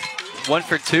Swacker. 1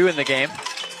 for 2 in the game.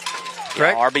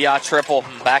 correct? RBI triple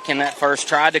back in that first.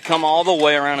 Tried to come all the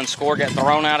way around and score. Got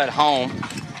thrown out at home.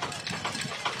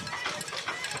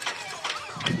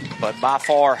 But by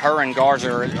far, her and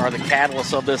Garza are the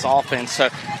catalysts of this offense. So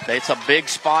it's a big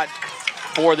spot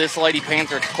for this Lady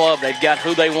Panthers club. They've got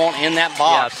who they want in that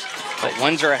box. Yeah, but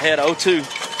Windsor ahead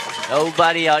 0-2.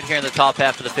 Nobody out here in the top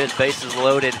half of the fifth. Bases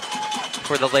loaded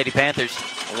for the Lady Panthers.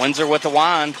 Windsor with the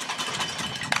wind.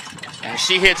 And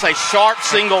she hits a sharp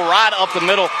single right up the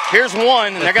middle. Here's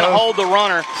one, and they're going to hold the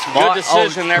runner. Good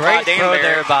decision there by Great throw Danbury.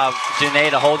 there by Janae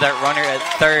to hold that runner at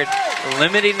third,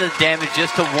 limiting the damage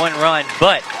just to one run.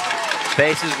 But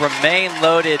bases remain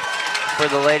loaded for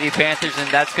the Lady Panthers, and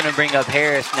that's going to bring up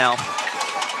Harris now.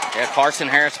 Yeah, Carson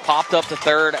Harris popped up to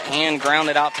third and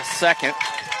grounded out to second.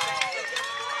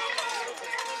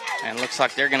 And looks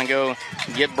like they're going to go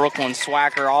get Brooklyn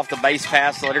Swacker off the base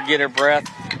pass, let her get her breath,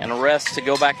 and rest to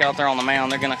go back out there on the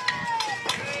mound. They're going to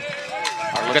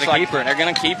keep her. They're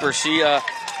going to keep her. She, I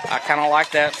kind of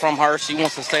like that from her. She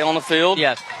wants to stay on the field.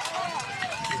 Yes.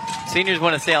 Seniors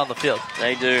want to stay on the field.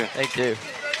 They do. They do.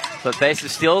 But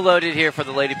bases still loaded here for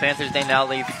the Lady Panthers. They now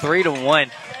lead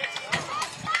 3-1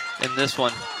 in this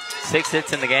one. 6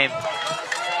 hits in the game.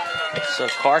 So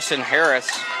Carson Harris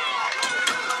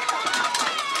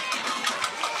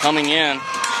coming in.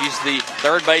 She's the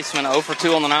third baseman, 0 for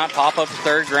 2 on the night. Pop up to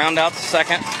third, ground out to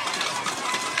second.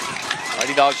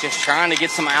 Lady Dogs just trying to get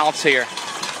some outs here.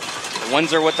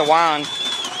 Windsor with the wind.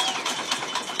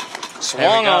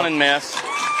 Swung on and missed.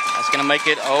 That's going to make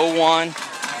it 0-1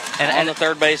 and the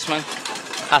third baseman.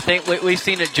 I think we've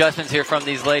seen adjustments here from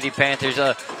these Lady Panthers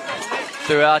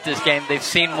throughout this game. They've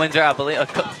seen Windsor, I believe.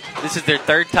 This is their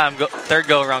third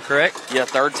go around, correct? Yeah,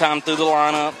 third time through the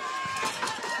lineup.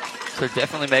 So they're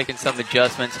definitely making some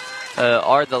adjustments.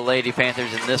 Are the Lady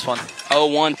Panthers in this one?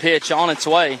 0-1 pitch on its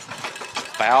way.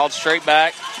 Fouled straight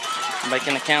back,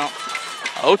 making the count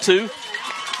 0-2.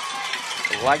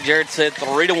 Like Jared said,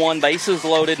 3-1, bases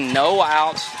loaded, no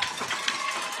outs.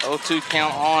 0-2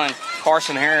 count on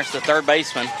Carson Harris, the third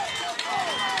baseman.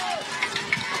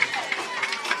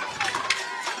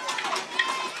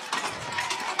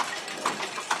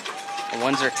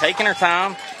 Windsor taking her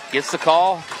time, gets the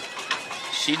call.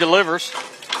 She delivers.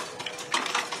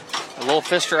 A little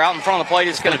fister out in front of the plate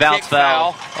is going to bounce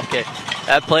foul. Okay,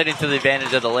 that played into the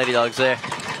advantage of the Lady Dogs there.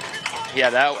 Yeah,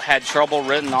 that had trouble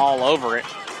written all over it.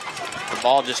 The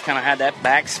ball just kind of had that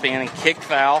backspin and kick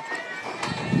foul.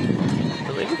 I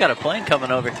believe we got a plane coming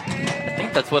over. I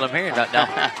think that's what I'm hearing right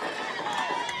now.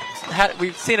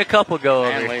 We've seen a couple go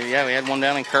over. We had one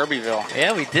down in Kirbyville.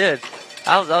 Yeah, we did.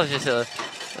 That was just a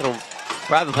little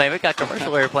private plane. We got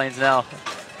commercial airplanes now.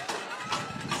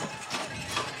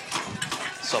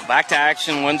 So back to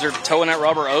action. Windsor towing that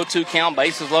rubber. 0-2 count.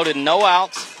 Bases loaded. No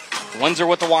outs. Windsor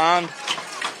with the wind.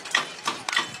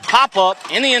 Pop up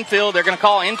in the infield. They're going to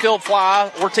call infield fly.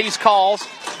 Ortiz calls.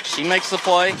 She makes the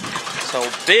play. So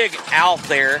big out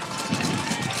there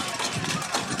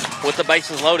with the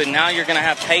bases loaded. Now you're going to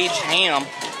have Paige Ham,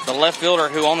 the left fielder,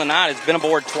 who on the night has been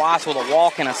aboard twice with a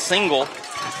walk and a single.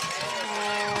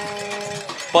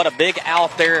 But a big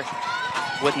out there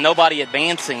with nobody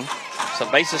advancing. So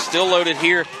bases still loaded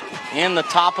here in the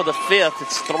top of the fifth.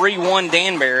 It's 3-1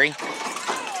 Danbury.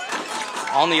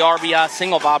 On the RBI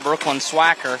single by Brooklyn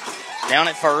Swacker. Down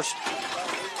at first.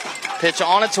 Pitch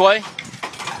on its way.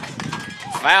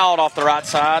 Fouled off the right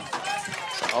side.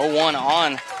 So 0-1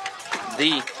 on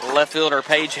the left fielder,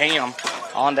 Paige Ham.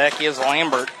 On deck is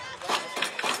Lambert.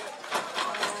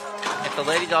 If the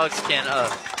Lady Dogs can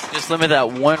just limit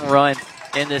that one run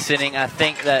in this inning, I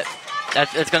think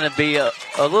that's going to be a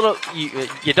little.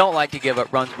 You don't like to give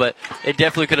up runs, but it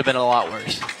definitely could have been a lot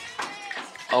worse.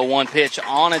 0-1 pitch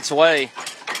on its way.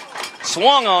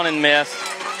 Swung on and missed.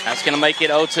 That's going to make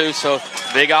it 0-2. So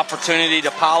big opportunity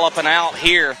to pile up an out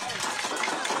here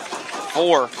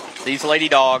for these Lady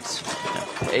Dogs.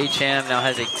 HM now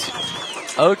has a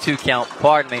 0-2 count.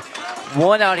 Pardon me.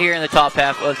 One out here in the top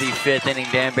half of the fifth inning.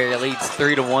 Danbury leads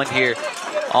 3-1 here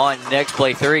on next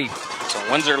play 3. So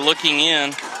Windsor looking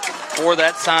in for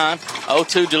that sign.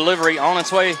 0-2 delivery on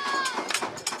its way.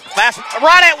 Fast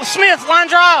right at with Smith, line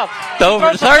drive.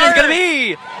 Over to third is going to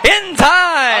be in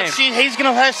time. He's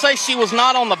going to have to say she was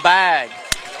not on the bag.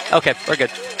 Okay, we're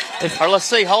good. Or let's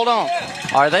see. Hold on.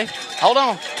 Are they? Hold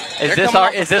on. Is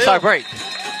this our break?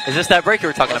 Is this that break you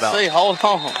were talking about? Let's see. Hold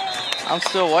on. I'm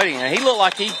still waiting. He looked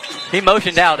like he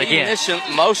motioned out again.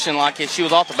 Motion like she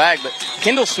was off the bag, but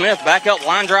Kendall Smith back up,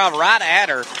 line drive right at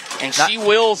her, and she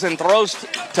wheels and throws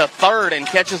to third and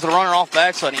catches the runner off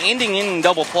back. So an ending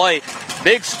double play.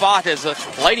 Big spot as the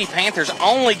Lady Panthers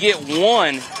only get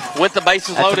one with the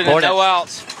bases loaded and no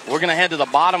outs. we're going to head to the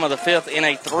bottom of the 5th in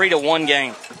a 3-1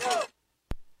 game.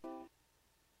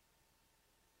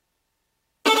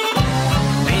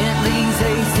 Bentley's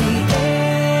AC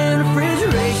and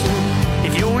refrigeration.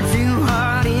 If you're too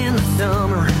hot in the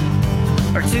summer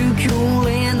or too cool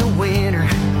in the winter,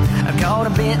 I've got a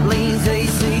Bentley's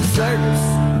AC service.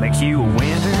 Makes you a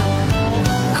winner.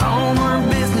 Home or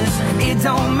business, it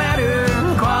don't matter.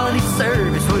 Quality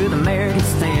service with American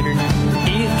Standard.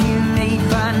 If you need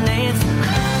finance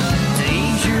to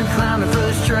ease your climate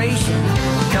frustration,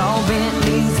 call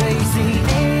Bentley's AC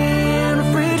and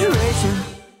refrigeration.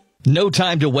 No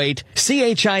time to wait.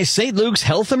 CHI St. Luke's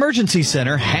Health Emergency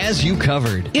Center has you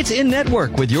covered. It's in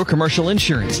network with your commercial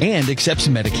insurance and accepts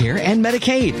Medicare and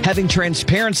Medicaid, having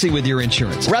transparency with your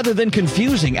insurance rather than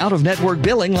confusing out-of-network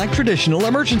billing like traditional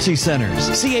emergency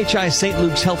centers. CHI St.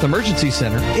 Luke's Health Emergency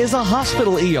Center is a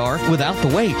hospital ER without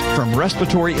the wait, from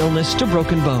respiratory illness to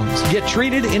broken bones. Get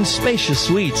treated in spacious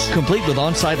suites, complete with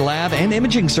on-site lab and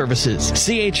imaging services.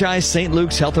 CHI St.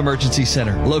 Luke's Health Emergency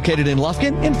Center, located in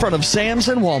Lufkin in front of Sam's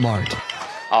and Walmart.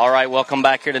 All right, welcome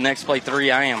back here to Next Play 3.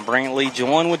 I am Brant Lee,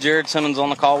 joined with Jared Simmons on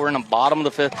the call. We're in the bottom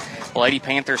of the 5th. Lady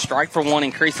Panthers strike for 1,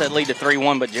 increase that lead to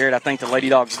 3-1. But, Jared, I think the Lady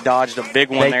Dogs dodged a big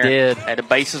one there. They did. Had the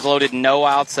bases loaded, no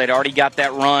outs. They'd already got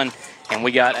that run. And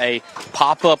we got a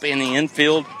pop-up in the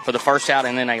infield for the first out,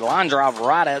 and then a line drive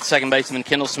right at second baseman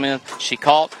Kendall Smith. She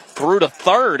caught, threw to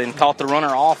third, and caught the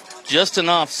runner off just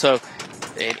enough. So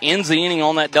it ends the inning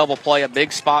on that double play, a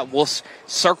big spot. We'll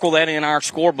circle that in our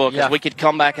scorebook as we could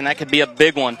come back, and that could be a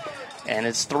big one. And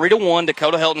it's 3-1.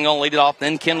 Dakota Helton going to lead it off,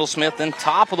 then Kendall Smith, then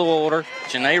top of the order,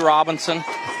 Janae Robinson.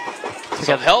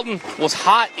 So Helton was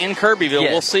hot in Kirbyville.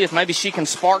 Yes. We'll see if maybe she can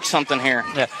spark something here.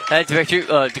 Yeah, that's very true.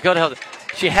 Dakota Helton,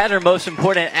 she had her most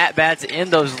important at-bats in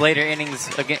those later innings,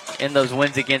 in those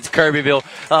wins against Kirbyville.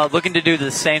 Looking to do the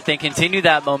same thing, continue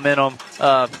that momentum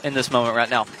in this moment right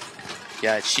now.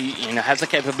 Yeah, she has the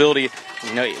capability,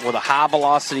 with a high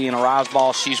velocity and a rise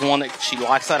ball. She's one that she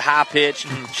likes that high pitch.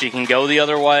 Mm-hmm. She can go the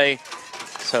other way.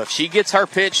 So if she gets her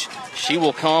pitch, she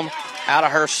will come out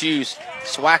of her shoes.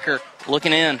 Swacker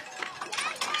looking in.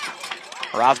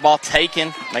 Rise ball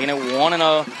taken, making it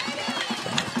 1-0.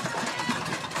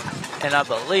 And I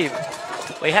believe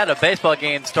we had a baseball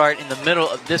game start in the middle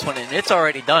of this one, and it's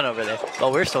already done over there.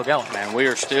 But we're still going. Man, we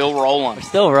are still rolling. We're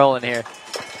still rolling here.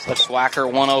 So Swacker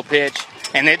 1-0 pitch.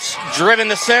 And it's driven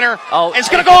to center. Oh, it's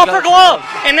going to go off her glove.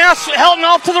 And now Helton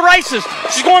off to the races.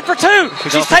 She's going for 2.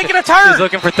 She's taking a turn. She's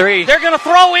looking for 3. They're going to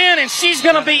throw in, and she's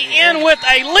going to be in with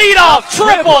a leadoff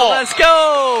triple. Let's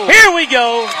go. Here we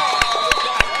go.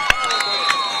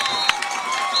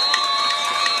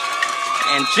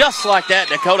 And just like that,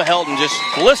 Dakota Helton just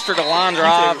blistered a line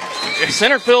drive.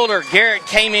 Center fielder Garrett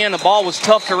came in. The ball was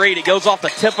tough to read. It goes off the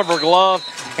tip of her glove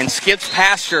and skips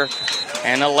past her.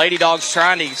 And the Lady Dogs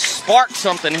trying to spark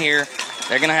something here.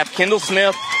 They're going to have Kendall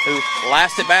Smith, who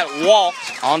last at bat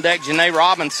walked, on deck Janae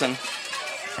Robinson.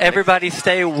 Everybody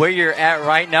stay where you're at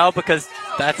right now, because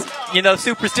that's,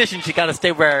 superstition. You got to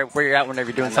stay where you're at whenever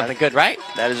you're doing something good, right?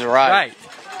 That is right. Right.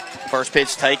 First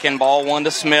pitch taken, ball 1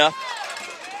 to Smith.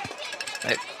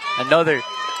 Another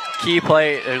key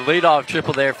play, a leadoff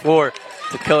triple there for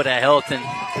Dakota Helton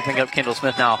to bring up Kendall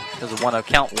Smith now. There's a 1-0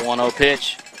 count. 1-0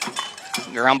 pitch.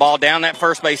 Ground ball down that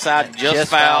first base side, just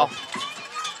foul.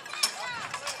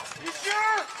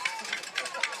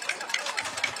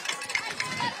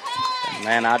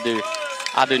 Man, I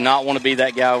do not want to be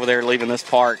that guy over there leaving this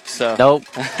park. So nope,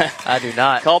 I do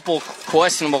not. Couple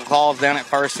questionable calls down at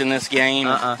first in this game.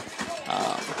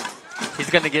 He's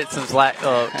going to get some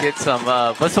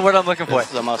what's the word I'm looking for?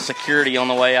 Some security on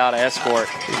the way out of escort.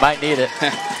 He might need it.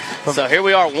 So here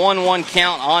we are, 1-1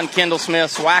 count on Kendall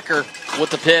Smith. Swacker with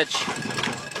the pitch.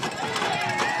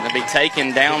 Going to be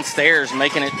taken downstairs,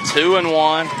 making it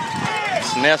 2-1.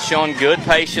 Smith showing good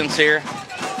patience here.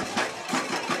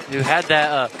 You had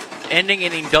that ending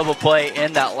inning double play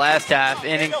in that last half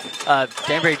inning.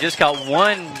 Danbury just got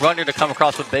one runner to come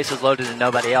across with bases loaded and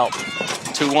nobody out.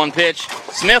 2-1 pitch.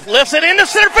 Smith lifts it into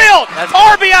center field.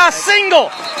 RBI single.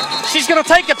 She's going to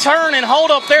take a turn and hold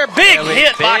up there. Big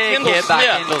hit by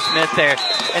Kendall Smith there.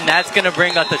 And that's going to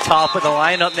bring up the top of the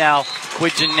lineup now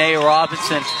with Janae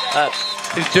Robinson,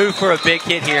 who's due for a big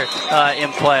hit here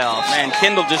in playoffs. Man,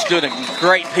 Kendall just doing a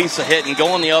great piece of hitting,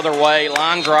 going the other way,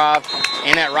 line drive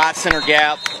in that right center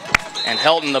gap, and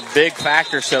Helton the big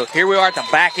factor. So here we are at the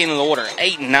back end of the order,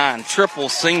 8 and 9, triple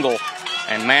single.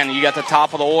 And, man, you got the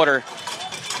top of the order.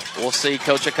 We'll see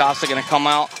Coach Acosta going to come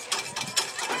out,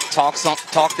 talk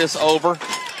this over.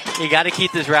 You got to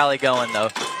keep this rally going, though.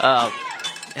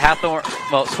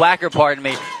 Swacker,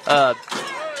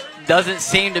 doesn't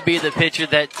seem to be the pitcher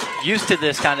that's used to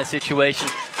this kind of situation.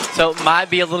 So might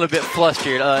be a little bit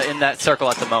flustered in that circle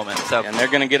at the moment. So, and they're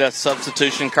going to get a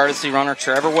substitution courtesy runner.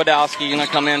 Trevor Wadowski going to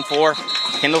come in for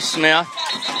Kendall Smith.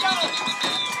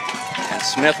 And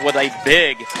Smith with a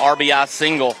big RBI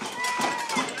single.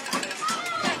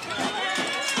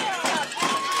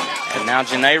 And now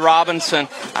Janae Robinson.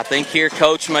 I think here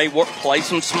Coach may play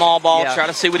some small ball, try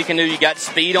to see what he can do. You got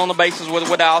speed on the bases with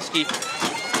Wadowski.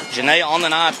 Janae on the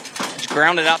knife. Just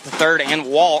grounded out to third and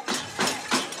walked.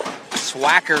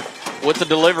 Swacker with the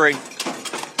delivery.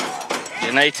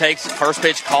 Janae takes first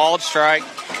pitch, called strike.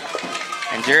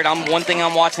 And Jared, one thing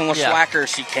I'm watching with Swacker,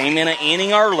 she came in an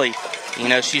inning early. You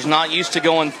know, she's not used to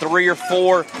going 3 or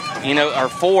 4, or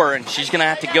 4, and she's going to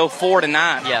have to go 4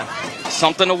 tonight. Yeah.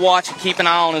 Something to watch and keep an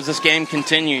eye on as this game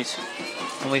continues.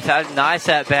 And we've had nice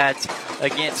at-bats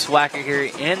against Swacker here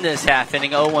in this half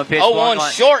inning. 0-1 pitch.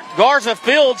 0-1 short. Garza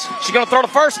Fields. She's going to throw to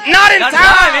first. Not in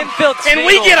time. Infield single. And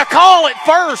we get a call at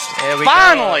first.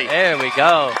 Finally. There we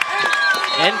go.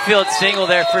 Infield single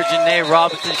there for Janae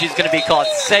Robinson. She's going to be called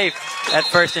safe at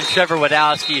first, and Trevor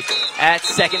Wadowski at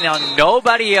second. Now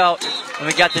nobody out. And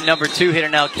we got the number 2 hitter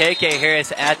now, KK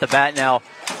Harris, at the bat now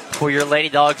for your Lady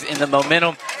Dogs, in the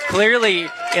momentum clearly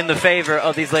in the favor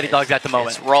of these Lady Dogs at the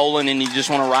moment. It's rolling, and you just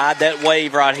want to ride that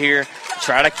wave right here.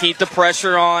 Try to keep the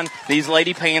pressure on these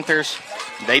Lady Panthers.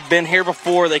 They've been here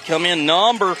before. They come in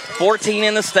number 14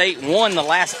 in the state, won the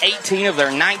last 18 of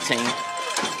their 19.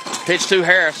 Pitch to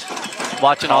Harris.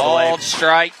 Watching all the way. Called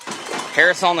strike.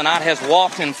 Harris on the night has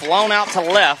walked and flown out to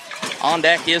left. On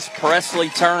deck is Presley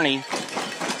Turney.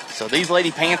 So these Lady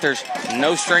Panthers,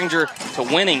 no stranger to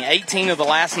winning 18 of the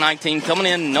last 19, coming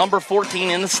in number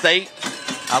 14 in the state.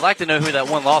 I'd like to know who that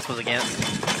one loss was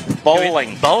against.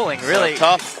 Bowling. Bowling, really. So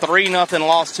tough 3-0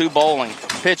 loss to Bowling.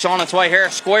 Pitch on its way.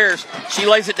 Harris squares. She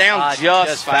lays it down,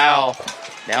 just foul.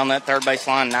 Down that third base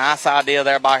line. Nice idea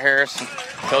there by Harris.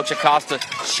 Coach Acosta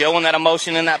showing that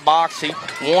emotion in that box. He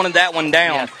wanted that one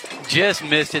down. Yeah, just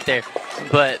missed it there.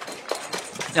 But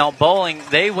now Bowling,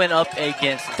 they went up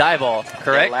against Diboll,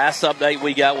 correct? The last update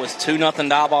we got was 2-0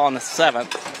 Diboll in the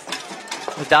 7th.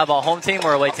 Was Diboll home team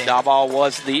or away team? Diboll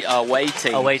was the away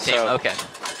team. Away team, so okay.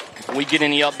 If we get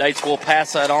any updates, we'll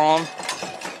pass that on.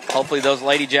 Hopefully those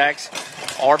Lady Jacks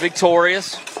are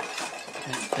victorious.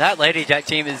 That Lady Jack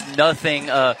team is nothing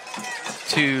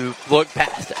to look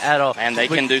past at all. And they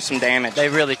can do some damage. They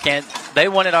really can. They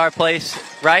won at our place,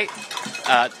 right?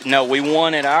 No, we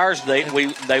won at ours. They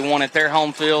won at their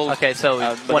home field. Okay,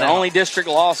 so but the only district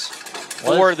loss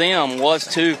for them was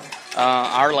to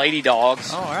our Lady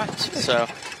Dogs. Oh, all right. So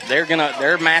their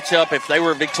matchup, if they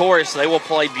were victorious, they will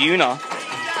play Buna.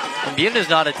 And Buna's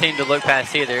not a team to look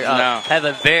past either. No. Have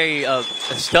a very a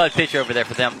stud pitcher over there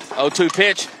for them. 0-2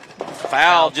 pitch.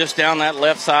 Foul just down that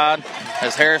left side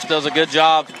as Harris does a good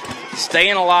job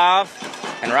staying alive.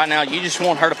 And right now, you just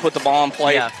want her to put the ball in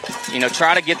play. Yeah. You know,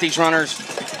 try to get these runners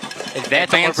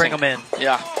advance or bring them in.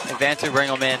 Yeah. Advance or bring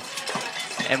them in.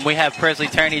 And we have Presley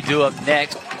Turney due up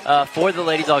next for the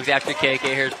Lady Dogs after KK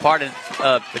Harris. Part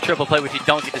of the triple play, which you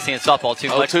don't get to see in softball too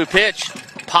much. 0-2 pitch.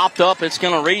 Popped up. It's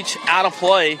going to reach out of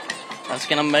play. That's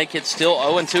going to make it still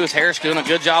 0-2 as Harris doing a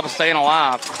good job of staying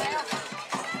alive.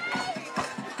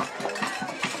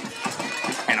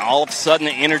 And all of a sudden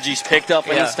the energy's picked up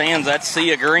in the stands. That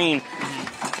Sia Green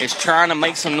is trying to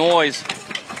make some noise.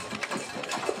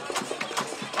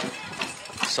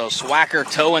 So Swacker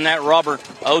towing that rubber.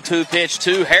 0-2 pitch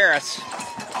to Harris.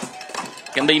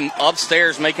 Going to be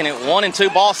upstairs making it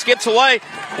 1-2. Ball skips away.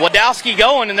 Wadowski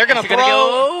going, and they're going to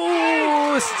throw.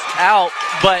 Out,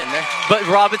 but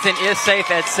Robinson is safe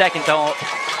at second, though.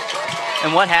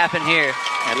 And what happened here?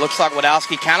 It looks like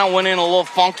Wadowski kind of went in a little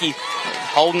funky,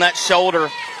 holding that shoulder.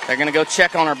 They're going to go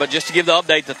check on her, but just to give the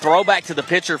update, the throwback to the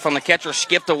pitcher from the catcher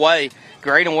skipped away.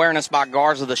 Great awareness by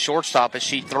Garza, the shortstop, as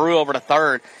she threw over to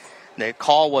third. The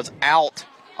call was out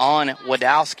on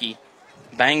Wadowski.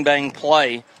 Bang, bang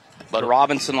play. But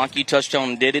Robinson, like you touched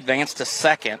on, did advance to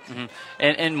second. Mm-hmm.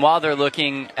 And while they're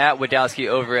looking at Wadowski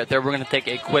over at there, we're going to take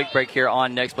a quick break here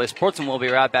on Next Play Sports, and we'll be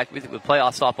right back with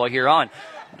playoff softball here on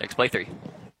Next Play 3.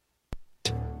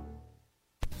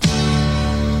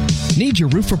 Need your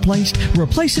roof replaced?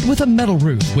 Replace it with a metal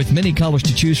roof. With many colors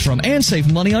to choose from and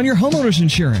save money on your homeowner's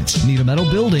insurance. Need a metal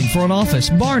building for an office,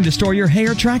 barn to store your hay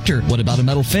or tractor? What about a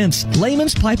metal fence?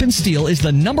 Lehman's Pipe and Steel is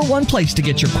the #1 place to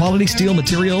get your quality steel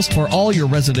materials for all your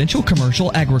residential,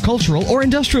 commercial, agricultural, or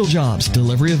industrial jobs.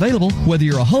 Delivery available whether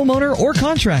you're a homeowner or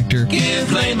contractor.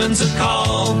 Give Lehman's a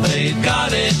call. They've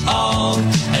got it all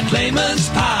at Lehman's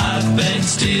Pipe and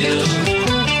Steel.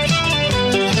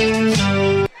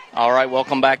 All right,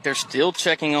 welcome back. They're still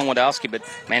checking on Wadowski, but,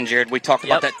 man, Jared, we talked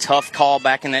about that tough call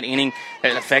back in that inning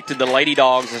that affected the Lady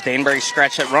Dogs as Danbury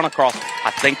scratched that run across.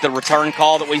 I think the return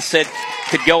call that we said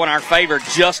could go in our favor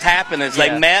just happened as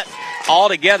they met all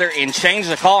together and changed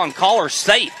the call, and caller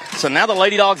safe. So now the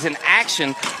Lady Dogs in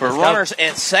action for runners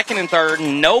at second and third.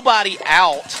 Nobody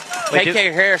out.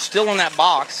 KK Harris still in that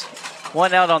box.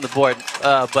 One out on the board,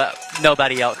 but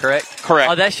nobody out, correct? Correct.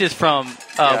 Oh, that's just from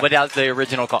without the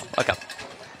original call. Okay.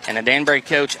 And the Danbury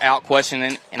coach out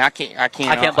questioning, and I can't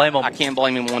blame him. I can't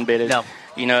blame him one bit. No.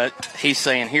 You know, he's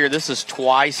saying, here, this is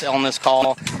twice on this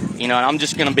call. You know, and I'm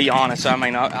just going to be honest. I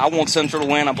mean, I want Central to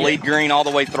win. I bleed green all the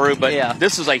way through. But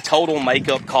this is a total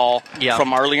makeup call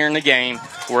from earlier in the game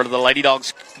where the Lady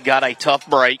Dogs got a tough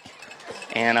break.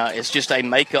 And it's just a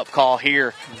makeup call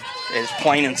here. It's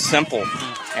plain and simple.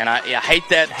 And I hate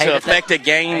that to affect a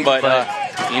game.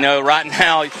 But, you know, right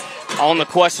now, on the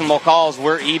questionable calls,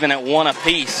 we're even at one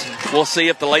apiece. We'll see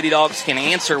if the Lady Dogs can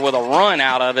answer with a run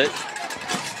out of it.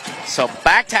 So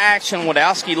back to action.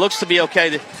 Wadowski looks to be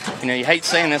okay. You know, you hate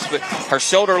saying this, but her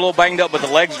shoulder a little banged up, but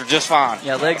the legs are just fine.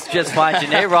 Yeah, legs just fine.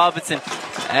 Janae Robinson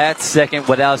at second.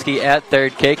 Wadowski at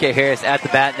third. KK Harris at the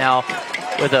bat now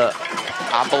with a...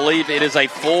 I believe it is a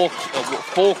full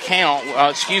count.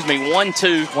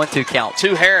 1-2. 1-2 count.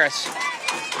 To Harris.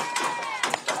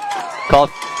 Called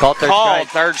third strike.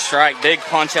 Third strike. Big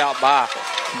punch out by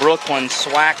Brooklyn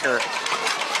Swacker.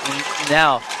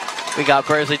 Now we got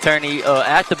Bursley Turney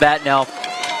at the bat now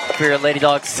for your Lady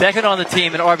Dogs. Second on the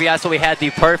team in RBI, so we had the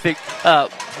perfect,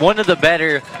 one of the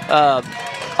better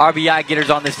RBI getters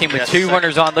on this team with two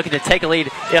runners on, looking to take a lead,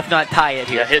 if not tie it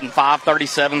here. Yeah, hitting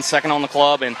 .537, second on the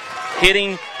club, and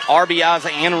hitting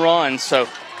RBIs and runs. So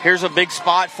here's a big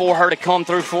spot for her to come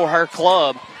through for her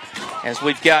club as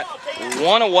we've got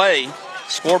one away.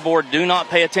 Scoreboard, do not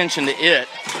pay attention to it.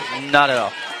 Not at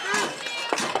all.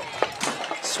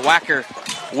 Swacker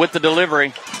with the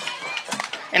delivery.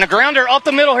 And a grounder up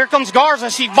the middle. Here comes Garza.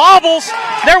 She bobbles.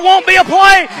 There won't be a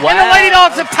play. Wow. And the Lady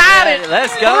Dogs have tied it.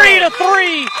 Let's go.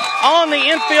 3-3 on the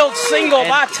infield single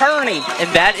by Turney. And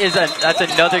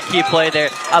that's another key play there.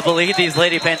 I believe these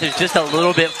Lady Panthers just a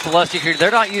little bit flustered here.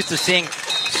 They're not used to seeing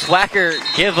Swacker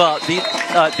give up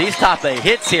these type of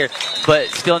hits here, but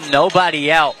still nobody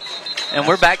out. And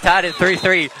we're back tied at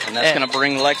 3-3. And that's going to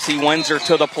bring Lexi Windsor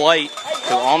to the plate,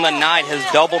 who on the night has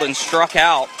doubled and struck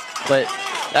out. But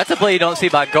that's a play you don't see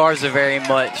by Garza very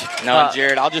much. No,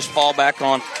 Jared, I'll just fall back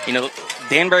on, you know,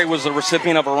 Danbury was the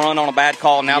recipient of a run on a bad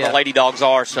call. Now the Lady Dogs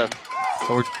are. So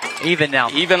we're even now.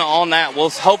 Even on that. Well,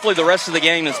 hopefully the rest of the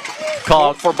game is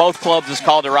called for both clubs is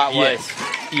called the right way.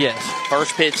 Yes.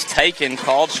 First pitch taken,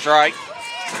 called strike.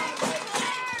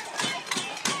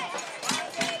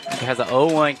 It has an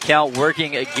 0-1 count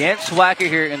working against Swacker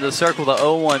here in the circle, the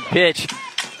 0-1 pitch.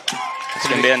 It's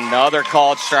going to be another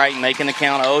called strike, making the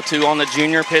count 0-2 on the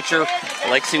junior pitcher.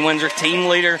 Lexi Windsor, team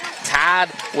leader,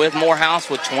 tied with Morehouse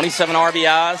with 27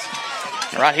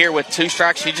 RBIs. Right here with 2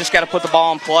 strikes, she just got to put the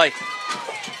ball in play.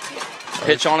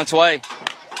 Pitch on its way.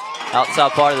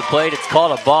 Outside part of the plate, it's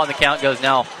called a ball, and the count goes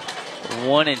now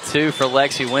 1-2 for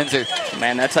Lexi Windsor.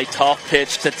 Man, that's a tough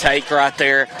pitch to take right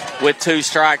there with 2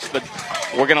 strikes, but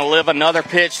we're going to live another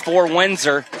pitch for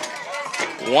Windsor.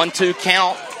 1-2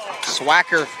 count.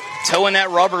 Swacker towing that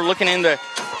rubber, looking into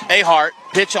Ahart.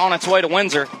 Pitch on its way to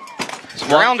Windsor.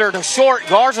 Grounder to short.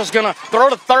 Garza's going to throw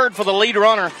to third for the lead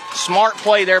runner. Smart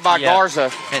play there by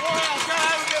Garza.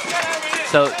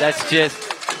 So that's just...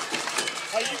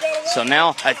 So now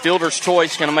a fielder's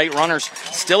choice going to make runners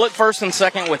still at first and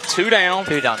second with 2 down.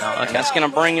 2 down now. Okay. And that's going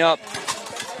to bring up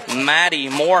Maddie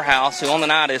Morehouse, who on the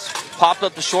night has popped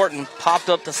up to short and popped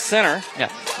up to center. Yeah,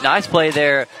 nice play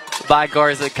there by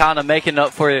Garza, kind of making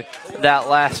up for that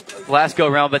last go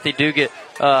round, but they do get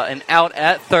an out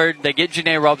at third. They get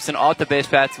Janae Robinson off the base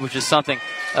path, which is something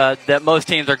that most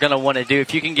teams are going to want to do.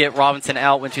 If you can get Robinson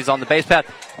out when she's on the base path,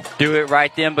 do it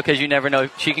right then, because you never know.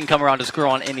 She can come around to score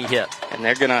on any hit. And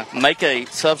they're going to make a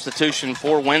substitution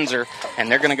for Windsor,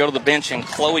 and they're going to go to the bench, and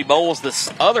Chloe Bowles,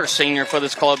 this other senior for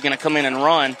this club, going to come in and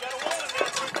run.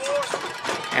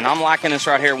 And I'm liking this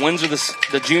right here. Windsor,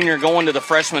 the junior, going to the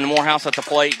freshman Morehouse at the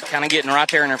plate, kind of getting right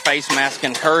there in her face mask,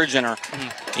 encouraging her.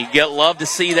 You love to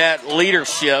see that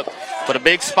leadership. But a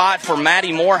big spot for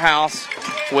Maddie Morehouse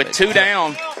with 2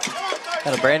 down.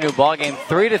 Got a brand new ball game,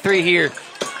 3-3 here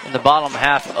in the bottom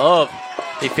half of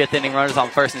the 5th inning. Runners on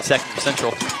first and second for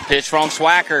Central. Pitch from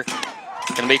Swacker.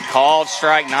 Going to be called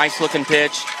strike. Nice looking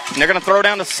pitch. And they're going to throw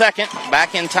down to second.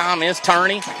 Back in time is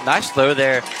Turney. Nice throw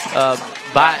there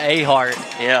by Ahart.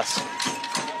 Yes.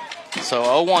 So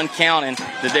 0-1 count, and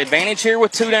the advantage here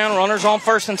with 2 down, runners on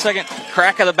first and second,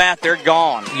 crack of the bat, they're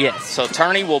gone. Yes. So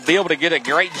Turney will be able to get a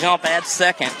great jump at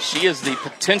second. She is the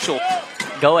potential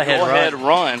go-ahead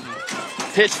run.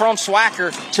 Pitch from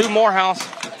Swacker to Morehouse.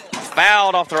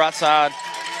 Fouled off the right side.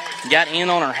 Got in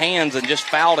on her hands and just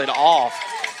fouled it off.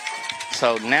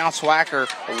 So now Swacker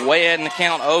way ahead in the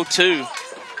count, 0-2.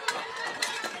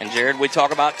 And, Jared, we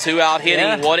talk about 2-out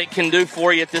hitting, what it can do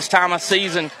for you at this time of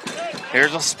season.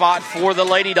 Here's a spot for the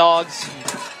Lady Dogs.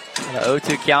 An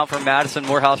 0-2 count for Madison.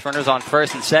 Morehouse runners on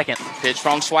first and second. Pitch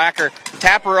from Swacker.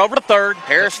 Tapper over to third.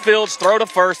 Harris Fields' throw to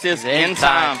first is in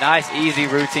time. Nice, easy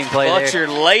routine play there. But your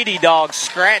Lady Dogs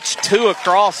scratch 2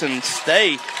 across and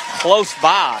stay close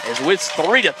by as it's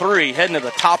 3-3 heading to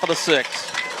the top of the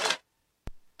 6th.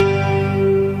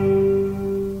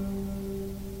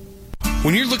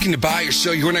 When you're looking to buy or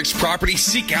sell your next property,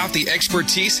 seek out the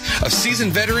expertise of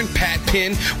seasoned veteran Pat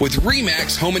Penn with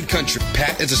RE/MAX Home & Country.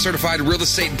 Pat is a certified real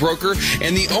estate broker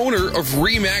and the owner of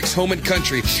RE/MAX Home &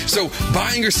 Country. So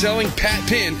buying or selling, Pat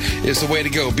Penn is the way to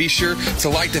go. Be sure to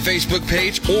like the Facebook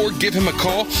page or give him a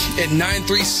call at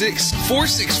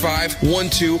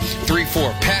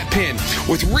 936-465-1234. Pat Penn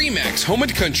with RE/MAX Home &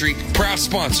 Country, proud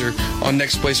sponsor on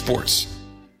Next Play Sports.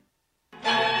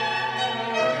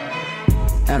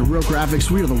 At Real Graphics,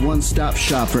 we are the one-stop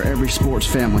shop for every sports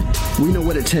family. We know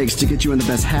what it takes to get you in the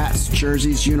best hats,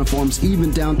 jerseys, uniforms,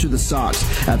 even down to the socks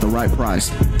at the right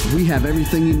price. We have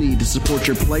everything you need to support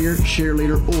your player,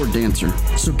 cheerleader, or dancer.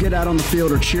 So get out on the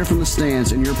field or cheer from the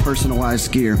stands in your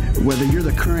personalized gear. Whether you're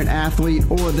the current athlete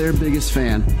or their biggest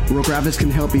fan, Real Graphics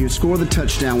can help you score the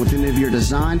touchdown with any of your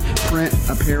design, print,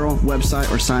 apparel, website,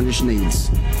 or signage needs.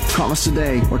 Call us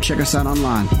today or check us out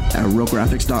online at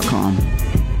realgraphics.com.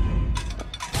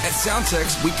 At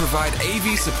Soundtex, we provide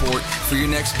AV support for your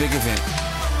next big event.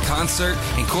 Concert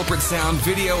and corporate sound,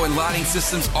 video, and lighting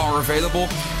systems are available.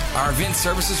 Our event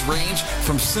services range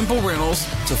from simple rentals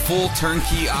to full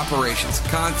turnkey operations.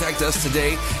 Contact us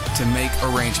today to make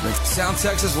arrangements.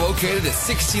 Soundtex is located at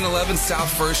 1611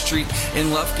 South 1st Street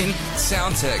in Lufkin.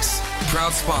 Soundtex,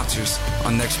 proud sponsors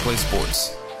on Next Play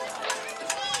Sports.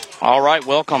 All right,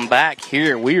 welcome back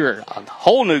here. We are a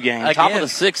whole new game. Again. Top of the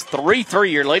 6th,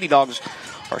 3-3. Your Lady Dogs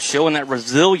are showing that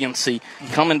resiliency,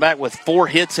 coming back with 4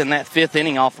 hits in that 5th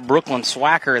inning off of Brooklyn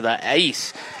Swacker, the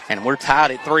ace. And we're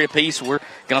tied at 3 apiece. We're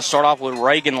going to start off with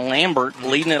Reagan Lambert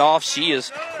leading it off. She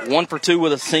is 1 for 2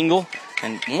 with a single.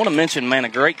 And I want to mention, man, a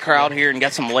great crowd here and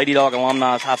got some Lady Dog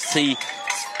alumni. I see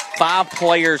 5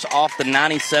 players off the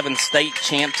 97 state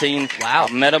champ team. Wow.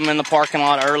 I met them in the parking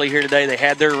lot early here today. They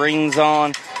had their rings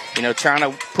on. You know, trying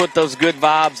to put those good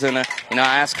vibes in. I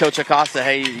asked Coach Acosta,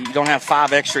 hey, you don't have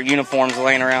 5 extra uniforms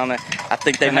laying around. I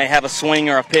think they may have a swing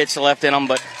or a pitch left in them,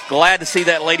 but glad to see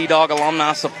that Lady Dog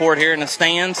alumni support here in the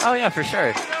stands. Oh, yeah, for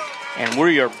sure. And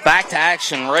we are back to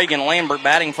action. Reagan Lambert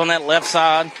batting from that left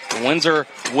side. Windsor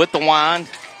with the wind.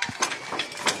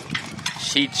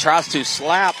 She tries to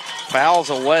slap, fouls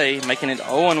away, making it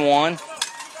 0-1.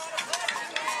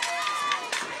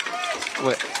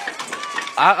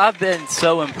 I've been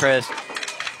so impressed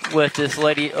with this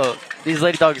these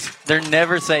Lady Dogs. They're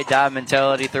never say die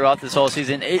mentality throughout this whole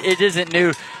season. It isn't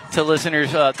new to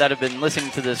listeners that have been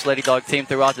listening to this Lady Dog team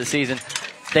throughout the season.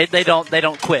 They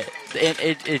don't quit.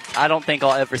 I don't think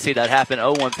I'll ever see that happen.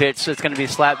 0-1 pitch. So it's going to be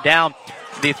slapped down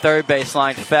the third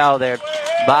baseline foul there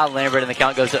by Lambert, and the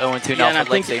count goes to 0-2 now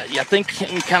for Lexi. I think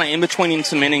kind of in between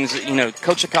some innings,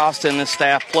 Coach Acosta and this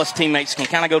staff plus teammates can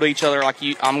kind of go to each other like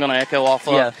I'm going to echo off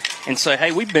of and say,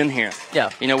 hey, we've been here. Yeah.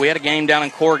 We had a game down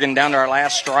in Corrigan down to our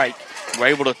last strike. We're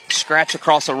able to scratch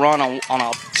across a run on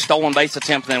a stolen base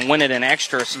attempt and then win it in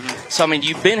extras. Mm-hmm. So,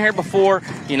 you've been here before.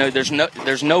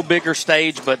 There's no bigger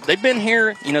stage, but they've been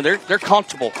here. They're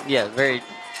comfortable. Yeah, very.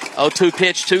 0-2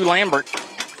 pitch to Lambert.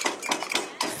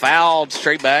 Fouled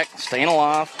straight back, staying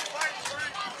alive.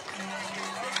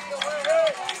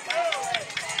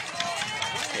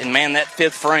 And, man, that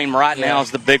 5th frame right now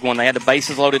is the big one. They had the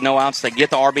bases loaded, no outs. They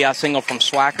get the RBI single from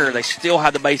Swacker. They still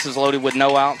had the bases loaded with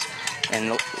no outs.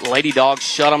 And Lady Dogs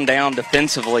shut them down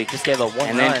defensively. Just gave a 1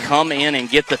 and run. then come in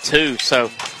and get the 2. So,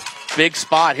 big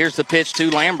spot. Here's the pitch to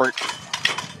Lambert.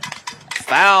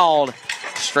 Fouled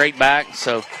straight back.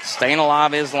 So, staying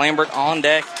alive is Lambert. On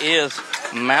deck is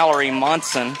Mallory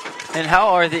Munson. And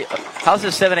how's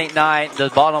the 7, 8, 9, the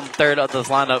bottom third of this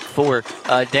lineup for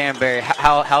Danbury?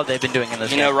 How they've been doing in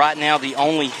this game? Right now the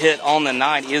only hit on the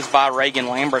night is by Reagan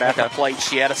Lambert at the plate.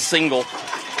 She had a single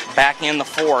back in the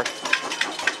 4th.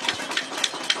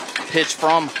 Pitch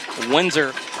from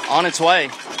Windsor on its way.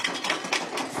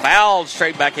 Fouled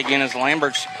straight back again as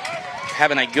Lambert's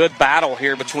having a good battle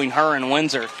here between her and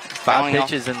Windsor. 5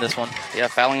 pitches in this one. Yeah,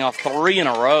 fouling off 3 in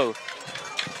a row.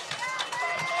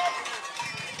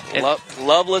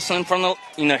 Love listening from the,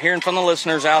 hearing from the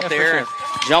listeners out there, and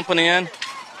jumping in.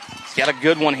 He's got a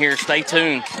good one here. Stay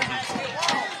tuned.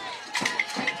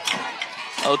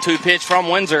 0-2 pitch from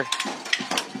Windsor.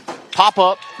 Pop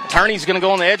up. Turney's going to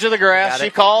go on the edge of the grass.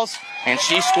 She calls, and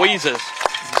she squeezes.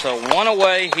 So 1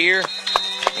 away here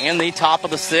in the top of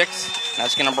the 6th.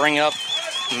 That's going to bring up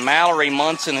Mallory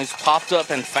Munson, who's popped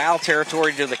up in foul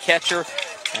territory to the catcher.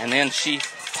 And then she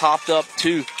popped up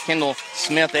to Kendall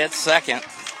Smith at second.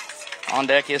 On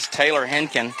deck is Taylor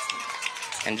Henkin.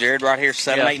 And Jared right here,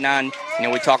 7, 8, 9.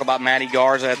 We talk about Maddie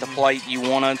Garza at the plate. You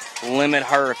want to limit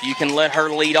her. If you can let her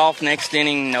lead off next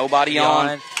inning, nobody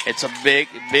on, it's a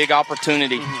big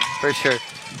opportunity. For sure.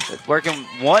 Working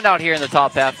 1 out here in the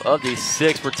top half of the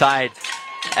 6th. We're tied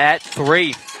at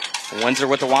 3. Windsor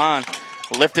with the wine.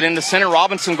 Lifted into center.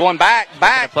 Robinson going back.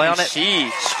 Play on it. She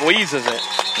squeezes it.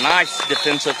 Nice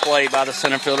defensive play by the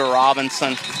center fielder,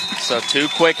 Robinson. So 2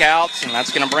 quick outs, and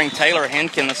that's going to bring Taylor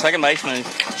Henkin, the second baseman,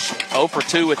 0 for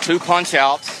 2 with 2 punch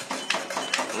outs.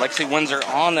 Lexi Windsor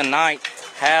on the night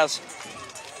has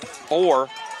 4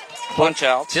 punch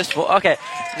outs. Just 4. Okay.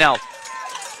 Now,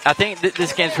 I think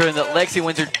this game's proven that Lexi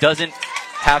Windsor doesn't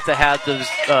have to have those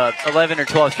 11 or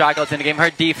 12 strikeouts in the game.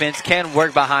 Her defense can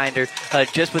work behind her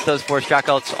just with those 4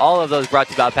 strikeouts. All of those brought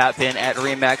to you by Pat Penn at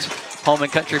RE/MAX Home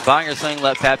and Country. Buying or selling,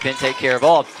 let Pat Penn take care of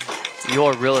all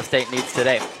your real estate needs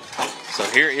today. So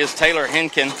here is Taylor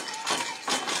Henkin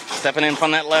stepping in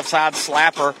from that left side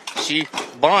slapper. She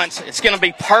bunts. It's going to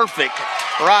be perfect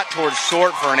right towards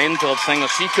short for an infield single.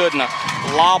 She couldn't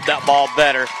have lobbed that ball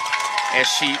better as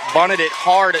she bunted it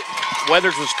hard.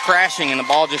 Weathers was crashing, and the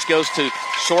ball just goes to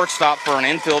shortstop for an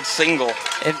infield single.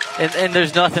 And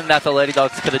there's nothing that the Lady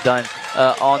Dogs could have done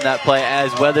on that play,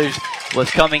 as Weathers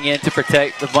was coming in to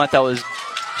protect the bunt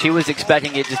she was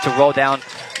expecting it just to roll down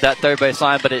that third base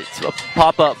line, but it's a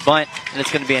pop-up bunt, and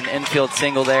it's going to be an infield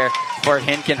single there for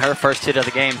Henkin, her first hit of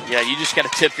the game. Yeah, you just got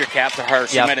to tip your cap to her.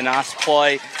 She made a nice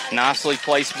play, nicely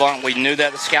placed bunt. We knew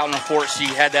that the scouting report, she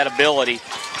had that ability.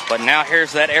 But now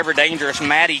here's that ever-dangerous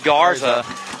Maddie Garza.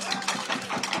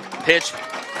 Pitch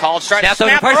called strike.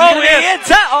 Snap throw the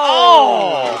inside.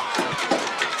 Oh!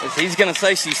 He's going to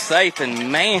say she's safe,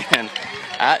 and man,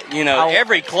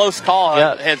 every close call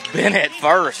has been at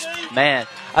first. Man,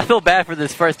 I feel bad for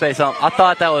this first base ump. I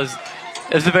thought it was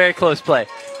a very close play,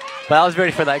 but I was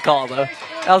ready for that call, though.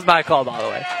 That was my call, by the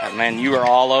way. Man, you were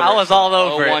all over. I was all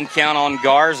over 0-1 count on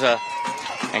Garza.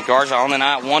 And Garza on the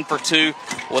night, 1 for 2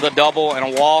 with a double and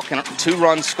a walk and 2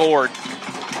 runs scored.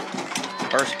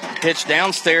 First pitch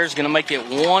downstairs, going to make it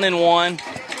 1-1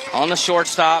 on the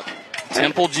shortstop.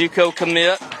 Temple JUCO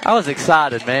commit. I was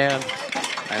excited, man.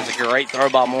 That was a great throw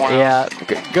by Morehouse. Yeah,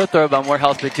 good throw by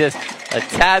Morehouse, but just a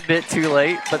tad bit too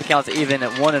late. But the count's even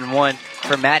at 1-1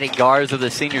 for Maddie Garza, the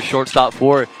senior shortstop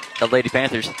for the Lady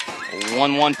Panthers.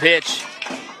 1-1 pitch.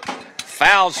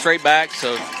 Fouled straight back,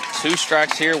 so 2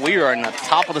 strikes here. We are in the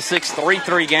top of the 6th,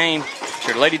 3-3 game.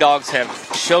 Your Lady Dogs have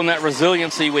shown that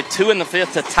resiliency with 2 in the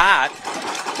 5th to tie it.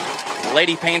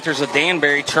 Lady Panthers of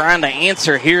Danbury trying to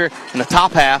answer here in the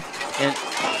top half. And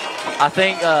I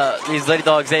think these Lady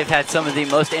Dogs, they've had some of the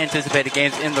most anticipated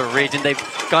games in the region. They've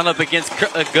gone up against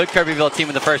a good Kirbyville team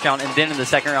in the first round, and then in the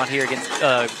second round here against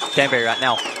Danbury right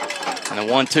now. And a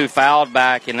 1-2 fouled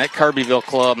back, and that Kirbyville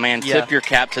club, man, tip your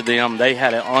cap to them. They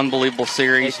had an unbelievable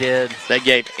series. They did. They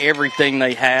gave everything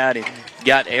they had and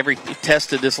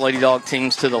tested this Lady Dog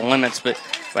teams to the limits, but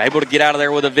were able to get out of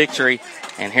there with a victory.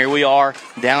 And here we are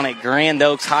down at Grand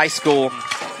Oaks High School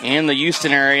in the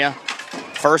Houston area.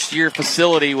 First year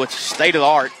facility with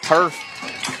state-of-the-art turf.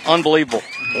 Unbelievable.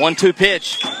 1-2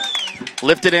 pitch.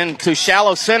 Lifted into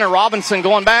shallow center. Robinson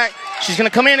going back. She's going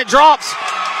to come in. It drops.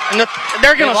 And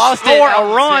they're going to score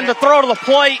a run to throw to the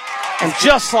plate. And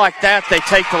just like that, they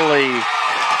take the lead.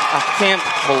 I can't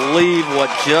believe what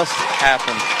just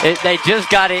happened. They just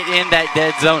got it in that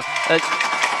dead zone.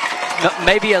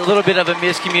 Maybe a little bit of a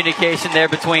miscommunication there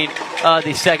between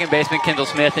the second baseman, Kendall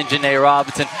Smith, and Janae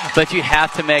Robinson, but you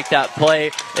have to make that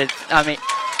play.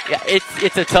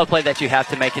 It's a tough play that you have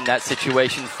to make in that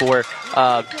situation for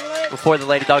the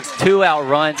Lady Dogs. 2 out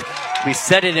runs. We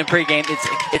said it in pregame.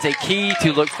 It's a key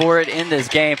to look forward in this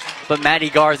game. But Maddie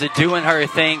Garza doing her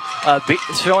thing,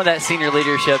 showing that senior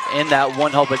leadership in that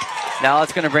one hole. But now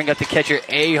it's going to bring up the catcher,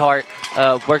 Ahart,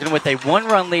 working with a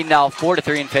 1-run lead now,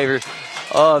 4-3 in favor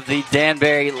of the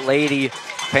Danbury Lady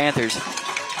Panthers.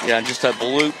 Yeah, just a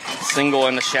bloop single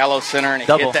in the shallow center, and it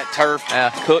hit that turf.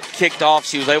 Kicked off.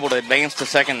 She was able to advance to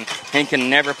second. Henkin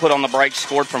never put on the brakes,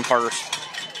 scored from first.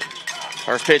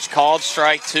 First pitch called,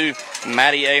 strike to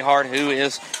Maddie Ahart, who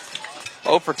is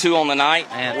 0 for 2 on the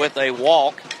night with a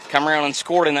walk. Come around and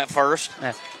scored in that first.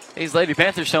 Man. These Lady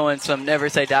Panthers showing some never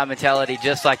say die mentality,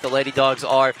 just like the Lady Dogs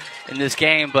are in this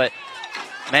game. But,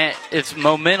 man, it's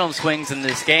momentum swings in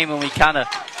this game, and we kind of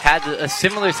had a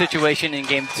similar situation in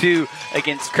Game 2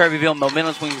 against Kirbyville.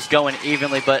 Momentum swings going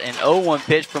evenly, but an 0-1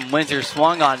 pitch from Windsor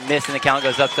swung on, missed, and the count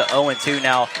goes up to 0-2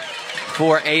 now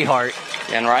for Ahart.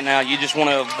 And right now you just want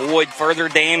to avoid further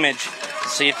damage.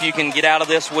 See if you can get out of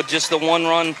this with just the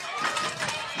 1-run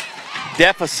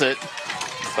deficit.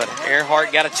 But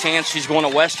Earhart got a chance. She's going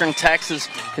to Western Texas,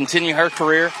 continue her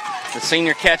career. The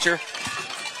senior catcher.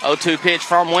 0-2 pitch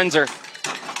from Windsor.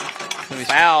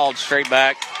 Fouled straight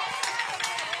back.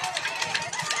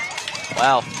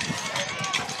 Wow.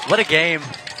 What a game.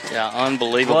 Yeah,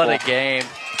 unbelievable. What a game.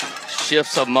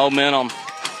 Shifts of momentum.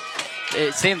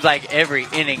 It seems like every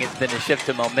inning has been a shift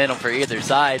of momentum for either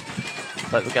side.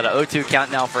 But we've got an 0-2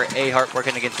 count now for Ahart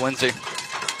working against Windsor.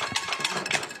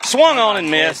 Swung on and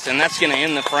missed, and that's going to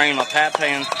end the frame. A Pat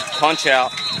Pan punch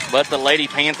out, but the Lady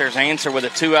Panthers answer with a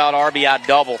 2-out RBI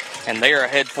double, and they are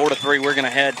ahead 4-3. We're going to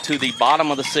head to the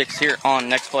bottom of the 6th here on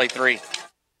Next Play 3.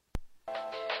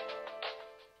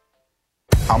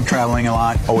 I'm traveling a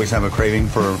lot, always have a craving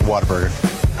for Whataburger.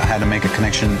 I had to make a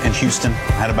connection in Houston,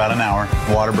 had about an hour.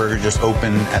 Whataburger just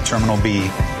opened at Terminal B.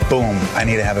 Boom, I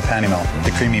need to have a patty melt.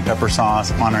 The creamy pepper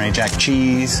sauce, Monterey Jack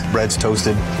cheese, bread's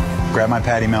toasted. Grabbed my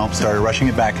patty melt, started rushing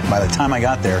it back. By the time I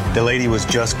got there, the lady was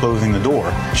just closing the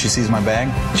door. She sees my bag.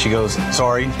 She goes,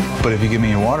 sorry, but if you give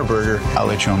me a Whataburger, I'll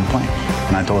let you on the plane.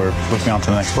 And I told her, put me on to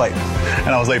the next flight.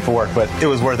 And I was late for work, but it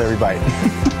was worth every bite.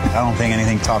 I don't think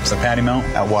anything tops a patty melt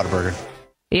at Whataburger.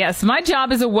 Yes, my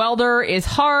job as a welder is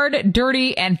hard,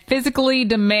 dirty, and physically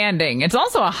demanding. It's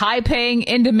also a high-paying,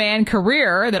 in-demand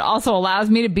career that also allows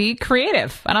me to be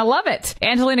creative, and I love it.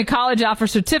 Angelina College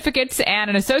offers certificates and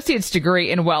an associate's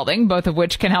degree in welding, both of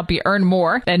which can help you earn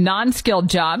more than non-skilled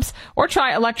jobs, or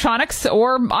try electronics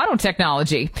or auto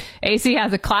technology. AC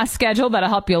has a class schedule that'll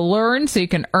help you learn so you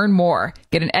can earn more.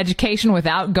 Get an education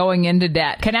without going into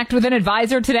debt. Connect with an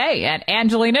advisor today at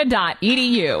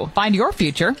angelina.edu. Find your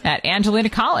future at Angelina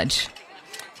College.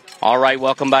 All right,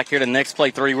 welcome back here to Next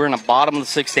Play 3. We're in the bottom of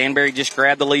the 6th. Danbury just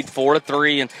grabbed the lead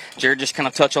 4-3, and Jared just kind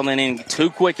of touched on that inning.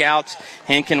 2 quick outs.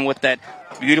 Henkin with that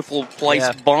beautiful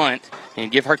placed bunt.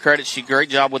 And give her credit, she did a great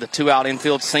job with a 2-out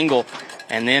infield single.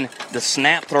 And then the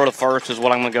snap throw to first is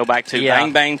what I'm going to go back to.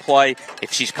 Bang, bang play.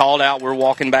 If she's called out, we're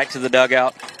walking back to the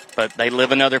dugout. But they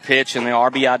live another pitch, and the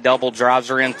RBI double drives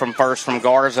her in from first from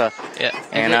Garza.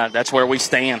 And that's where we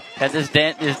stand. And this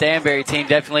Danbury team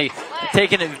definitely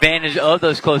taking advantage of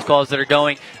those close calls that are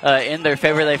going in their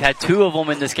favor. They've had 2 of them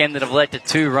in this game that have led to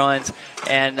 2 runs.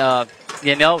 And,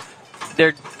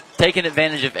 they're taking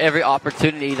advantage of every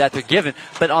opportunity that they're given.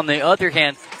 But on the other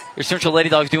hand, your Central Lady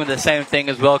Dogs doing the same thing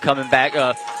as well, coming back.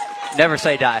 Never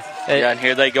say die. And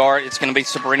here they go. It's going to be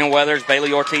Sabrina Weathers,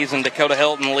 Bailey Ortiz, and Dakota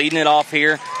Hilton leading it off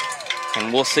here.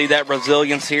 And we'll see that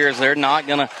resilience here as they're not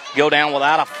going to go down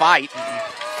without a fight.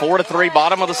 4-3,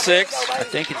 bottom of the 6th. I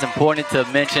think it's important to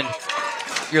mention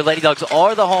your Lady Dogs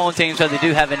are the home team, so they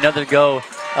do have another go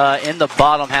in the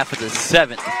bottom half of the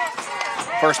 7th.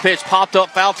 First pitch popped up,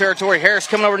 foul territory. Harris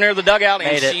coming over near the dugout,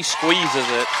 and she squeezes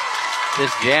it.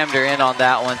 Just jammed her in on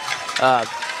that one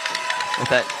with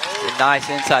that nice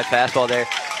inside fastball there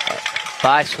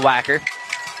by Swacker.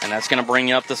 And that's going to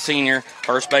bring up the senior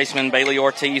first baseman, Bailey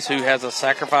Ortiz, who has a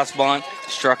sacrifice bunt.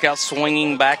 Struck out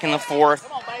swinging back in the 4th.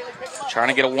 Trying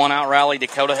to get a 1-out rally.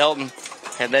 Dakota Hilton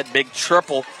had that big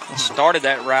triple. Started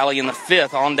that rally in the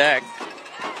 5th on deck.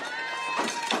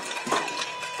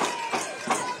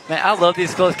 Man, I love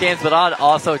these close games, but I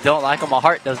also don't like them. My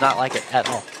heart does not like it at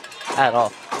all. At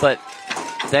all. But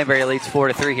Danbury leads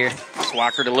 4-3 here.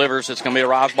 Swacker delivers. It's going to be a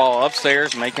rise ball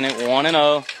upstairs, making it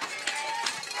 1-0.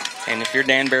 And if you're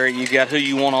Danbury, you got who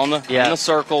you want on the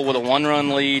circle with a 1-run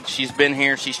lead. She's been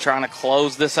here. She's trying to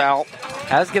close this out.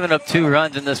 Has given up 2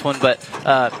 runs in this one, but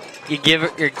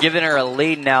you're giving her a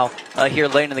lead now here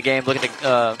late in the game, looking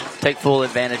to take full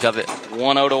advantage of it.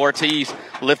 1-0 to Ortiz.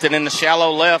 Lifted in the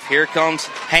shallow left. Here comes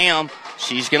Ham.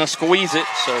 She's going to squeeze it.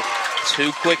 So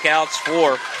 2 quick outs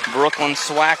for Brooklyn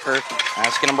Swacker.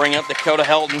 That's going to bring up Dakota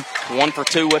Helton. 1 for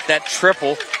 2 with that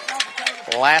triple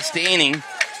last inning.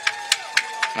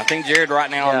 I think, Jared,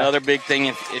 right now, another big thing,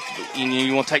 if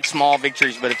you want to take small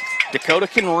victories, but if Dakota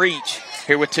can reach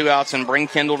here with 2 outs and bring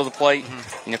Kendall to the plate,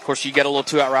 and, of course, you get a little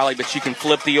 2-out rally, but you can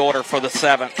flip the order for the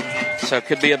 7th. So it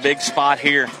could be a big spot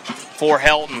here for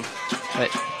Helton.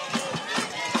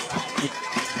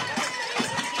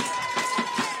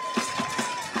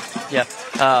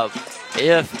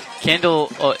 If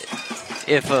Kendall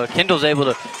if Kendall's able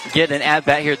to get an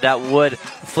at-bat here, that would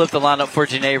flip the lineup for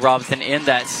Janae Robinson in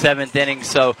that 7th inning.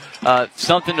 So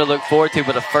something to look forward to,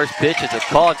 but the first pitch is a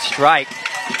called strike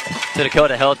to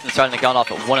Dakota Helton, starting the count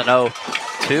off at 1-0.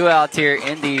 2 outs here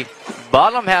in the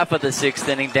bottom half of the 6th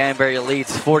inning. Danbury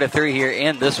leads 4-3 here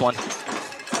in this one.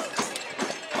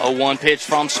 0-1 pitch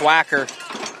from Swacker.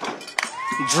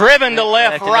 Driven to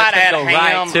left, right at Ham.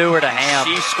 Right to her to Ham.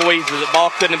 She squeezes it.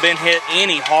 Ball couldn't have been hit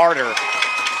any harder.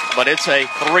 But it's a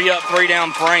 3-up,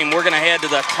 3-down frame. We're going to head to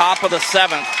the top of the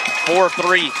 7th.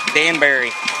 4-3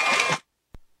 Danbury.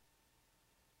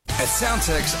 At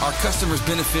Soundtex, our customers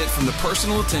benefit from the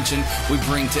personal attention we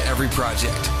bring to every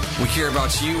project. We care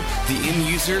about you, the end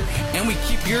user, and we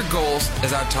keep your goals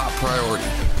as our top priority.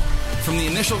 From the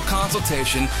initial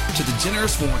consultation to the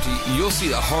generous warranty, you'll see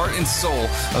the heart and soul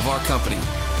of our company.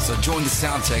 So join the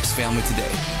Soundtex family today.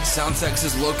 Soundtex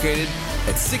is located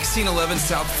at 1611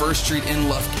 South 1st Street in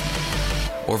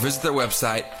Lufkin. Or visit their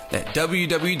website at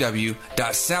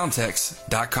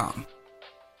www.soundtex.com.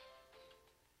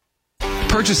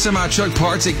 Purchase semi-truck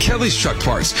parts at Kelly's Truck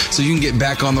Parts so you can get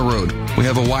back on the road. We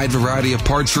have a wide variety of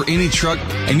parts for any truck,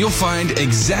 and you'll find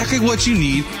exactly what you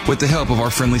need with the help of our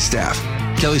friendly staff.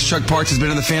 Kelly's Truck Parts has been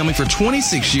in the family for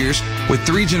 26 years with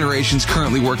 3 generations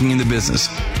currently working in the business.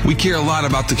 We care a lot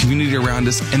about the community around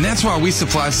us, and that's why we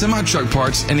supply semi-truck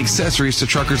parts and accessories to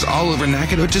truckers all over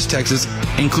Nacogdoches, Texas,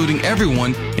 including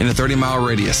everyone in a 30-mile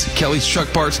radius. Kelly's Truck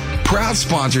Parts, proud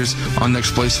sponsors on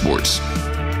Next Play Sports.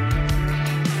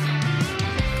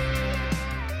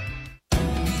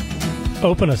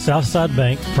 Open a Southside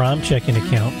Bank Prime checking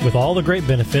account with all the great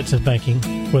benefits of banking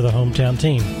with a hometown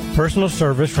team. Personal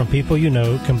service from people you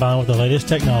know combined with the latest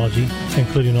technology,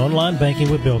 including online banking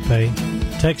with bill pay,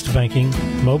 text banking,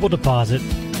 mobile deposit,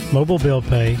 mobile bill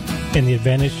pay, and the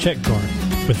Advantage check card.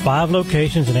 With 5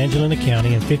 locations in Angelina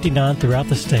County and 59 throughout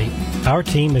the state, our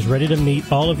team is ready to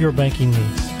meet all of your banking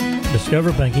needs.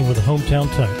 Discover banking with a hometown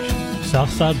touch.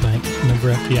 Southside Bank,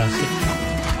 member FDIC.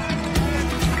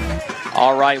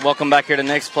 All right, welcome back here to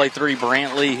Next Play 3.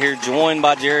 Brant Lee here, joined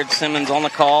by Jared Simmons on the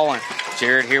call. And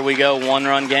Jared, here we go,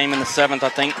 1-run game in the 7th. I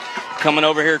think coming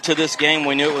over here to this game,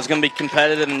 we knew it was going to be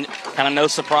competitive, and kind of no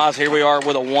surprise, here we are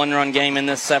with a 1-run game in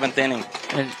this 7th inning.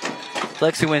 And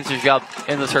Lexi Windsor's job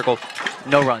in the circle,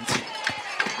 no runs.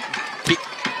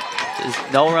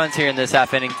 No runs here in this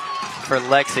half inning for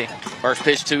Lexi. First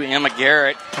pitch to Emma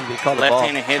Garrett.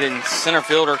 Left-handed hit in center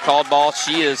fielder, called ball.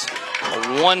 She is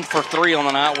 1 for 3 on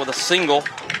the night with a single.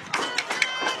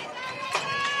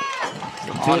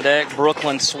 On deck,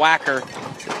 Brooklyn Swacker.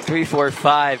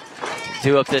 3-4-5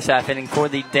 due up this half inning for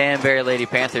the Danbury Lady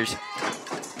Panthers.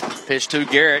 Pitch to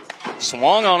Garrett.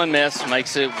 Swung on and missed.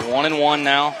 Makes it 1-1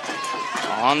 now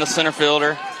on the center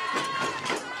fielder.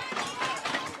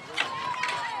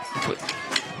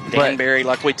 Danbury,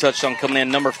 like we touched on, coming in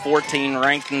number 14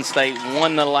 ranked in the state,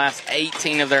 won the last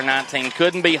 18 of their 19.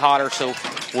 Couldn't be hotter, so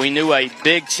we knew a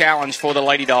big challenge for the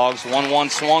Lady Dogs.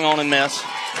 1-1 swung on and missed.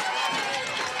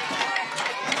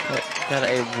 Got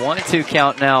a 1-2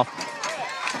 count now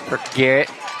for Garrett.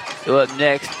 So up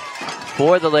next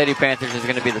for the Lady Panthers is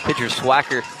going to be the pitcher,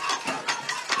 Swacker.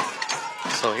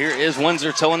 So here is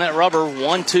Windsor towing that rubber.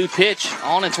 1-2 pitch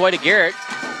on its way to Garrett.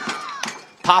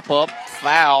 Pop up,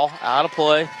 foul, out of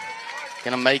play.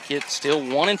 Going to make it still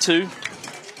 1-2.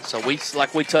 So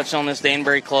like we touched on this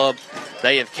Danbury club,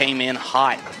 they have came in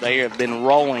hot. They have been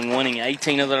rolling, winning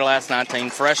 18 of their last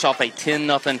 19, fresh off a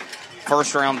 10-0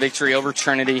 first-round victory over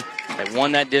Trinity. They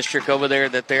won that district over there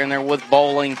that they're in there with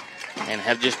bowling and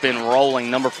have just been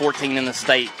rolling, number 14 in the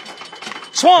state.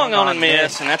 Swung on and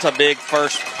missed, and that's a big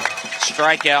first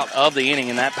strikeout of the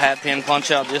inning. And that Pat Penn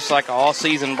punch-out, just like all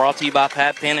season, brought to you by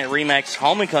Pat Penn at RE/MAX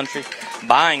Home and Country.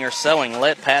 Buying or selling,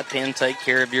 let Pat Penn take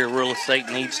care of your real estate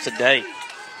needs today.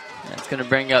 That's going to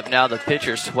bring up now the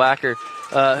pitcher, Swacker,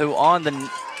 who on the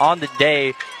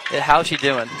day, how's she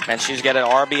doing? And she's got an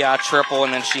RBI triple,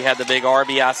 and then she had the big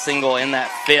RBI single in that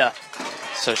 5th.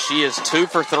 So she is 2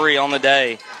 for 3 on the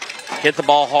day. Hit the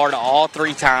ball hard all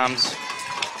 3 times.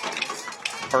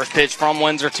 First pitch from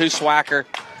Windsor to Swacker,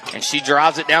 and she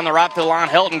drives it down the right field line.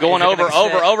 Helton going over,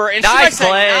 and nice she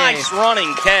makes a nice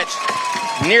running catch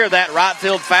near that right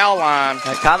field foul line.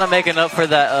 Kind of making up for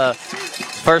that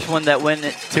first one that went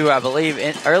to, I believe,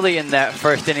 early in that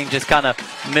first inning, just kind of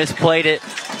misplayed it,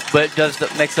 but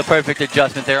makes the perfect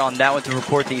adjustment there on that one to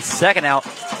report the second out.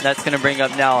 That's going to bring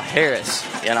up now Harris.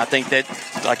 Yeah, and I think that,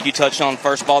 like you touched on,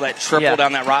 first ball, that triple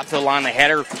down that right field line, they had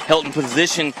her Helton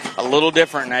position a little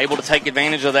different and able to take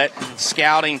advantage of that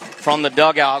scouting from the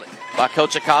dugout by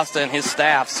Coach Acosta and his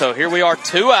staff. So here we are,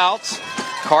 2 outs.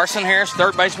 Carson Harris,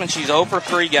 third baseman, she's 0 for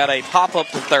 3, got a pop-up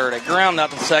to third, a ground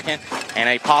out to second, and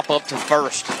a pop-up to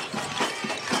first.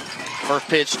 First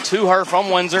pitch to her from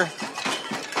Windsor.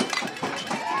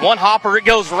 One hopper, it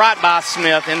goes right by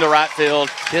Smith into right field.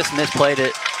 Just misplayed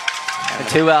it. The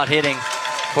 2-out hitting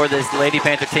for this Lady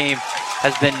Panther team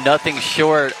has been nothing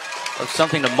short of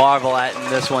something to marvel at in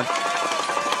this one.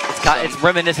 It's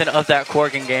reminiscent of that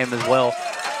Corgan game as well.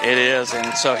 It is,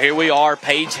 and so here we are.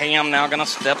 Paige Ham now going to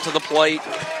step to the plate.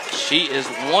 She is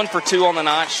 1 for 2 on the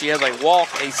night. She has a walk,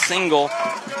 a single,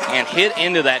 and hit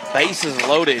into that bases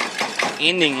loaded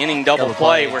inning double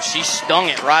play where she stung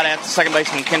it right at the second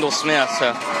baseman Kendall Smith.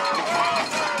 So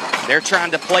they're trying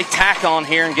to play tack on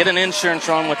here and get an insurance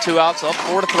run with 2 outs, up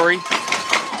 4-3.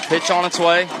 Pitch on its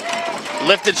way.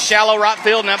 Lifted shallow right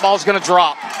field, and that ball's going to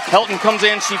drop. Helton comes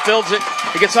in, she fields it.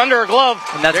 It gets under her glove.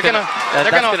 And they're going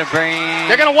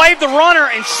to wave the runner,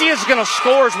 and she is going to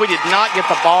score as we did not get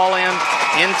the ball in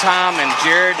time. And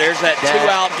Jared, there's that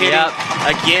 2-out hitting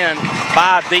again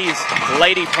by these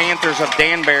Lady Panthers of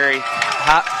Danbury.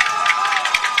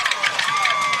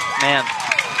 Man.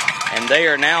 And they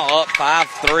are now up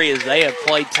 5-3 as they have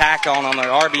played tack on their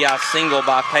RBI single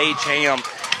by Paige Ham.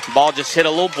 Ball just hit a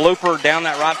little blooper down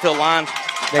that right field line.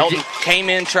 Helton came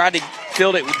in, tried to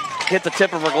field it, hit the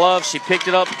tip of her glove. She picked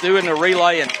it up, threw it in the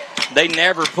relay, and they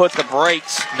never put the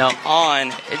brakes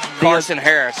on Carson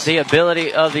Harris. The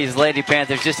ability of these Lady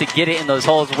Panthers just to get it in those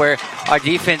holes where our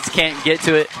defense can't get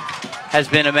to it has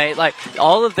been amazing. Like,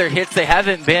 all of their hits, they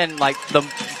haven't been like the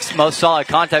most solid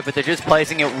contact, but they're just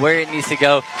placing it where it needs to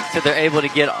go so they're able to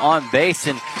get on base.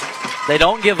 And they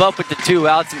don't give up with the 2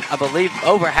 outs. I believe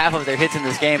over half of their hits in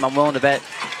this game, I'm willing to bet,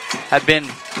 have been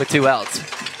with 2 outs.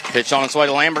 Pitch on its way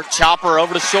to Lambert. Chopper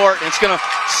over to short. And it's going to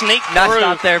sneak through.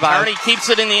 Not there by Ernie keeps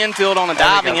it in the infield on a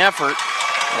diving effort.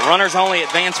 The runners only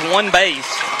advance 1 base,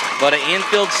 but an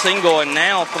infield single, and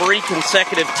now 3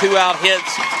 consecutive 2-out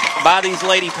hits by these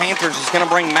Lady Panthers is going to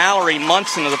bring Mallory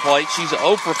Munson to the plate. She's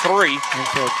 0 for 3.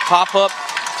 Pop up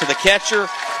to the catcher,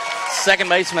 second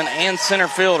baseman, and center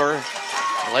fielder.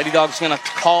 The Lady Dogs going to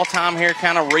call time here,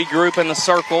 kind of regroup in the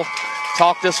circle,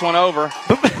 talk this one over.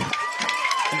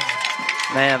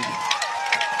 Man,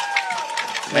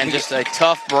 just a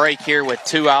tough break here with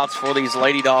 2 outs for these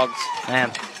Lady Dogs.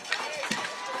 Man.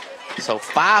 So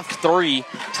 5-3,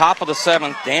 top of the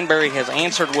 7th. Danbury has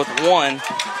answered with 1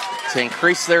 to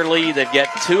increase their lead. They've got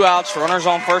 2 outs, runners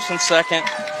on first and second.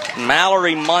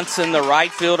 Mallory Munson, the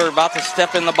right fielder, about to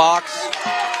step in the box.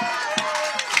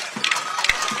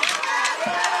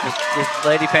 This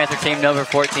Lady Panther team, number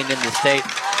 14 in the state,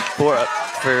 for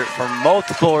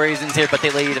multiple reasons here, but they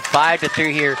lead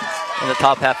 5-3 here in the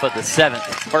top half of the 7th.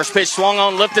 First pitch swung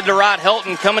on, lifted to right.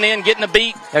 Helton coming in, getting a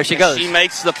beat. There she goes. She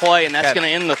makes the play, and that's going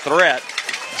to end the threat.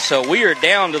 So we are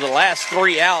down to the last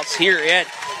 3 outs here at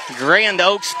Grand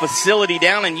Oaks facility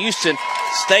down in Houston.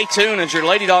 Stay tuned as your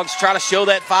Lady Dogs try to show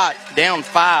that fight. Down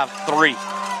 5-3.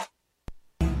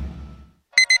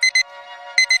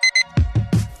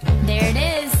 There it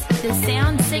is. The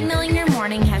sound signaling your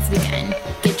morning has begun.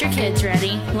 Get your kids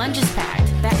ready. Lunch is packed.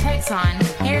 Backpack's on.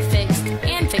 Hair fixed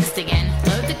and fixed again.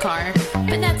 Load the car.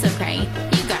 But that's okay.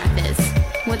 You got this.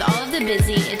 With all of the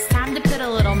busy, it's time to put a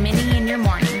little mini in your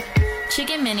morning.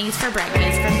 Chicken minis for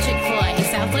breakfast from Chick-fil-A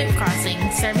South Loop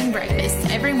Crossing, serving breakfast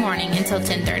every morning until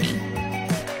 10:30.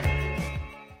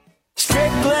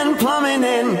 Strickland Plumbing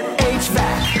and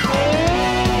HVAC.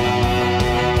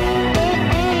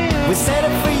 We said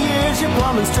it for years, your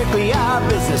plumbing's strictly our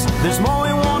business. There's more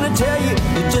we want to tell you,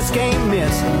 you just can't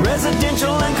miss.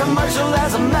 Residential and commercial,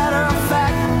 as a matter of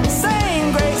fact.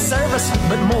 Same great service,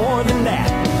 but more than that.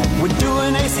 We're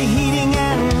doing AC heating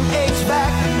and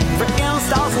HVAC. For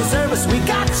installs and service, we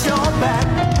got your back.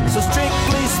 So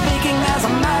strictly speaking, as a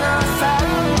matter of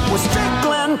fact, we're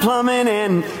Strickland Plumbing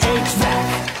and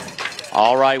HVAC.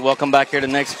 All right, welcome back here to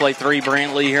Next Play 3.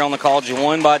 Brant Lee here on the call,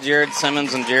 joined by Jared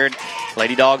Simmons. And Jared,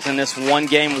 Lady Dogs in this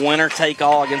 1-game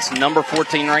winner-take-all against number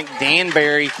 14 ranked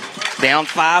Danbury. Down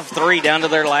 5-3, down to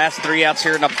their last 3 outs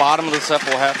here in the bottom of the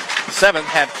 7th.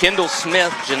 Have Kendall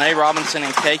Smith, Janae Robinson,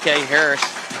 and KK Harris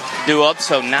due up.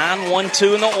 So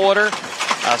 9-1-2 in the order.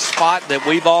 A spot that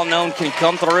we've all known can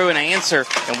come through and answer.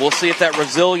 And we'll see if that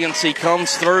resiliency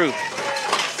comes through.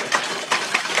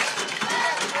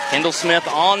 Kendall Smith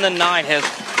on the night has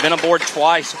been aboard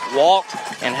twice, walked,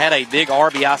 and had a big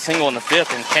RBI single in the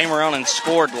 5th, and came around and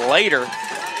scored later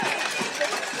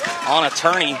on a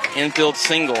Turney infield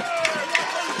single.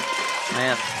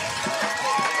 Man,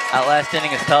 that last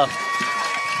inning is tough.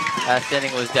 Last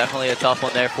inning was definitely a tough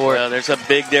one there for it. There's a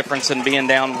big difference in being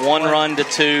down 1 run to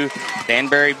 2.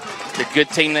 Danbury, the good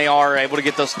team they are able to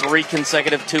get those 3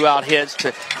 consecutive 2-out hits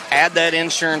to add that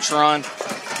insurance run.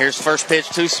 Here's first pitch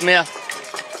to Smith.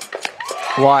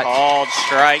 Watch. Called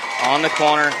strike on the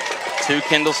corner to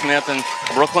Kendall Smith. And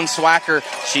Brooklyn Swacker,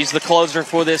 she's the closer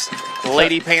for this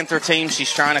Lady Panther team.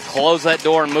 She's trying to close that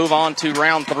door and move on to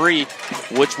round 3,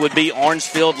 which would be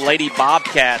Orangefield Lady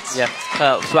Bobcats. Yeah,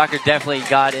 Swacker definitely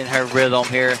got in her rhythm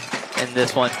here in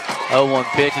this one. 0-1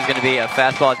 pitch is going to be a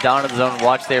fastball down to the zone.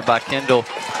 Watch there by Kendall.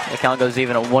 The count goes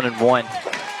even at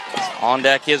 1-1. On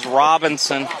deck is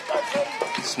Robinson.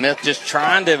 Smith just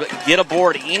trying to get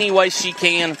aboard any way she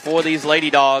can for these Lady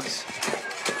Dogs.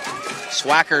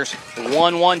 Swacker's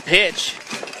 1-1 pitch.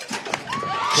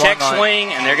 Check swing,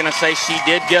 and they're going to say she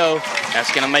did go.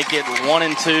 That's going to make it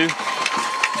 1-2.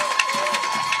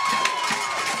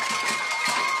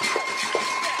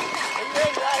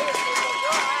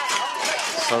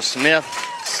 So Smith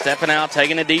stepping out,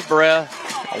 taking a deep breath.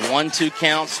 A 1-2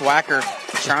 count. Swacker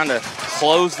trying to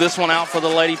close this one out for the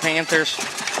Lady Panthers.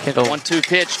 Kendall. 1-2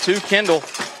 pitch to Kendall.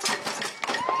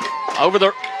 Over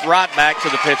the right back to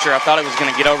the pitcher. I thought it was going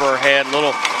to get over her head.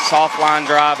 Little soft line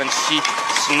drive, and she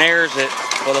snares it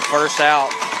for the first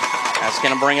out. That's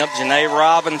going to bring up Janae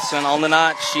Robinson on the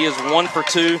night. She is 1 for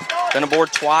 2. Been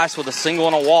aboard twice with a single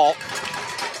and a walk.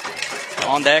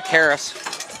 On deck, Harris.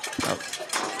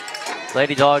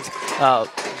 Lady Dogs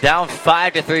down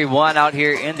 5-3, out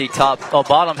here in the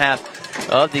bottom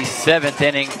half of the 7th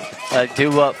inning.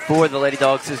 Due up for the Lady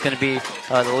Dogs is going to be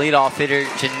the leadoff hitter,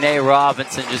 Janae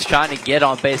Robinson, just trying to get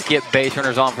on base, get base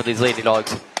runners on for these Lady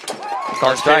Dogs.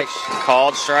 Called strike.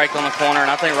 Called strike on the corner,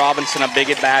 and I think Robinson a big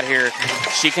at bat here.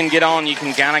 She can get on. You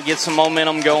can kind of get some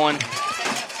momentum going.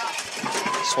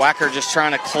 Swacker just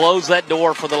trying to close that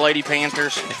door for the Lady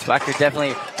Panthers. And Swacker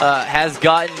definitely has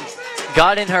got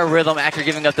in her rhythm after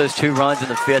giving up those 2 runs in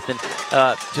the 5th and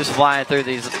just flying through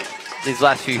these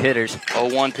last few hitters.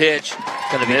 0-1 pitch.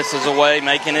 Misses away,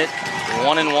 making it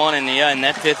 1-1. And in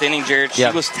that 5th inning, Jared, she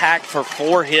was tagged for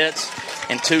 4 hits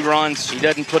and 2 runs. She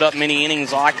doesn't put up many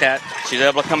innings like that. She's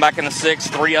able to come back in the 6th,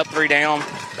 3 up, 3 down.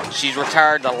 She's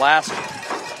retired the last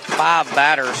 5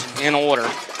 batters in order.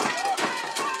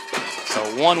 So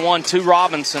 1-1 to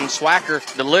Robinson. Swacker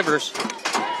delivers.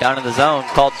 Down in the zone,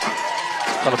 called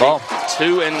the ball.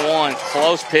 2-1.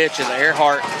 Close pitch as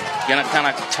Earhart going to kind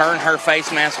of turn her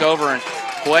face mask over and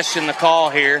question the call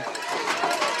here.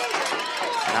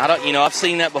 And I've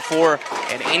seen that before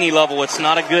at any level. It's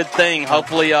not a good thing.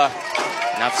 Hopefully, and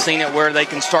I've seen it where they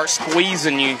can start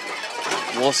squeezing you.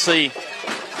 We'll see.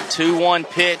 2-1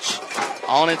 pitch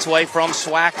on its way from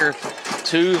Swacker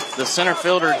to the center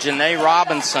fielder, Janae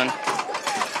Robinson.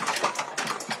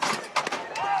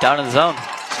 Down in the zone.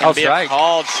 Oh, strike.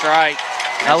 Called strike.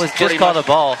 That was just called a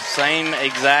ball. Same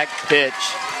exact pitch.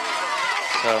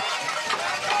 So,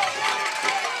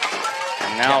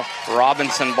 and now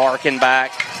Robinson barking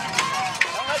back.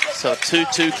 So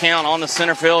 2-2 count on the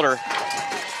center fielder.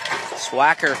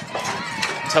 Swacker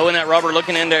towing that rubber,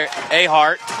 looking into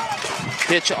Ahart.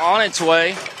 Pitch on its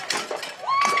way.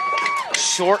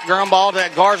 Short ground ball to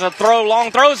that Garza. Throw, long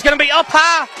throw is going to be up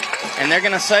high. And they're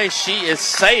going to say she is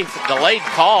safe. Delayed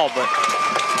call, but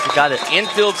got it.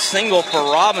 Infield single for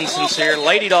Robinson here.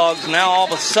 Lady Dogs now all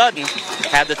of a sudden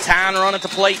have the tying run at the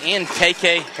plate in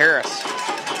KK Harris.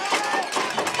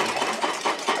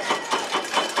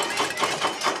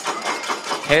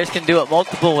 Harris can do it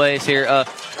multiple ways here.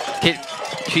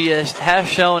 She has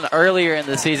shown earlier in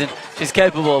the season she's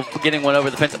capable of getting one over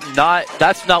the fence.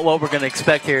 That's not what we're going to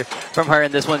expect here from her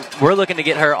in this one. We're looking to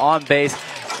get her on base,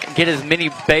 get as many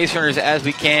base runners as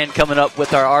we can coming up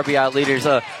with our RBI leaders,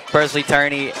 Presley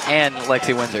Turney and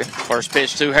Lexi Windsor. First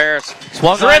pitch to Harris.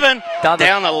 Swung driven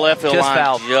down the left field line.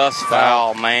 Foul. Just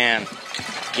foul, man.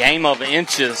 Game of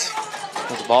inches.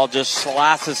 The ball just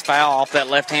slices foul off that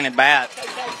left-handed bat.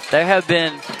 There have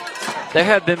been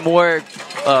more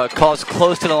calls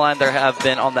close to the line. There have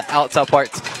been on the outside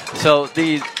parts. So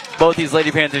both these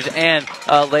Lady Panthers and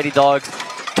Lady Dogs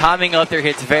timing up their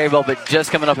hits very well, but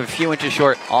just coming up a few inches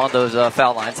short on those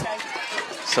foul lines.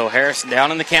 So Harris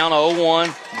down in the count,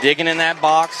 0-1, digging in that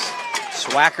box.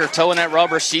 Swacker towing that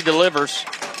rubber. She delivers.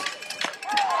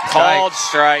 Called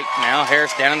strike. Now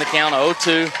Harris down in the count,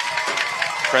 0-2.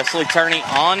 Presley Turney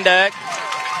on deck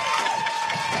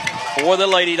for the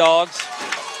Lady Dogs.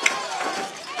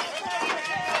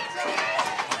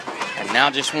 And now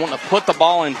just wanting to put the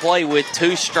ball in play with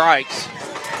 2 strikes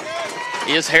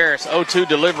is Harris. 0-2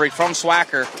 delivery from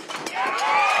Swacker.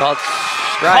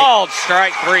 Called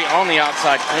strike 3 on the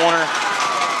outside corner.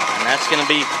 And that's going to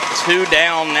be 2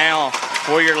 down now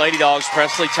for your Lady Dogs.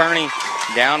 Presley Turney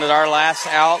down at our last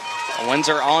out.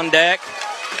 Windsor on deck.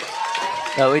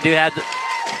 So we do have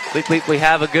we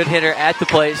have a good hitter at the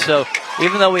plate. So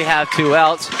even though we have 2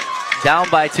 outs, down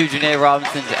by 2, Janae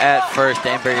Robinson's at first.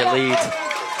 Danbury leads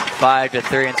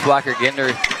 5-3, and Swacker getting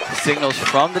their signals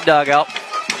from the dugout.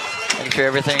 Making sure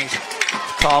everything's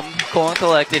calm, cool, and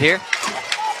collected here.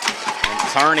 And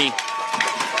Turney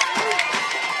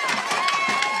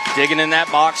digging in that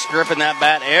box, gripping that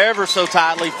bat ever so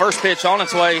tightly. First pitch on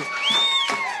its way.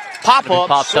 Pop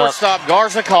up, shortstop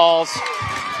Garza calls,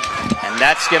 and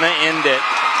that's going to end it.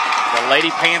 The Lady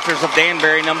Panthers of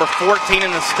Danbury, number 14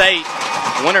 in the state,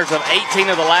 winners of 18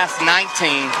 of the last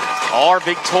 19, are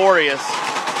victorious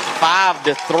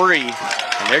 5-3.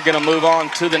 And they're going to move on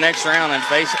to the next round and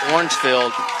face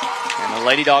Orangefield. And the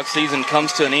Lady Dog season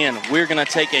comes to an end. We're going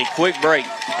to take a quick break,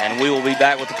 and we will be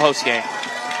back with the postgame.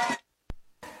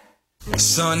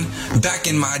 Son, back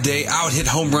in my day, I would hit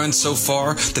home runs so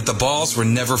far that the balls were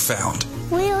never found.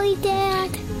 Really,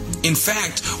 Dad? In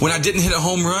fact, when I didn't hit a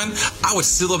home run, I would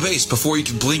steal a base before you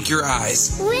could blink your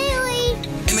eyes. Really?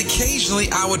 And occasionally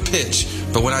I would pitch,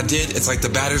 but when I did, it's like the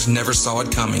batters never saw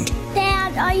it coming.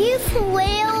 Dad, are you for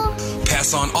real?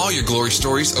 Pass on all your glory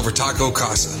stories over Taco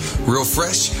Casa. Real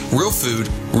fresh, real food,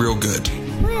 real good.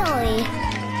 Really?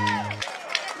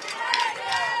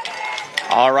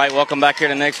 All right, welcome back here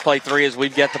to Next Play 3 as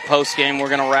we've got the post game. We're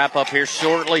going to wrap up here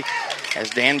shortly as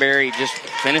Danbury just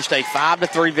finished a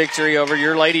 5-3 victory over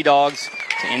your Lady Dogs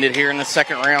to end it here in the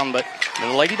second round. But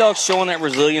the Lady Dogs showing that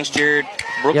resilience, Jared.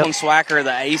 Brooklyn Swacker,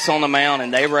 the ace on the mound,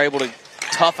 and they were able to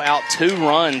tough out 2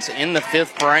 runs in the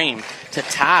 5th frame to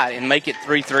tie and make it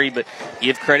 3-3. But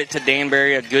give credit to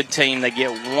Danbury, a good team. They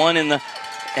get 1 in the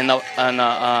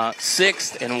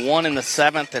 6th and 1 in the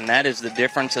 7th, and that is the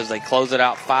difference as they close it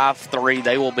out 5-3.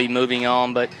 They will be moving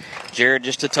on. But Jared,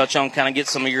 just to touch on, kind of get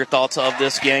some of your thoughts of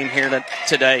this game here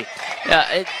today.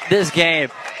 Yeah, this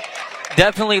game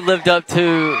definitely lived up to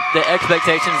the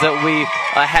expectations that we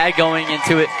had going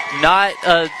into it. Not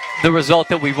the result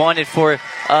that we wanted for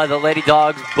the Lady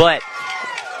Dogs, but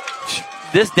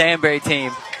this Danbury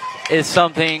team is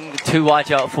something to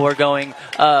watch out for going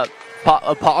a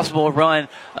possible run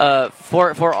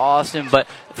for Austin, but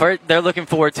they're looking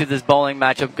forward to this bowling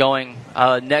matchup going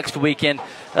next weekend.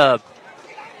 They're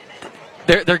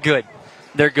good.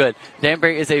 They're good.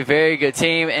 Danbury is a very good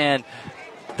team, and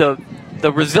the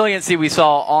resiliency we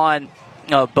saw on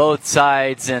both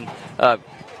sides, and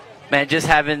just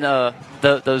having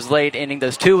those late inning,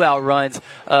 those 2-out runs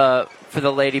for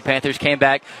the Lady Panthers came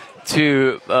back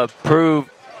to prove.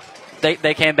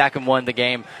 They came back and won the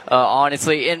game,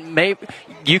 honestly. And maybe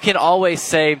you can always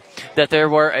say that there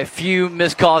were a few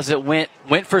missed calls that went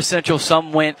for Central,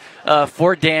 some went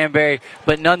for Danbury,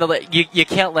 but nonetheless, you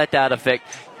can't let that affect.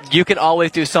 You can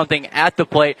always do something at the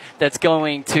plate that's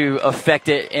going to affect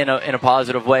it in a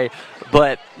positive way.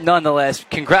 But nonetheless,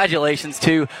 congratulations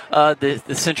to the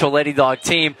Central Lady Dog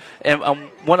team, and I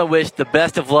want to wish the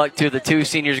best of luck to the 2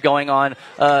 seniors going on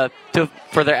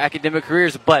for their academic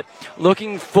careers. But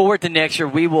looking forward to next year,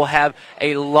 we will have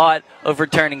a lot of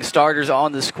returning starters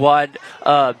on the squad.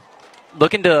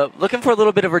 Looking for a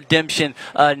little bit of redemption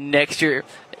next year.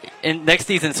 And next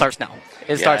season starts now.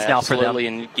 It starts now for them. Absolutely,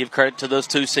 and give credit to those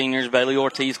 2 seniors, Bailey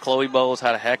Ortiz, Chloe Bowles,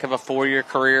 had a heck of a 4-year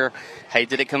career. Hate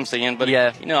that it comes to the end, but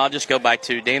I'll just go back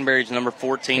to Danbury's number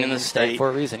 14 in the state. For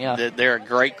a reason, They're a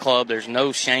great club. There's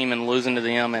no shame in losing to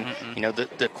them, and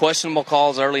the questionable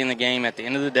calls early in the game. At the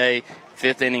end of the day,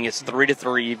 5th inning, it's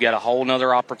 3-3. You've got a whole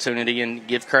nother opportunity, and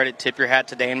give credit, tip your hat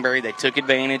to Danbury. They took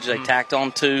advantage. They tacked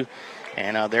on 2.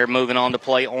 And they're moving on to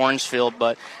play Orangefield.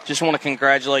 But just want to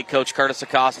congratulate Coach Curtis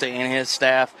Acosta and his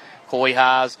staff, Coy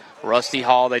Highs, Rusty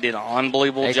Hall. They did an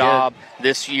unbelievable job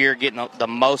this year, getting the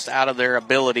most out of their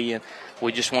ability. And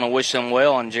we just want to wish them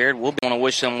well. And Jared, we'll want to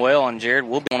wish them well. And Jared,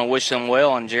 we'll want to wish them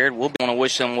well. And Jared, we'll want to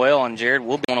wish them well. And Jared,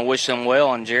 we'll want to wish them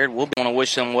well. And Jared, we'll want to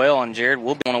wish them well. And Jared,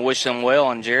 we'll want to wish them well.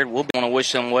 And Jared, we'll want to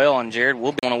wish them well. And Jared,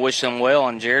 we'll want to wish them well.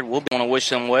 And Jared, we'll want to wish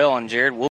them well. And Jared, we'll